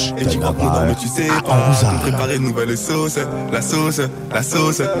dimanches. Et tu crois pas, mais tu sais pas. Préparer une nouvelle sauce. La sauce.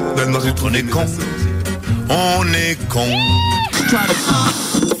 Donne-moi du trou. On est con.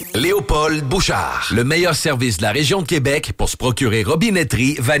 Léopold Bouchard, le meilleur service de la région de Québec pour se procurer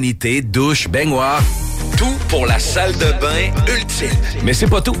robinetterie, vanité, douche, baignoire, tout pour la salle de bain ultime. Mais c'est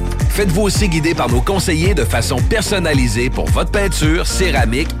pas tout. Faites-vous aussi guider par nos conseillers de façon personnalisée pour votre peinture,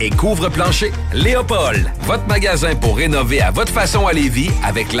 céramique et couvre-plancher. Léopold, votre magasin pour rénover à votre façon à Lévis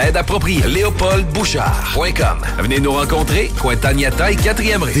avec l'aide appropriée. LéopoldBouchard.com. Venez nous rencontrer, Cointagnata et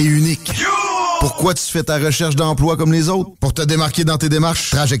 4e rue. T'es unique. Pourquoi tu fais ta recherche d'emploi comme les autres? Pour te démarquer dans tes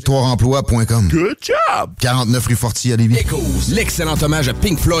démarches, trajectoireemploi.com. Good job! 49 rue Fortier à Lévis. Echoes, l'excellent hommage à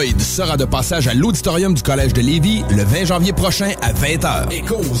Pink Floyd sera de passage à l'auditorium du Collège de Lévis le 20 janvier prochain à 20h.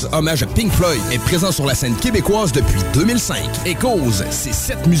 Echoes, hommage à Pink Floyd, est présent sur la scène québécoise depuis 2005. Echoes, c'est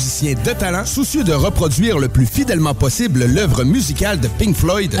 7 musiciens de talent soucieux de reproduire le plus fidèlement possible l'œuvre musicale de Pink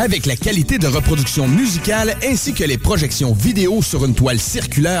Floyd avec la qualité de reproduction musicale ainsi que les projections vidéo sur une toile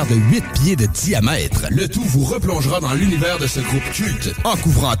circulaire de 8 pieds de diamètre. Diamètre. Le tout vous replongera dans l'univers de ce groupe culte, en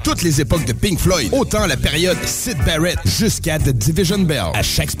couvrant toutes les époques de Pink Floyd, autant la période Syd Barrett jusqu'à The Division Bell. À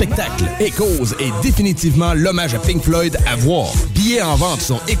chaque spectacle, Echoes est définitivement l'hommage à Pink Floyd à voir. Billets en vente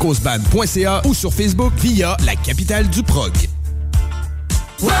sur echoesband.ca ou sur Facebook via la capitale du prog.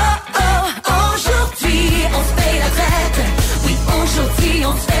 Wow, oh, aujourd'hui, on se paye la fête. Oui, aujourd'hui,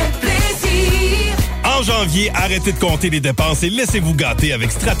 on se fait plaisir. En janvier, arrêtez de compter les dépenses et laissez-vous gâter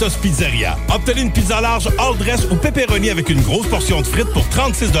avec Stratos Pizzeria. Obtenez une pizza large, all dress ou pepperoni avec une grosse portion de frites pour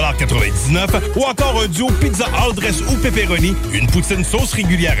 36,99 $ ou encore un duo pizza all dress ou pepperoni, une poutine sauce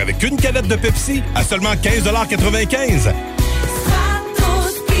régulière avec une canette de Pepsi à seulement 15,95 $.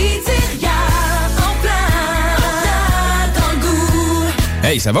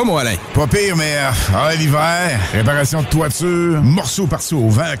 Hey, ça va, mon Alain? Pas pire, mais l'hiver, réparation de toiture, morceau par-ci au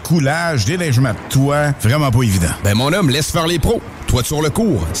vent, coulage, déneigement de toit, vraiment pas évident. Ben, mon homme, laisse faire les pros. Toiture Le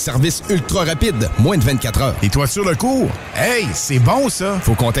Cours, service ultra rapide, moins de 24 heures. Les toitures Le Cours? Hey, c'est bon, ça!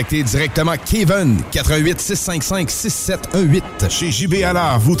 Faut contacter directement Kevin, 88 655 6718. Chez JB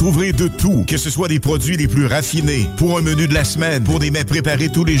Allard, vous trouverez de tout, que ce soit des produits les plus raffinés, pour un menu de la semaine, pour des mets préparés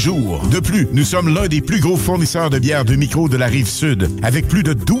tous les jours. De plus, nous sommes l'un des plus gros fournisseurs de bières de micro de la Rive-Sud, avec plus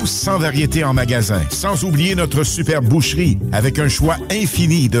de 1200 variétés en magasin. Sans oublier notre super boucherie, avec un choix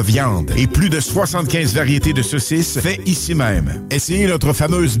infini de viande et plus de 75 variétés de saucisses faites ici même. Essayez notre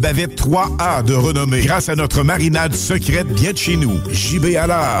fameuse bavette 3A de renommée grâce à notre marinade secrète bien de chez nous. JB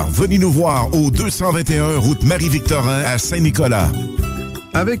Allard, venez nous voir au 221 route Marie-Victorin à Saint-Nicolas.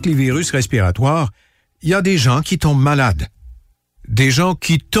 Avec les virus respiratoires, il y a des gens qui tombent malades. Des gens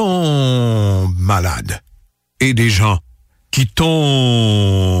qui tombent malades. Et des gens qui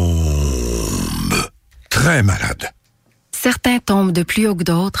tombent très malades. Certains tombent de plus haut que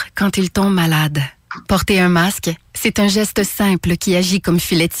d'autres quand ils tombent malades. Porter un masque, c'est un geste simple qui agit comme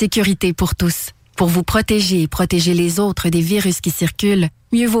filet de sécurité pour tous. Pour vous protéger et protéger les autres des virus qui circulent,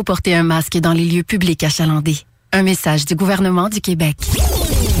 mieux vaut porter un masque dans les lieux publics achalandés. Un message du gouvernement du Québec.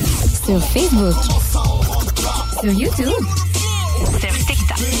 Sur Facebook. Sur YouTube. Sur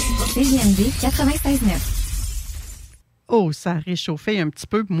TikTok. CJMD 96.9. Oh, ça a réchauffé un petit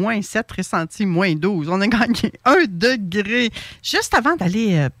peu. Moins 7, ressenti moins 12. On a gagné 1 degré. Juste avant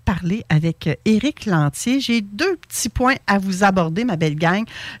d'aller parler avec Éric Lantier, j'ai 2 petits points à vous aborder, ma belle gang.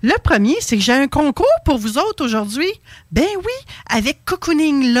 Le premier, c'est que j'ai un concours pour vous autres aujourd'hui. Ben oui, avec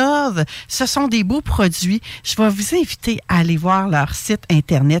Cocooning Love. Ce sont des beaux produits. Je vais vous inviter à aller voir leur site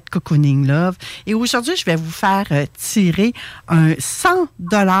Internet Cocooning Love. Et aujourd'hui, je vais vous faire tirer un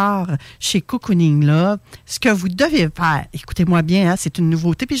 100$ chez Cocooning Love. Ce que vous devez faire, écoutez-moi bien, hein, c'est une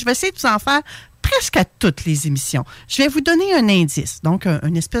nouveauté, puis je vais essayer de vous en faire presque à toutes les émissions. Je vais vous donner un indice, donc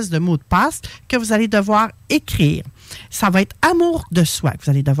une espèce de mot de passe que vous allez devoir écrire. Ça va être amour de soi que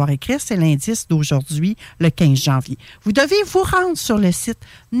vous allez devoir écrire. C'est l'indice d'aujourd'hui, le 15 janvier. Vous devez vous rendre sur le site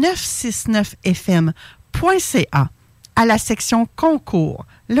 969fm.ca à la section concours.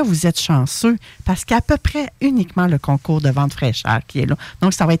 Là, vous êtes chanceux parce qu'il y a à peu près uniquement le concours de vente fraîcheur qui est là.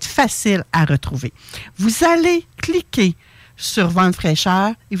 Donc, ça va être facile à retrouver. Vous allez cliquer sur Vente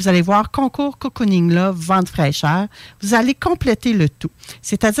fraîcheur et vous allez voir Concours Cocooning Love, Vente fraîcheur. Vous allez compléter le tout.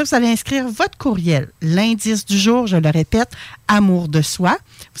 C'est-à-dire, vous allez inscrire votre courriel, l'indice du jour, je le répète, amour de soi.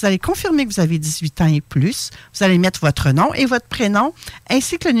 Vous allez confirmer que vous avez 18 ans et plus. Vous allez mettre votre nom et votre prénom,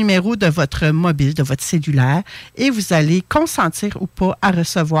 ainsi que le numéro de votre mobile, de votre cellulaire, et vous allez consentir ou pas à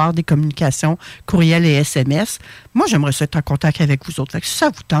recevoir des communications, courriels et SMS. Moi, j'aimerais être en contact avec vous autres. Si ça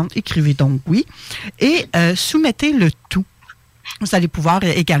vous tente, écrivez donc oui et soumettez le tout. Vous allez pouvoir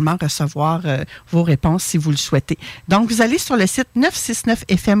également recevoir vos réponses si vous le souhaitez. Donc, vous allez sur le site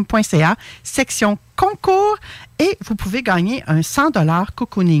 969fm.ca, section concours, et vous pouvez gagner un 100$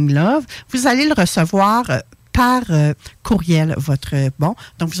 Cocooning Love. Vous allez le recevoir par courriel, votre bon.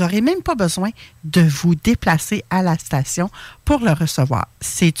 Donc, vous n'aurez même pas besoin de vous déplacer à la station pour le recevoir.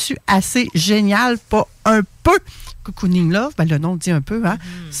 C'est-tu assez génial? Pas un peu. Cocooning Love, ben le nom le dit un peu, hein?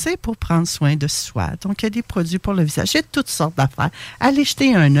 C'est pour prendre soin de soi. Donc, il y a des produits pour le visage. Il y a toutes sortes d'affaires. Allez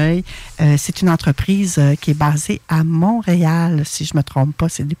jeter un œil. C'est une entreprise qui est basée à Montréal, si je ne me trompe pas.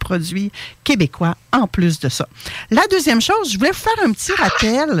 C'est des produits québécois en plus de ça. La deuxième chose, je voulais vous faire un petit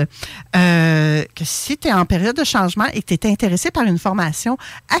rappel que si tu es en période de changement et que tu es intéressé par une formation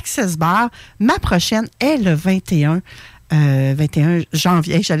Access Bar, ma prochaine est le 21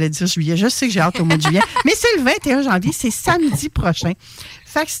 janvier, j'allais dire juillet, je sais que j'ai hâte au mois de juillet, mais c'est le 21 janvier, c'est samedi prochain.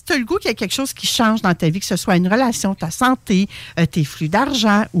 Fait que si tu as le goût qu'il y a quelque chose qui change dans ta vie, que ce soit une relation, ta santé, tes flux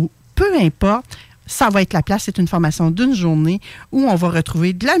d'argent ou peu importe, ça va être la place. C'est une formation d'une journée où on va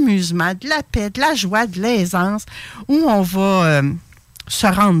retrouver de l'amusement, de la paix, de la joie, de l'aisance, où on va se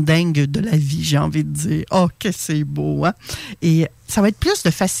rendre dingue de la vie, j'ai envie de dire. Oh, que c'est beau, hein? Et ça va être plus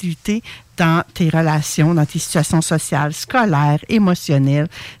de facilité dans tes relations, dans tes situations sociales, scolaires, émotionnelles.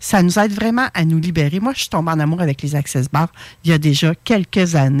 Ça nous aide vraiment à nous libérer. Moi, je suis tombée en amour avec les Access Bars il y a déjà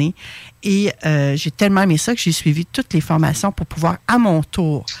quelques années. Et j'ai tellement aimé ça que j'ai suivi toutes les formations pour pouvoir, à mon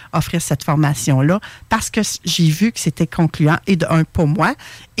tour, offrir cette formation-là parce que j'ai vu que c'était concluant, et de un, pour moi,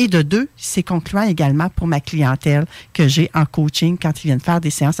 et de deux, c'est concluant également pour ma clientèle que j'ai en coaching quand ils viennent faire des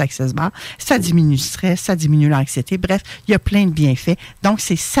séances Access Bar. Ça diminue le stress, ça diminue l'anxiété. Bref, il y a plein de bienfaits. Donc,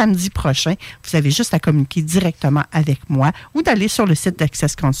 c'est samedi prochain. Vous avez juste à communiquer directement avec moi ou d'aller sur le site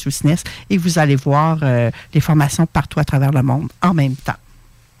d'Access Consciousness et vous allez voir les formations partout à travers le monde en même temps.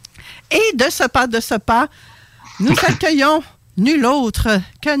 Et de ce pas, nous accueillons nul autre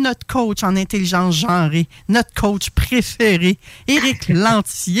que notre coach en intelligence genrée, notre coach préféré, Éric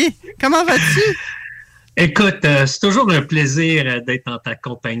Lantier. Comment vas-tu? Écoute, c'est toujours un plaisir d'être en ta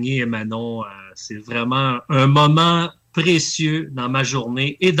compagnie, Manon. C'est vraiment un moment précieux dans ma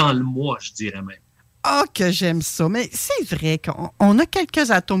journée et dans le mois, je dirais même. Ah, que j'aime ça. Mais c'est vrai qu'on a quelques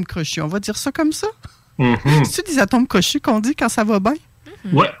atomes crochus. On va dire ça comme ça? Mm-hmm. C'est-tu des atomes crochus qu'on dit quand ça va bien?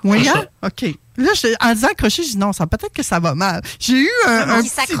 Oui. Oui, hein? OK. Là, en disant croché, je dis non, peut-être que ça va mal. J'ai eu un petit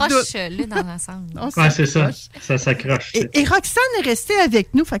s'accroche l'un dans l'ensemble. Oui, c'est ça. Ça s'accroche. Et Roxane est restée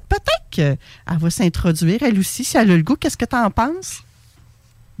avec nous. Fait que peut-être qu'elle va s'introduire, elle aussi, si elle a le goût. Qu'est-ce que tu en penses?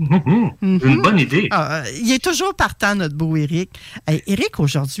 Une bonne idée. Il est toujours partant, notre beau Éric. Hey, Éric,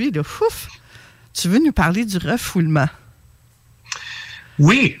 aujourd'hui, là, tu veux nous parler du refoulement?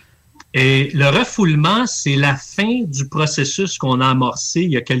 Oui. Et le refoulement, c'est la fin du processus qu'on a amorcé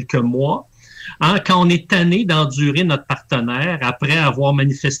il y a quelques mois. Quand on est tanné d'endurer notre partenaire après avoir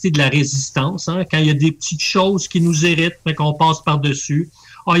manifesté de la résistance, quand il y a des petites choses qui nous irritent, mais qu'on passe par-dessus.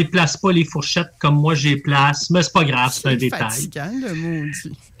 Il ne place pas les fourchettes comme moi j'y place, mais c'est pas grave, c'est un détail. C'est fatigant, le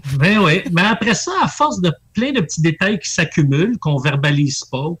maudit. Ben oui. Mais après ça, à force de plein de petits détails qui s'accumulent, qu'on verbalise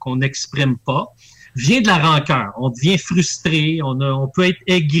pas ou qu'on n'exprime pas, vient de la rancœur. On devient frustré, on peut être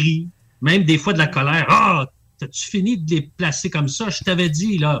aigri, même des fois de la colère. T'as-tu fini de les placer comme ça? Je t'avais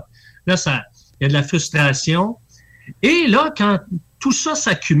dit, là. Là, il y a de la frustration. Et là, quand tout ça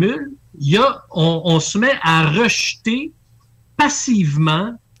s'accumule, on se met à rejeter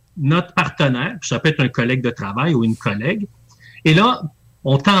passivement notre partenaire. Ça peut être un collègue de travail ou une collègue. Et là,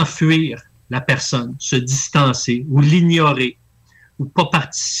 on tend à fuir la personne, se distancer ou l'ignorer ou pas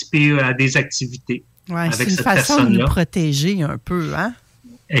participer à des activités avec cette personne-là. C'est une façon de nous protéger un peu, hein?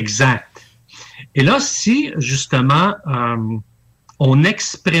 Exact. Et là, si, justement, on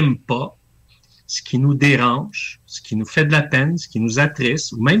n'exprime pas ce qui nous dérange, ce qui nous fait de la peine, ce qui nous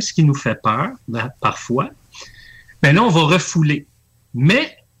attriste, ou même ce qui nous fait peur, parfois, bien là, on va refouler.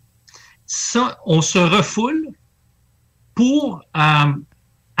 Mais ça, on se refoule pour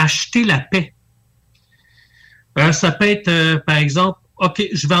acheter la paix. Ça peut être, par exemple, OK,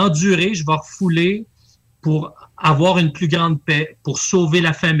 je vais endurer, je vais refouler pour avoir une plus grande paix, pour sauver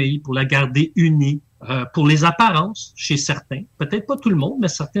la famille, pour la garder unie, pour les apparences chez certains. Peut-être pas tout le monde, mais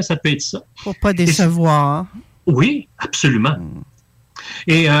certains, ça peut être ça. Pour pas décevoir. Oui, absolument.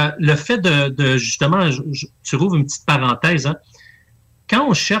 Et le fait de justement, tu rouvres une petite parenthèse, hein, quand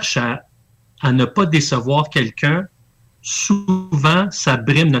on cherche à ne pas décevoir quelqu'un, souvent, ça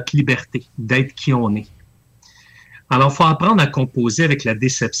brime notre liberté d'être qui on est. Alors, il faut apprendre à composer avec la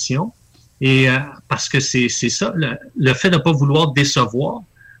déception. Et parce que c'est ça, le fait de ne pas vouloir décevoir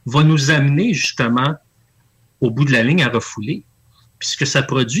va nous amener justement au bout de la ligne à refouler. Puis ce que ça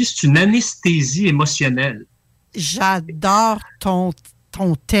produit, c'est une anesthésie émotionnelle. J'adore ton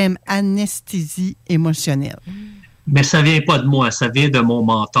thème, anesthésie émotionnelle. Mais ça vient pas de moi, ça vient de mon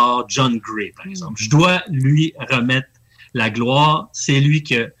mentor, John Gray, par exemple. Je dois lui remettre la gloire. C'est lui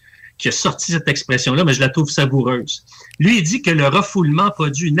qui a sorti cette expression-là, mais je la trouve savoureuse. Lui, il dit que le refoulement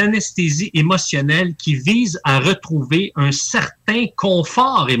produit une anesthésie émotionnelle qui vise à retrouver un certain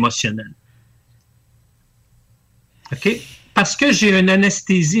confort émotionnel. OK? Parce que j'ai une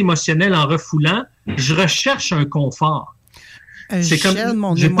anesthésie émotionnelle en refoulant, je recherche un confort. C'est comme,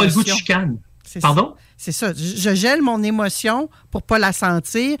 j'ai pas le goût de chicane. Pardon? C'est ça. Je gèle mon émotion pour pas la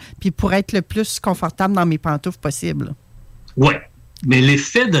sentir, puis pour être le plus confortable dans mes pantoufles possible. Oui. Mais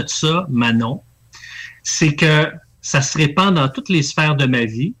l'effet de ça, Manon, c'est que ça se répand dans toutes les sphères de ma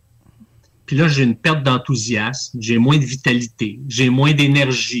vie. Puis là, j'ai une perte d'enthousiasme, j'ai moins de vitalité, j'ai moins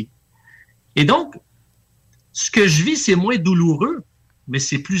d'énergie. Et donc, ce que je vis, c'est moins douloureux, mais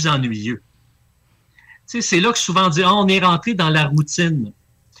c'est plus ennuyeux. Tu sais, c'est là que souvent on dit, on est rentré dans la routine.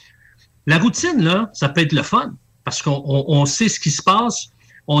 La routine, là, ça peut être le fun, parce qu'on sait ce qui se passe,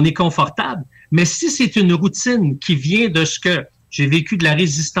 on est confortable. Mais si c'est une routine qui vient de ce que j'ai vécu de la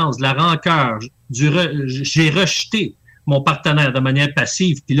résistance, de la rancœur, j'ai rejeté mon partenaire de manière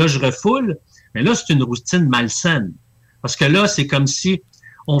passive, puis là, je refoule, mais là, c'est une routine malsaine. Parce que là, c'est comme si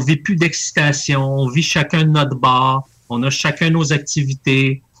on vit plus d'excitation, on vit chacun de notre bar, on a chacun nos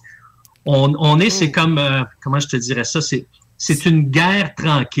activités. C'est comme, comment je te dirais ça, c'est une guerre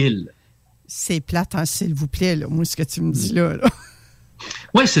tranquille. C'est plate, hein, s'il vous plaît, là, moi, ce que tu me dis là.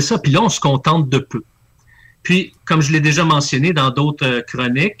 Oui, c'est ça. Puis là, on se contente de peu. Puis, comme je l'ai déjà mentionné dans d'autres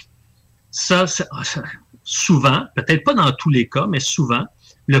chroniques, ça, souvent, peut-être pas dans tous les cas, mais souvent,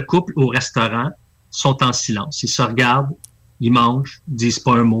 le couple au restaurant sont en silence. Ils se regardent, ils mangent, ils disent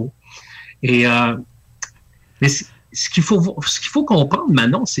pas un mot. Et mais ce qu'il faut comprendre,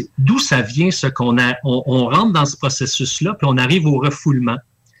 Manon, c'est d'où ça vient, ce qu'on a. On rentre dans ce processus-là, puis on arrive au refoulement.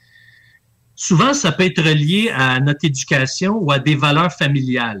 Souvent, ça peut être relié à notre éducation ou à des valeurs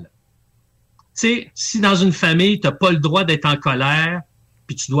familiales. Tu sais, si dans une famille, tu n'as pas le droit d'être en colère,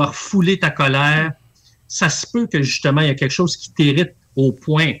 puis tu dois refouler ta colère, ça se peut que justement, il y a quelque chose qui t'irrite au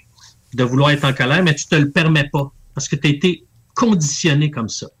point de vouloir être en colère, mais tu te le permets pas parce que tu as été conditionné comme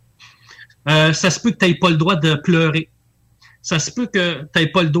ça. Ça se peut que tu n'aies pas le droit de pleurer. Ça se peut que tu n'aies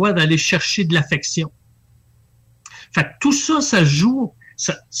pas le droit d'aller chercher de l'affection. Fait que tout ça, ça joue,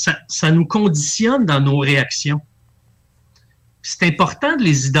 ça nous conditionne dans nos réactions. C'est important de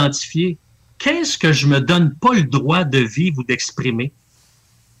les identifier. Qu'est-ce que je me donne pas le droit de vivre ou d'exprimer?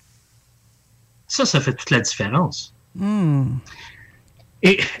 Ça fait toute la différence.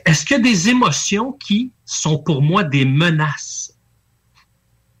 Et est-ce qu'il y a des émotions qui sont pour moi des menaces?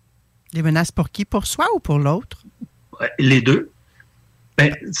 Des menaces pour qui? Pour soi ou pour l'autre? Les deux.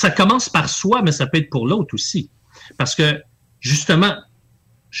 Ben, ça commence par soi, mais ça peut être pour l'autre aussi. Parce que, justement,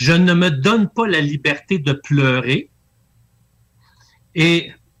 je ne me donne pas la liberté de pleurer.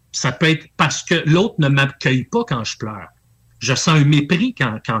 Et ça peut être parce que l'autre ne m'accueille pas quand je pleure. Je sens un mépris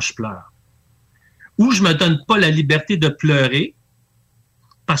quand je pleure. Ou je me donne pas la liberté de pleurer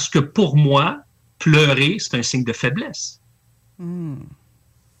parce que pour moi, pleurer, c'est un signe de faiblesse.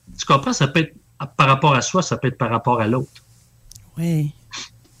 Tu comprends? Ça peut être par rapport à soi, ça peut être par rapport à l'autre. Oui.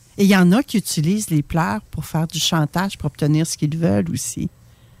 Et il y en a qui utilisent les pleurs pour faire du chantage, pour obtenir ce qu'ils veulent aussi.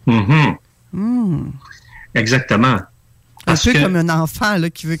 Exactement. Un peu comme un enfant là,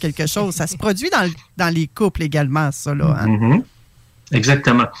 qui veut quelque chose. Ça se produit dans les couples également, ça. Là, hein?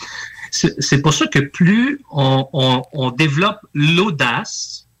 Exactement. C'est pour ça que plus on développe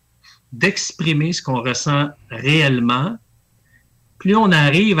l'audace d'exprimer ce qu'on ressent réellement, plus on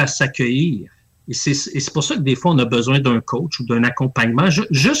arrive à s'accueillir. Et c'est pour ça que des fois, on a besoin d'un coach ou d'un accompagnement,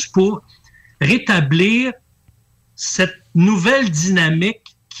 juste pour rétablir cette nouvelle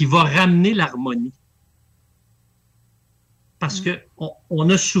dynamique qui va ramener l'harmonie. Parce que on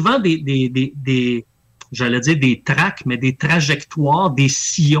a souvent j'allais dire des tracks, mais des trajectoires, des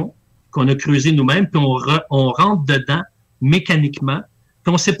sillons qu'on a creusés nous-mêmes, puis on rentre dedans mécaniquement, puis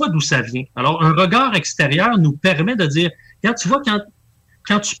on ne sait pas d'où ça vient. Alors, un regard extérieur nous permet de dire, regarde, tu vois,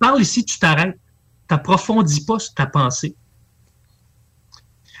 quand tu parles ici, tu t'arrêtes. Tu n'approfondis pas ta pensée.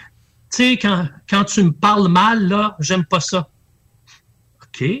 Tu sais, quand tu me parles mal, là, j'aime pas ça.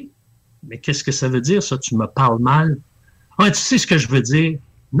 OK, mais qu'est-ce que ça veut dire, ça, tu me parles mal? Ah, tu sais ce que je veux dire?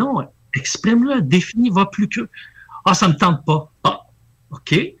 Non, exprime-le, définis, va plus que... Ah, ça me tente pas. Ah,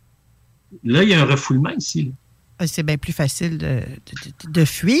 OK. Là, il y a un refoulement ici. Là. C'est bien plus facile de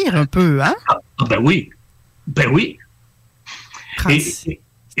fuir un peu, hein? Ah, ben oui. Ben oui.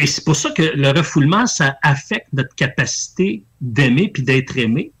 Et c'est pour ça que le refoulement, ça affecte notre capacité d'aimer puis d'être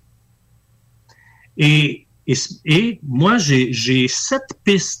aimé. Et moi, j'ai 7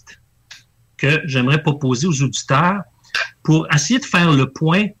 pistes que j'aimerais proposer aux auditeurs pour essayer de faire le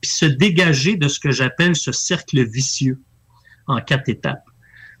point puis se dégager de ce que j'appelle ce cercle vicieux en 4 étapes.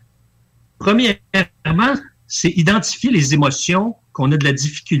 Premièrement, c'est identifier les émotions qu'on a de la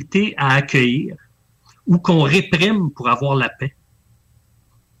difficulté à accueillir ou qu'on réprime pour avoir la paix.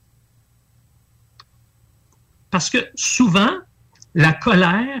 Parce que souvent, la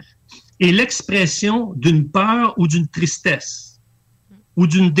colère est l'expression d'une peur ou d'une tristesse ou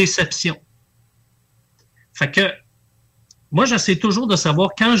d'une déception. Fait que moi, j'essaie toujours de savoir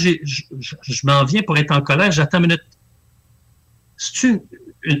quand je m'en viens pour être en colère, j'attends une minute. C'est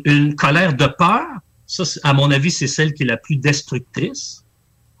une colère de peur, ça, à mon avis, c'est celle qui est la plus destructrice.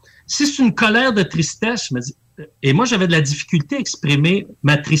 Si c'est une colère de tristesse, je me dis, et moi, j'avais de la difficulté à exprimer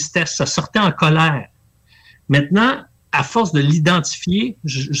ma tristesse, ça sortait en colère. Maintenant, à force de l'identifier,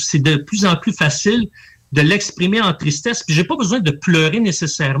 c'est de plus en plus facile de l'exprimer en tristesse. Puis j'ai pas besoin de pleurer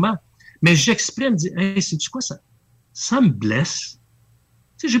nécessairement, mais j'exprime, je dis, hey, sais-tu quoi, ça me blesse.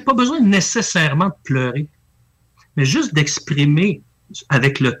 Tu sais, j'ai pas besoin nécessairement de pleurer. Mais juste d'exprimer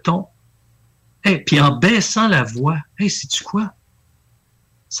avec le ton, puis en baissant la voix, sais-tu quoi?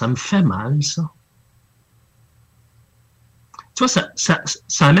 Ça me fait mal, ça. Tu vois,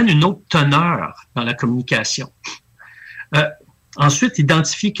 ça amène une autre teneur dans la communication. Ensuite,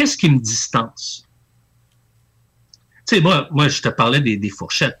 identifier qu'est-ce qui me distance. Tu sais, moi, je te parlais des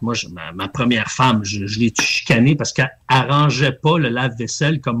fourchettes. Moi, ma première femme, je l'ai chicanée parce qu'elle arrangeait pas le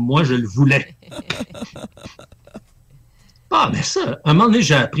lave-vaisselle comme moi, je le voulais. Mais ça, à un moment donné,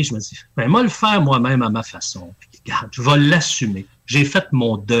 j'ai appris, je me dis, moi, le faire moi-même à ma façon. Puis, regarde, je vais l'assumer. J'ai fait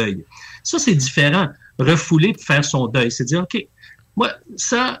mon deuil. Ça, c'est différent. Refouler pour faire son deuil. C'est dire, OK, moi,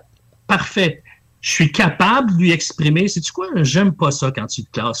 ça, parfait. Je suis capable de lui exprimer, sais-tu quoi? J'aime pas ça quand tu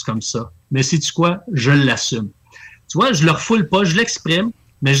te classes comme ça. Mais sais-tu quoi? Je l'assume. Tu vois, je le refoule pas, je l'exprime,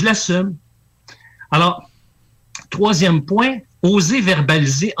 mais je l'assume. Alors, troisième point, oser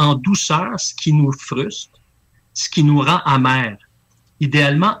verbaliser en douceur ce qui nous frustre, ce qui nous rend amers,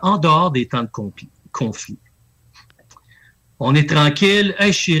 idéalement en dehors des temps de conflit. On est tranquille.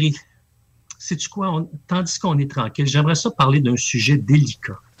 Hey chérie, sais-tu quoi? Tandis qu'on est tranquille, j'aimerais ça parler d'un sujet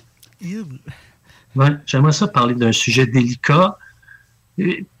délicat. Ouais, j'aimerais ça parler d'un sujet délicat.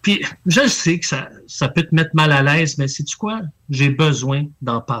 Puis, je sais que ça peut te mettre mal à l'aise, mais sais-tu quoi? J'ai besoin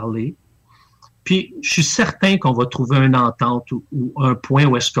d'en parler. Puis, je suis certain qu'on va trouver une entente ou un point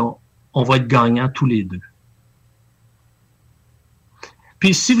où est-ce qu'on va être gagnants tous les deux.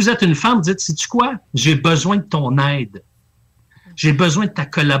 Puis, si vous êtes une femme, dites, sais-tu quoi? J'ai besoin de ton aide. J'ai besoin de ta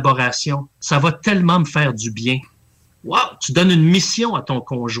collaboration. Ça va tellement me faire du bien. Wow! Tu donnes une mission à ton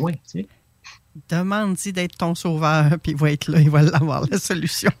conjoint, tu sais. Demande-y d'être ton sauveur, puis il va être là, il va l'avoir, la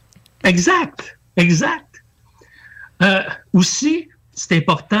solution. Exact. Aussi, c'est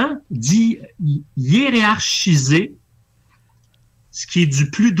important d'y hiérarchiser ce qui est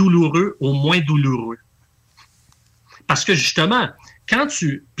du plus douloureux au moins douloureux. Parce que justement,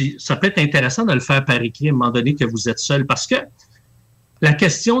 puis ça peut être intéressant de le faire par écrit à un moment donné que vous êtes seul, parce que la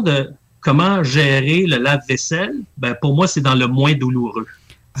question de comment gérer le lave-vaisselle, pour moi, c'est dans le moins douloureux.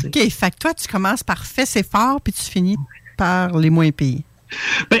 OK, fait que toi, tu commences par fesser fort, puis tu finis par les moins pires.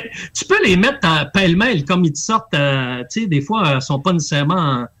 Tu peux les mettre pêle-mêle, comme ils te sortent, tu sais, des fois, ils ne sont pas nécessairement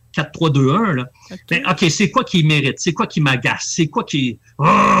en 4-3-2-1, là. Okay. OK, c'est quoi qui mérite? C'est quoi qui m'agace? C'est quoi qui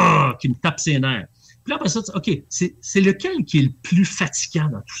me tape ses nerfs? Puis là, après ça, OK, c'est lequel qui est le plus fatigant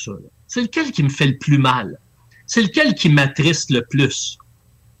dans tout ça? Là? C'est lequel qui me fait le plus mal? C'est lequel qui m'attriste le plus?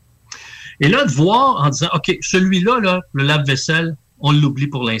 Et là, de voir en disant, OK, celui-là, là, le lave-vaisselle, on l'oublie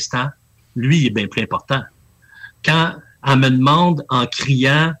pour l'instant. Lui, il est bien plus important. Quand elle me demande en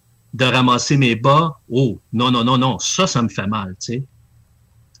criant de ramasser mes bas, non, ça me fait mal, tu sais.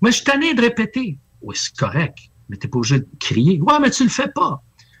 Mais je suis tanné de répéter. Oui, c'est correct, mais t'es pas obligé de crier. Ouais, mais tu le fais pas.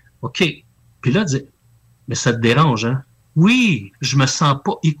 OK. Puis là, dis, mais ça te dérange, hein? Oui, je me sens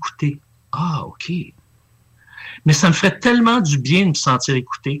pas écouté. Ah, OK. Mais ça me ferait tellement du bien de me sentir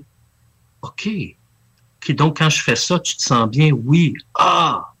écouté. OK. Donc, quand je fais ça, tu te sens bien? Oui.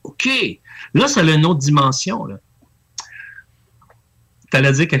 Ah, OK. Là, ça a une autre dimension, là.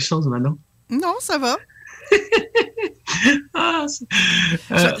 T'allais dire quelque chose, Manon? Non, ça va.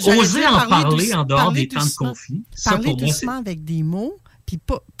 Oser en parler en dehors des temps de conflit. Parler doucement avec des mots, puis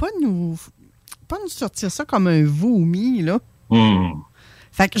pas nous sortir ça comme un vomi, là.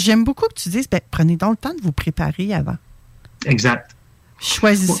 Fait que j'aime beaucoup que tu dises, prenez donc le temps de vous préparer avant. Exact.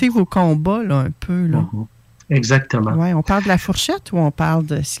 Choisissez vos combats, là, un peu, là. Exactement. Ouais, on parle de la fourchette ou on parle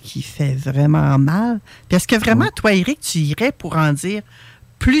de ce qui fait vraiment mal? Puis est-ce que vraiment, toi, Éric, tu irais pour en dire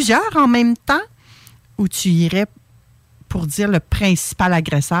plusieurs en même temps ou tu irais pour dire le principal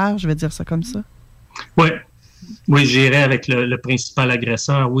agresseur, je vais dire ça comme ça? Oui, j'irais avec le principal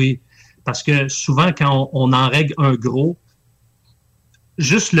agresseur, oui. Parce que souvent, quand on en règle un gros,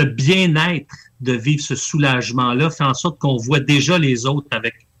 juste le bien-être de vivre ce soulagement-là fait en sorte qu'on voit déjà les autres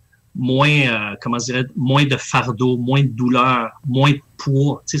avec moins, moins de fardeau, moins de douleur, moins de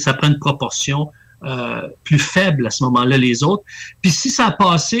poids. Tu sais, ça prend une proportion plus faible à ce moment-là, les autres. Puis si ça a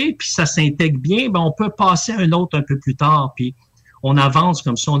passé, puis ça s'intègre bien, on peut passer à un autre un peu plus tard, puis on avance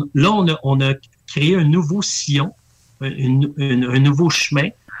comme ça. On a créé un nouveau sillon, un nouveau chemin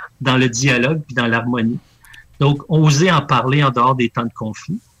dans le dialogue puis dans l'harmonie. Donc, oser en parler en dehors des temps de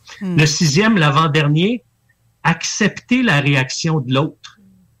conflit. Le 6e, l'avant-dernier, accepter la réaction de l'autre.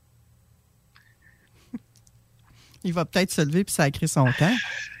 Il va peut-être se lever puis sacrer son camp.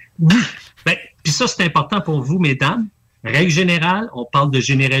 Oui. Puis ça, c'est important pour vous, mesdames. Règle générale, on parle de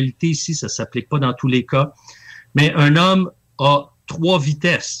généralité ici, ça ne s'applique pas dans tous les cas. Mais un homme a 3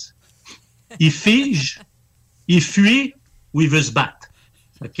 vitesses. Il fige, il fuit ou il veut se battre.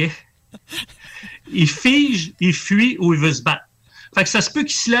 OK? Il fige, il fuit ou il veut se battre. Fait que ça se peut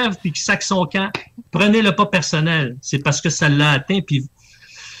qu'il se lève puis qu'il saque son camp. Prenez-le pas personnel. C'est parce que ça l'a atteint puis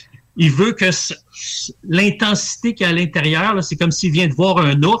il veut que l'intensité qu'il y a à l'intérieur, là, c'est comme s'il vient de voir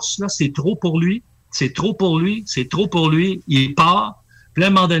un ours, là, c'est trop pour lui. C'est trop pour lui. C'est trop pour lui. Il part. Puis à un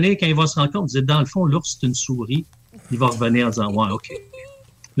moment donné, quand il va se rendre compte, il dit, dans le fond, l'ours, c'est une souris. Il va revenir en disant, ouais, OK.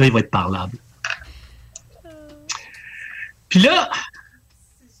 Là, il va être parlable. Puis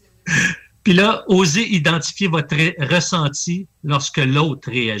là, osez identifier votre ressenti lorsque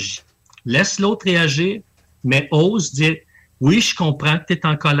l'autre réagit. Laisse l'autre réagir, mais ose dire, oui, je comprends que tu es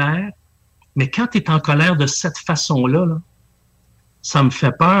en colère, mais quand tu es en colère de cette façon-là, là, ça me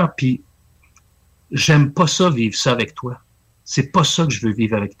fait peur, puis j'aime pas ça, vivre ça avec toi. C'est pas ça que je veux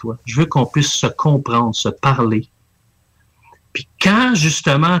vivre avec toi. Je veux qu'on puisse se comprendre, se parler. Puis quand,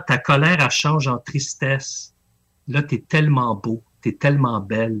 justement, ta colère, elle change en tristesse, là, tu es tellement beau, tu es tellement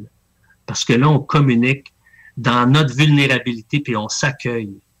belle, parce que là, on communique dans notre vulnérabilité, puis on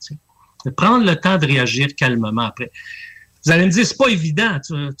s'accueille. Tu sais. Prendre le temps de réagir calmement après. Vous allez me dire, c'est pas évident,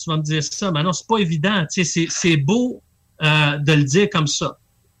 tu vas me dire ça, mais non, c'est pas évident. Tu sais, c'est beau de le dire comme ça.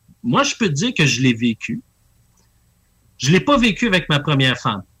 Moi, je peux te dire que je l'ai vécu. Je l'ai pas vécu avec ma première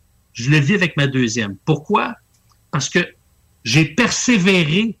femme. Je le vis avec ma deuxième. Pourquoi? Parce que j'ai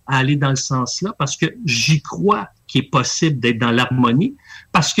persévéré à aller dans le sens-là, parce que j'y crois qu'il est possible d'être dans l'harmonie,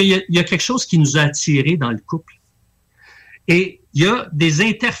 parce qu'il y a quelque chose qui nous a attirés dans le couple. Et il y a des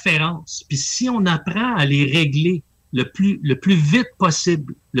interférences. Puis si on apprend à les régler le plus vite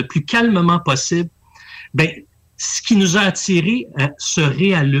possible, le plus calmement possible, ben ce qui nous a attirés se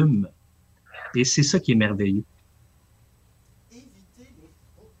réallume. Et c'est ça qui est merveilleux.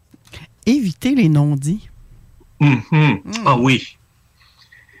 Éviter les non-dits. Ah oui.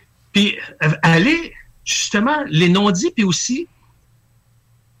 Puis aller, justement, les non-dits, puis aussi,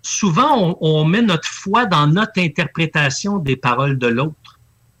 souvent, on met notre foi dans notre interprétation des paroles de l'autre.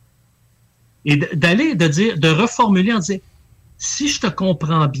 Et de reformuler en disant, si je te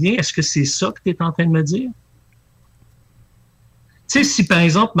comprends bien, est-ce que c'est ça que tu es en train de me dire? Tu sais, si par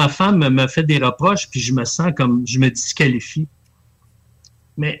exemple, ma femme me fait des reproches, puis je me sens comme, je me disqualifie.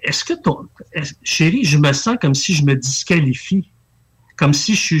 Mais est-ce que chérie, je me sens comme si je me disqualifie, comme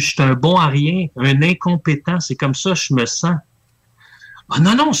si je suis un bon à rien, un incompétent, c'est comme ça que je me sens. Ah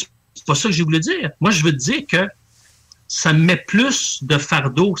non, c'est pas ça que j'ai voulu dire. Moi, je veux te dire que ça me met plus de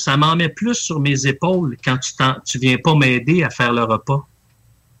fardeau, ça m'en met plus sur mes épaules quand tu viens pas m'aider à faire le repas.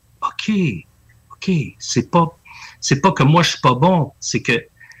 OK, c'est pas que moi je suis pas bon, c'est que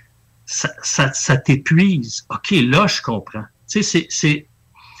ça t'épuise. OK, là, je comprends. Tu sais,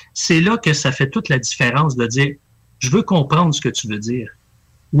 c'est là que ça fait toute la différence de dire, je veux comprendre ce que tu veux dire.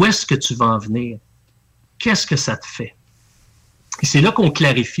 Où est-ce que tu vas en venir? Qu'est-ce que ça te fait? Et c'est là qu'on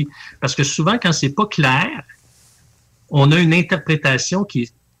clarifie. Parce que souvent, quand c'est pas clair, on a une interprétation qui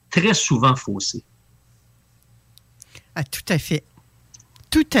est très souvent faussée. Ah, tout à fait.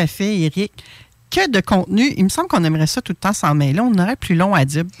 Tout à fait, Éric. Que de contenu. Il me semble qu'on aimerait ça tout le temps sans mêler. On aurait plus long à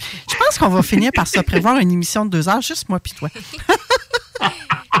dire. Je pense qu'on va finir par se prévoir une émission de 2 heures, juste moi puis toi.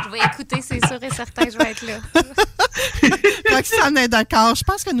 Je vais écouter, c'est sûr et certain, je vais être là. Roxane est d'accord. Je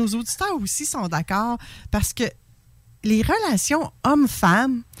pense que nos auditeurs aussi sont d'accord parce que les relations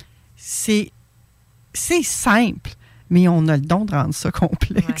hommes-femmes, c'est simple, mais on a le don de rendre ça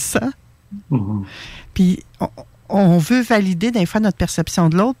complexe. Ouais. Hein? Puis on veut valider des fois notre perception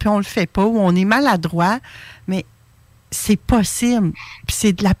de l'autre, puis on le fait pas, ou on est maladroit, mais c'est possible. Puis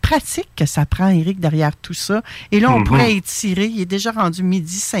c'est de la pratique que ça prend, Éric, derrière tout ça. Et là, on pourrait étirer. Il est déjà rendu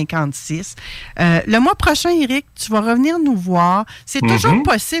 12h56. Le mois prochain, Éric, tu vas revenir nous voir. C'est toujours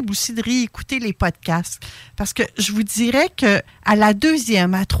possible aussi de réécouter les podcasts. Parce que je vous dirais que à la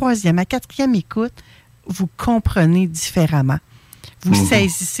 2e, à la 3e, à la 4e écoute, vous comprenez différemment. Vous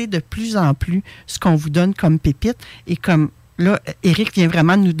saisissez de plus en plus ce qu'on vous donne comme pépite. Et comme là, Éric vient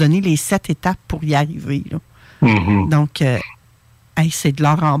vraiment nous donner les 7 étapes pour y arriver, là. Donc, c'est de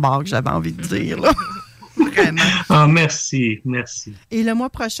l'or en barre que j'avais envie de dire. Là. Vraiment. Ah, merci. Et le mois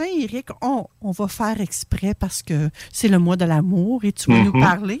prochain, Éric, on va faire exprès parce que c'est le mois de l'amour et tu vas nous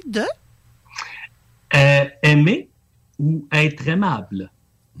parler de... aimer ou être aimable.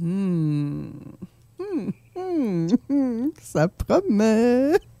 Ça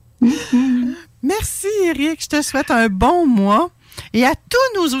promet. Merci, Éric. Je te souhaite un bon mois. Et à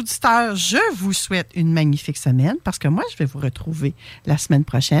tous nos auditeurs, je vous souhaite une magnifique semaine parce que moi, je vais vous retrouver la semaine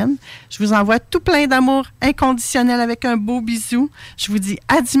prochaine. Je vous envoie tout plein d'amour inconditionnel avec un beau bisou. Je vous dis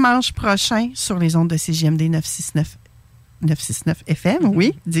à dimanche prochain sur les ondes de CJMD 969 FM,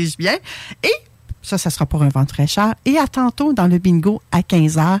 oui, dis-je bien. Et Ça sera pour un vent très cher. Et à tantôt dans le bingo à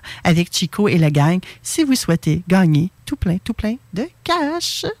 15h avec Chico et la gang si vous souhaitez gagner tout plein de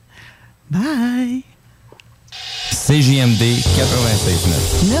cash. Bye! CJMD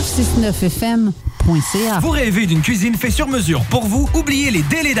 96.9. 969fm.ca. Vous rêvez d'une cuisine faite sur mesure pour vous? Oubliez les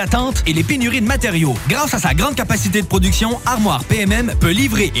délais d'attente et les pénuries de matériaux. Grâce à sa grande capacité de production, Armoire PMM peut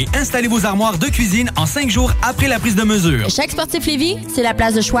livrer et installer vos armoires de cuisine en 5 jours après la prise de mesure. Chaque Sportif Lévis, c'est la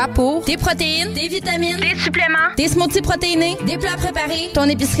place de choix pour des protéines, des vitamines, des suppléments, des smoothies protéinés, des plats préparés, ton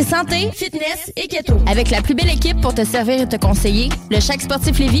épicerie santé, fitness et keto. Avec la plus belle équipe pour te servir et te conseiller, le Chaque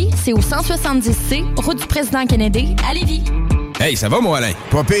Sportif Lévis, c'est au 170C, route du Président Kennedy, à Lévis. Hey, ça va, moi, Alain?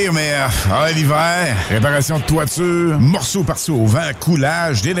 Pas pire, mais l'hiver, réparation de toiture, morceau par-ci au vent,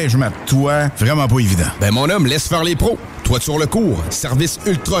 coulage, déneigement de toit, vraiment pas évident. Ben, mon homme, laisse faire les pros. Toiture Le Cours, service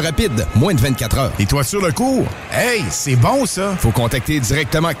ultra rapide, moins de 24 heures. Et Toiture Le Cours? Hey, c'est bon, ça! Faut contacter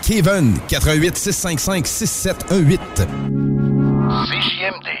directement Kevin, 88 655 6718.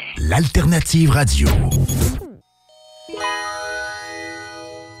 CJMD, l'alternative radio.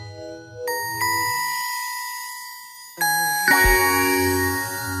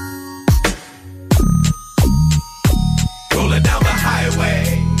 Rolling down the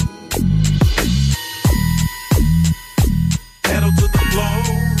highway, pedal to the floor.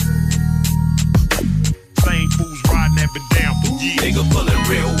 Same fools riding that been down for years. Nigga pulling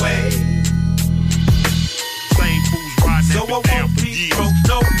real way. Same fools riding that been down for years.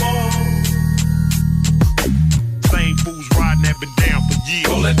 No more. Same fools riding that been down for years.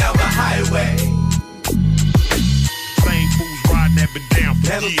 Rolling down the highway. Same fools riding that been down for years.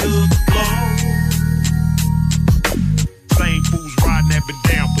 Pedal to the floor. Same fools riding that been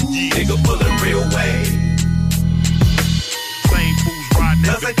down for years. Nigga pulling real way. Same fools riding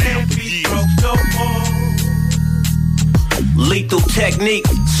that been down for years. No more. Lethal technique,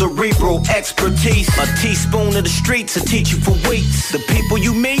 cerebral expertise. A teaspoon of the streets will teach you for weeks. The people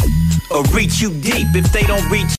you meet will reach you deep if they don't reach